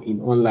investing more in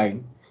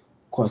online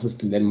courses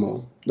to learn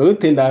more. The only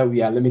thing that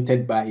we are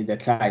limited by is the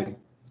time,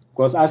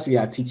 because as we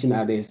are teaching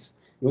others,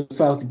 you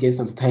also have to get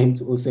some time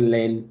to also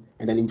learn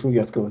and then improve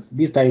your skills.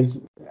 These times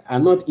are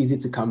not easy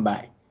to come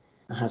by.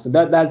 So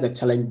that's the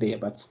challenge there.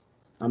 But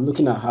I'm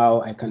looking at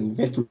how I can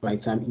invest my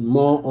time in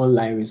more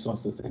online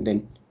resources and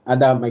then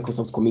other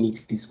Microsoft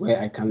communities where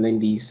I can learn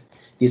this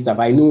stuff.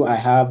 I know I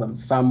have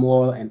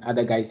Samuel and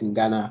other guys in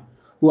Ghana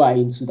who are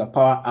into the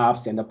Power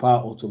Apps and the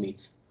Power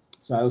Automate.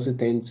 So I also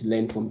tend to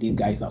learn from these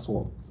guys as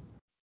well.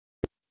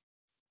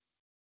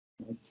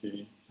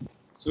 Okay.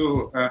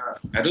 So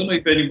I don't know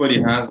if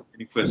anybody has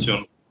any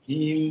question for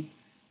him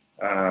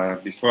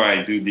before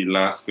I do the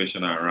last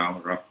question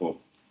around wrap up.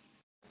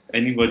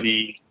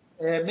 Anybody?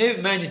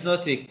 Maybe mine is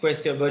not a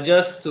question, but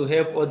just to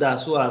help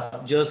others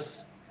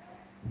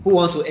who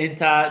want to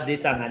enter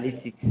data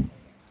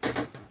analytics.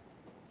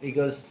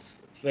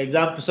 Because, for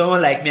example,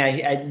 someone like me,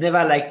 I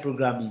never like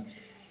programming.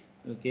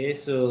 Okay,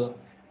 so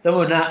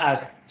someone now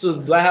asks, so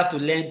do I have to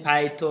learn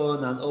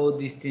Python and all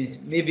these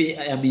things? Maybe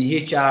I'm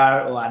in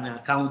HR or an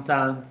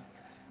accountant,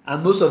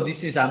 and most of these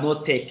things are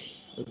not tech.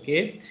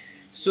 Okay,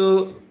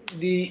 so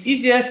the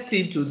easiest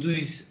thing to do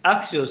is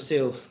ask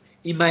yourself,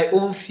 in my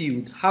own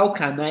field, how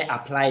can I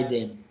apply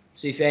them?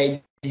 So if you're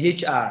in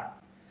HR,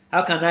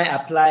 how can I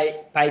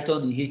apply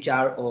Python in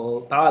HR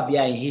or Power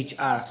BI in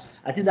HR?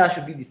 I think that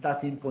should be the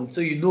starting point, so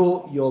you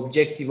know your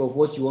objective of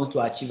what you want to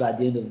achieve at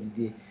the end of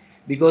the day.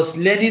 Because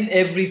learning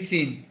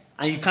everything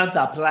and you can't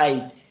apply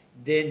it,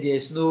 then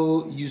there's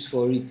no use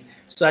for it.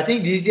 So I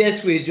think the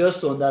easiest way is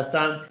just to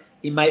understand,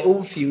 in my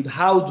own field,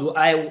 how do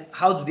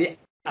they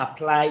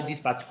apply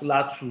this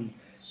particular tool?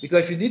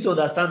 Because if you need to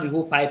understand the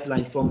whole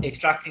pipeline from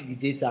extracting the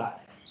data,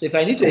 so if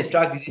I need to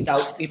extract the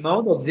data in my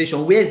own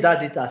organization, where is that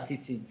data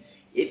sitting?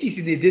 If it's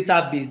in a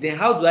database, then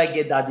how do I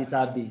get that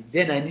database?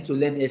 Then I need to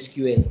learn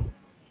SQL.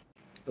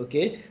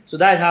 Okay, so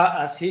that's how,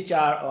 as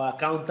HR or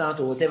accountant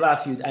or whatever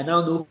field, I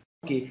now know,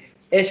 okay,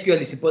 SQL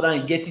is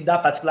important in getting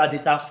that particular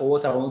data for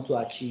what I want to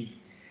achieve.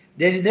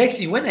 Then the next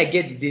thing, when I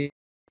get the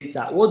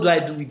data, what do I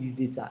do with this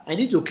data? I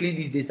need to clean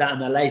this data,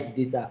 analyze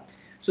the data.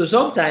 So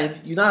sometimes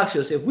you now ask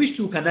yourself, which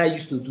tool can I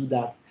use to do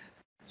that?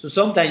 So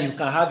sometimes you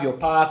can have your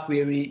Power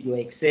Query, your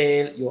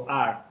Excel, your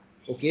R.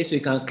 Okay, so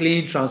you can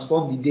clean,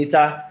 transform the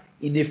data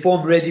in a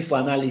form ready for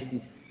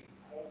analysis.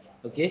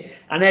 Okay,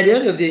 and at the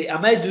end of the day,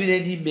 am I doing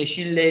any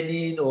machine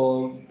learning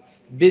or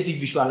basic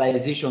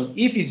visualization?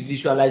 If it's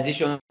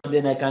visualization,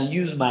 then I can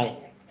use my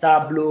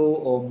Tableau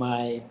or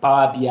my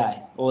Power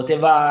BI or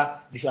whatever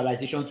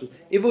visualization tool,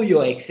 even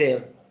your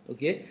Excel.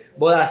 Okay,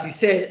 but as he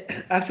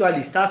said,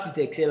 actually start with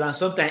Excel and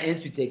sometimes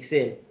ends with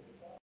Excel.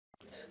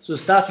 So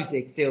start with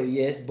Excel,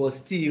 yes, but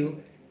still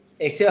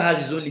Excel has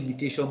its own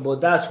limitation, but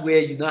that's where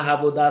you now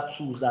have other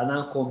tools that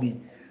now come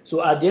in.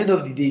 So at the end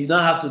of the day, you now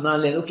have to now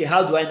learn, okay,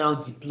 how do I now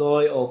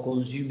deploy or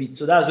consume it?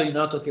 So that's when you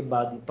now talk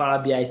about the Power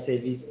BI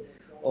service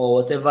or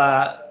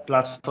whatever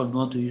platform you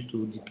want to use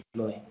to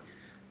deploy.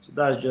 So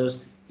that's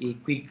just a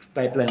quick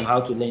pipeline of how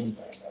to learn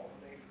it.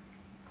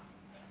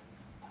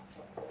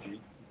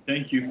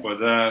 Thank you for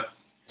that.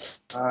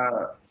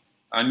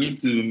 I need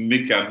to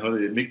make an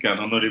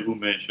honorable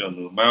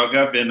mention. My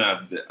Oga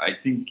Bernard, I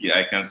think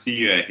I can see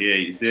you are here.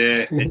 Is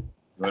there anything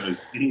you want to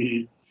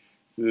say?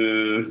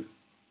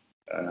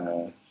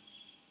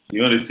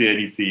 You want to say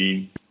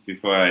anything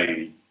before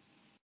I?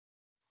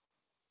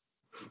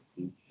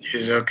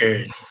 It's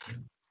okay.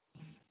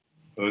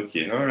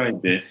 Okay, all right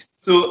then.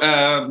 So,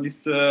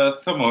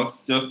 Mr.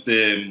 Thomas, just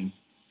the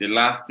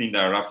last thing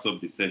that wraps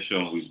up the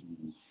session will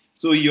be,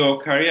 so your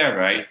career,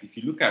 right? If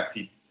you look at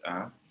it,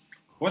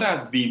 what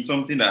has been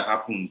something that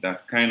happened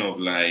that kind of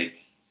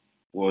like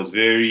was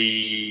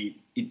very,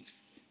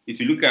 if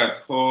you look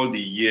at all the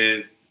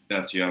years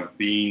that you have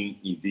been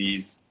in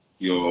this,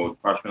 your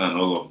passion and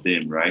all of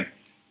them, right?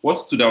 What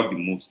stood out the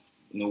most?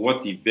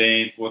 What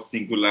event, what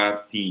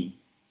singular thing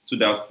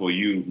stood out for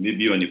you,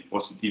 maybe on a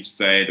positive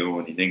side or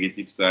on a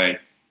negative side,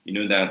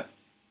 that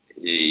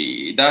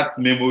that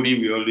memory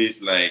will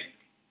always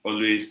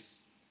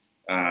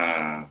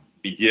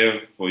be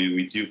there for you,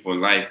 with you for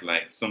life,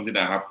 like something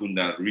that happened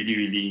that really,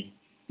 really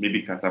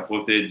maybe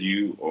catapulted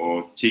you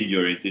or changed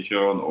your orientation,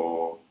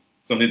 or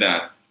something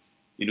that,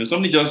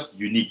 something just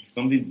unique,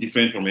 something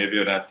different from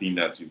every other thing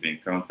that you've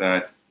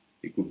encountered.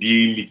 It could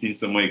be meeting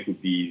someone, it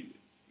could be,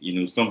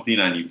 something,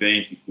 an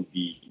event, it could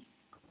be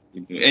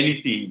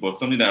anything, but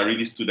something that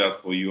really stood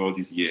out for you all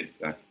these years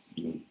that,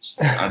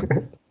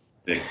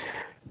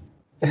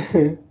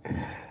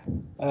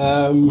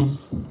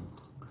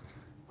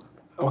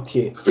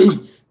 Okay.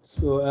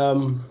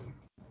 So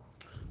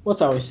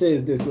what I will share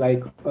is this,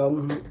 like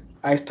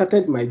I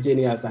started my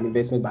journey as an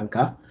investment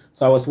banker.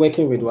 So I was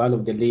working with one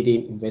of the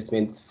leading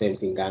investment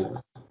firms in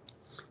Ghana.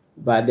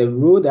 But the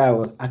role that I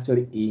was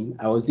actually in,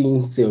 I was doing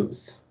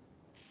sales,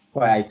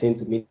 where I tend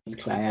to meet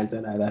clients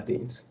and other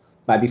things.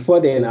 But before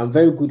then, I'm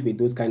very good with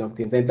those kind of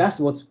things. And that's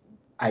what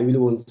I really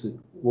want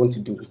to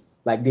do,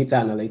 like data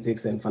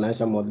analytics and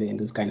financial modeling and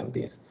those kind of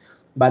things.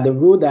 But the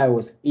role that I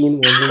was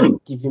in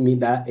wasn't giving me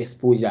that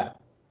exposure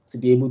to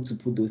be able to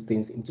put those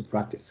things into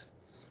practice.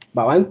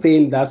 But one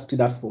thing that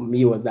stood out for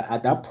me was that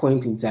at that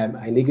point in time,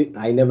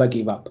 I never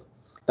gave up.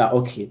 That,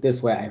 okay, this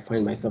is where I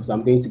find myself, so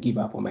I'm going to give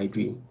up on my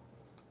dream.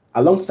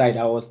 Alongside,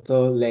 I was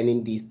still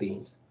learning these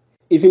things,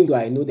 even though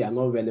I know they are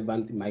not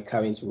relevant in my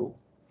current role.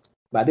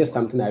 But there's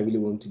something I really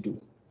want to do.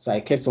 So I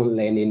kept on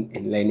learning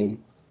and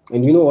learning.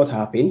 And you know what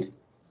happened?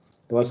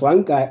 There was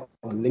one guy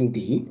on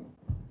LinkedIn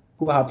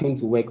who happened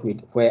to work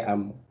with where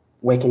I'm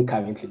working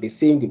currently, the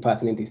same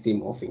department, the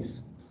same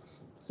office.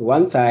 So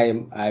one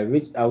time I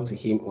reached out to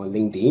him on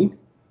LinkedIn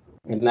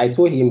and I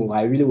told him,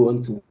 I really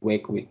want to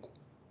work with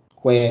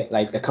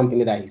the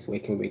company that he's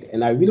working with.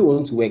 And I really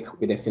want to work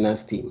with the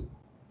finance team.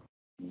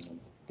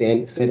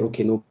 Then said,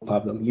 okay, no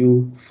problem.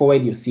 You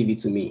forward your CV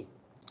to me.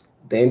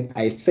 Then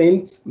I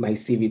sent my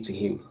CV to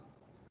him.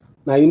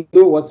 Now you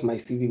know what my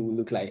CV will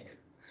look like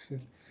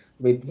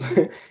with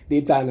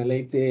data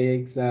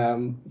analytics,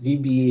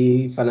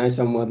 VBA,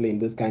 financial modeling,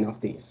 those kind of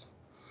things.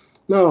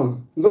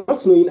 Now,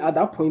 not knowing at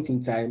that point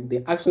in time,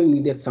 they actually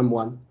needed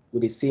someone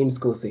with the same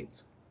skill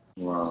set.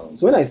 Wow.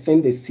 So when I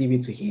sent the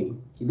CV to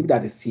him, he looked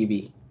at the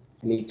CV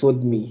and he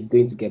told me he's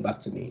going to get back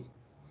to me.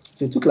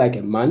 So it took like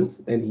a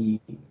month, then he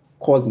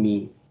called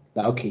me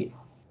that, okay,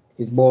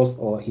 his boss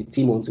or his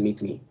team want to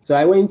meet me. So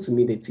I went to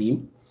meet the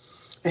team.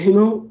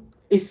 And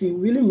if you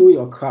really know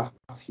your craft,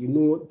 you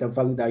know the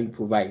value that you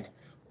provide,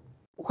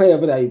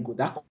 wherever that you go,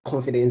 that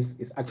confidence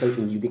is actually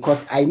in you.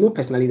 Because I know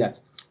personally that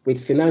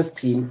with finance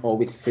team or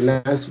with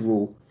finance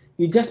role,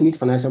 you just need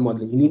financial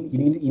modeling.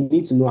 You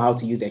need to know how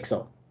to use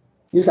Excel.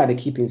 These are the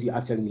key things you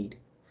actually need.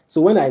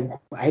 So when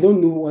I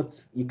don't know what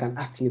you can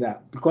ask me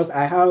that, because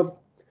I have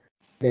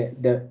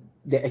the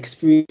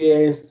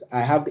experience,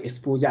 I have the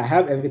exposure, I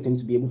have everything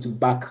to be able to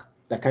back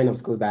the kind of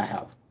skills that I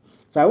have.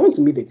 So I want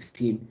to meet the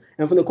team.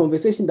 And from the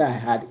conversation that I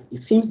had, it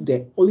seems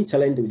the only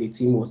challenge with the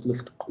team was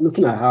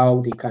looking at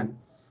how they can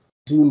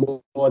do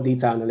more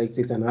data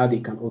analytics and how they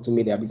can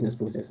automate their business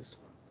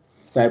processes.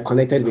 So I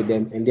connected with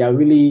them, and they are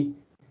really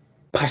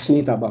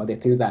passionate about the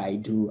things that I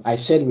do. I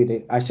shared with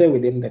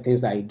them the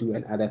things that I do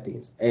and other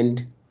things.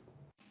 And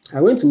I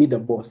went to meet the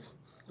boss.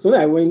 So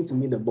when I went to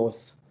meet the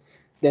boss,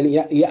 then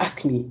he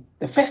asked me,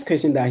 the first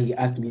question that he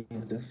asked me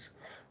is this: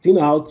 do you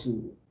know how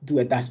to do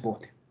a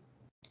dashboard?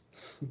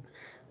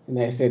 And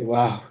I said,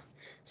 wow.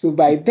 So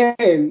by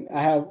then,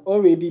 I have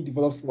already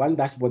developed one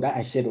dashboard that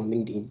I shared on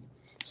LinkedIn.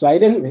 So I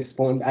didn't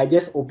respond. I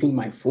just opened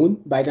my phone.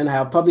 By then, I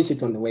have published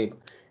it on the web.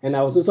 And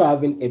I was also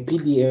having a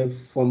PDF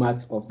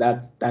format of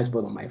that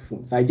dashboard on my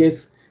phone. So I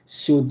just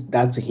showed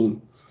that to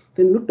him.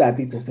 Then looked at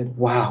it and said,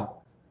 wow.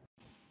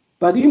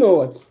 But you know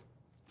what?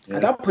 Yeah.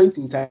 At that point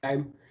in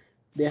time,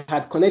 they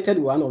had connected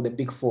with one of the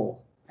big four.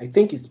 I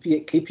think it's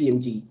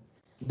KPMG.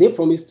 They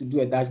promised to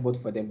do a dashboard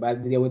for them,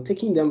 but they were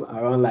taking them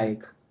around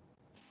like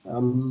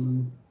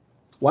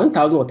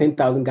 1,000 or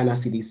 10,000 Ghana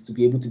cedis to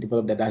be able to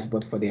develop the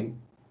dashboard for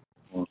them.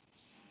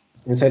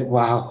 And said,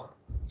 wow,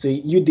 so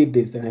you did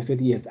this? And I said,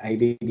 yes, I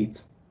did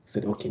it. I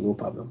said, okay, no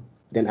problem.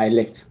 Then I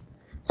left.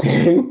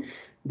 Then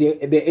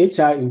the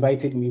HR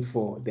invited me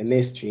for the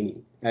next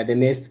training, the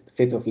next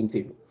set of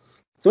interview.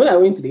 So when I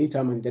went to the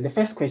HR manager, the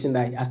first question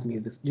that he asked me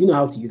is this: do you know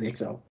how to use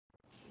Excel?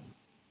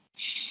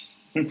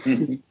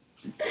 Then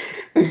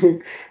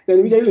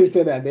we just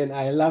said that. Then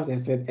I laughed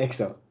and said,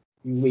 Excel.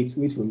 Wait for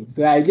me.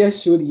 So I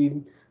just showed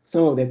him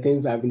some of the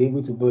things I've been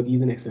able to build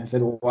using Excel. I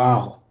said,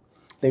 wow,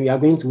 then we are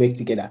going to work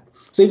together.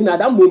 So even at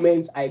that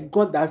moment, I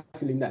got that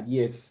feeling that,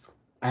 yes,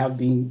 I have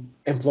been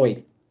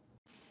employed.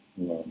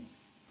 Yeah.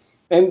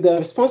 And the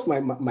response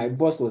from my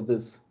boss was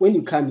this: when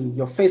you come in,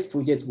 your first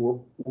project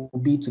will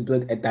be to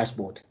build a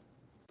dashboard.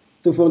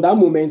 So from that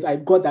moment, I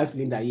got that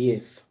feeling that,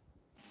 yes,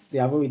 they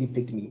have already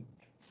picked me.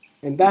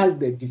 And that's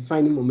the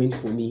defining moment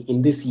for me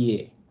in this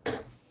year.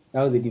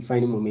 That was a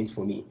defining moment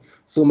for me.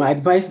 So my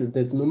advice is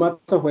this: no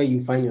matter where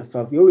you find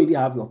yourself, you already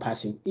have your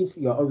passion. If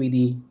you're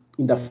already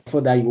in the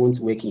field that you want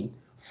to work in,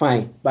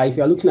 fine. But if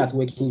you are looking at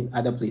working in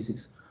other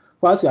places,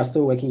 whilst you are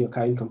still working in your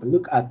current company,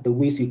 look at the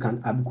ways you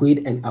can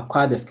upgrade and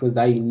acquire the skills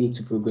that you need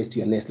to progress to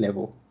your next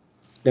level.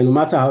 Then no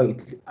matter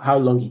how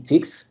long it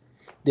takes,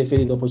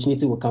 definitely the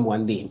opportunity will come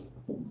one day.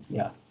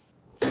 Yeah.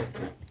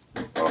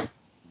 Oh,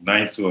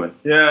 nice one.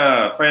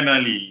 Yeah,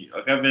 finally,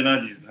 okay,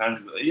 Bernard is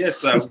hands. Yes,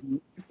 sir.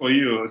 For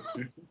you.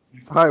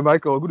 Hi,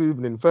 Michael. Good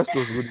evening.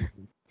 Festus, good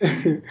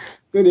evening.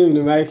 Good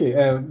evening,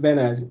 Michael.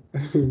 Bernard.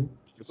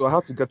 So I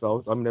had to get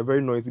out. I'm in a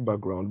very noisy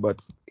background,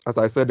 but as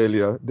I said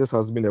earlier, this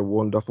has been a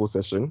wonderful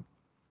session.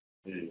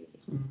 Yeah.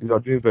 You are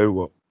doing very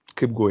well.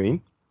 Keep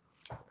going.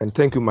 And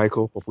thank you,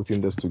 Michael, for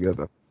putting this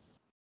together.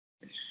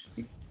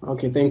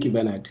 Okay, thank you,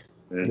 Bernard.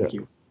 Thank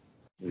you.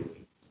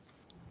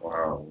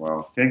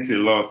 Wow. Thanks a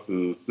lot.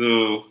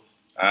 So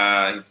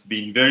it's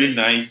been very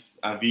nice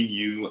having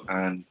you,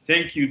 and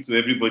thank you to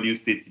everybody who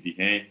stayed to the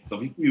end. Some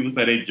people even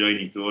started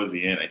joining towards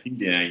the end. I think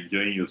they are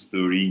enjoying your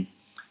story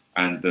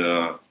and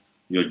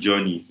your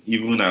journeys.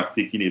 Even I've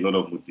taken a lot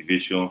of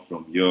motivation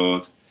from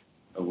yours.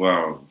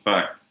 Wow, in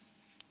fact,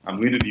 I'm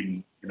going to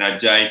be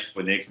energized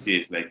for next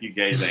year. It's like you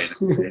guys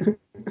are energized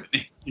for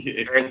next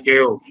year. Thank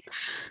you.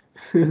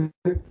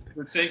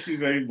 So thank you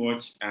very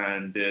much,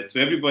 and to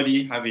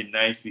everybody, have a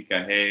nice week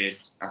ahead.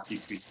 Happy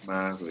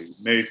Christmas or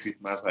Merry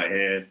Christmas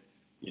ahead.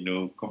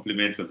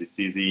 Compliments of the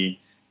season.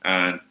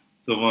 And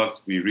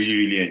Thomas, we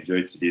really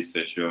enjoyed today's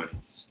session.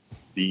 It's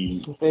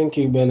been. Thank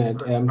you,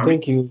 Bernard.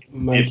 Thank you,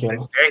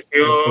 Michael. Thank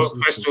you,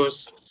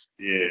 Festus.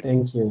 Yeah.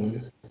 Thank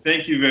you.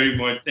 Thank you very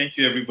much. Thank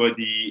you,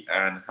 everybody,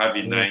 and have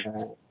a nice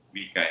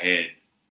week ahead.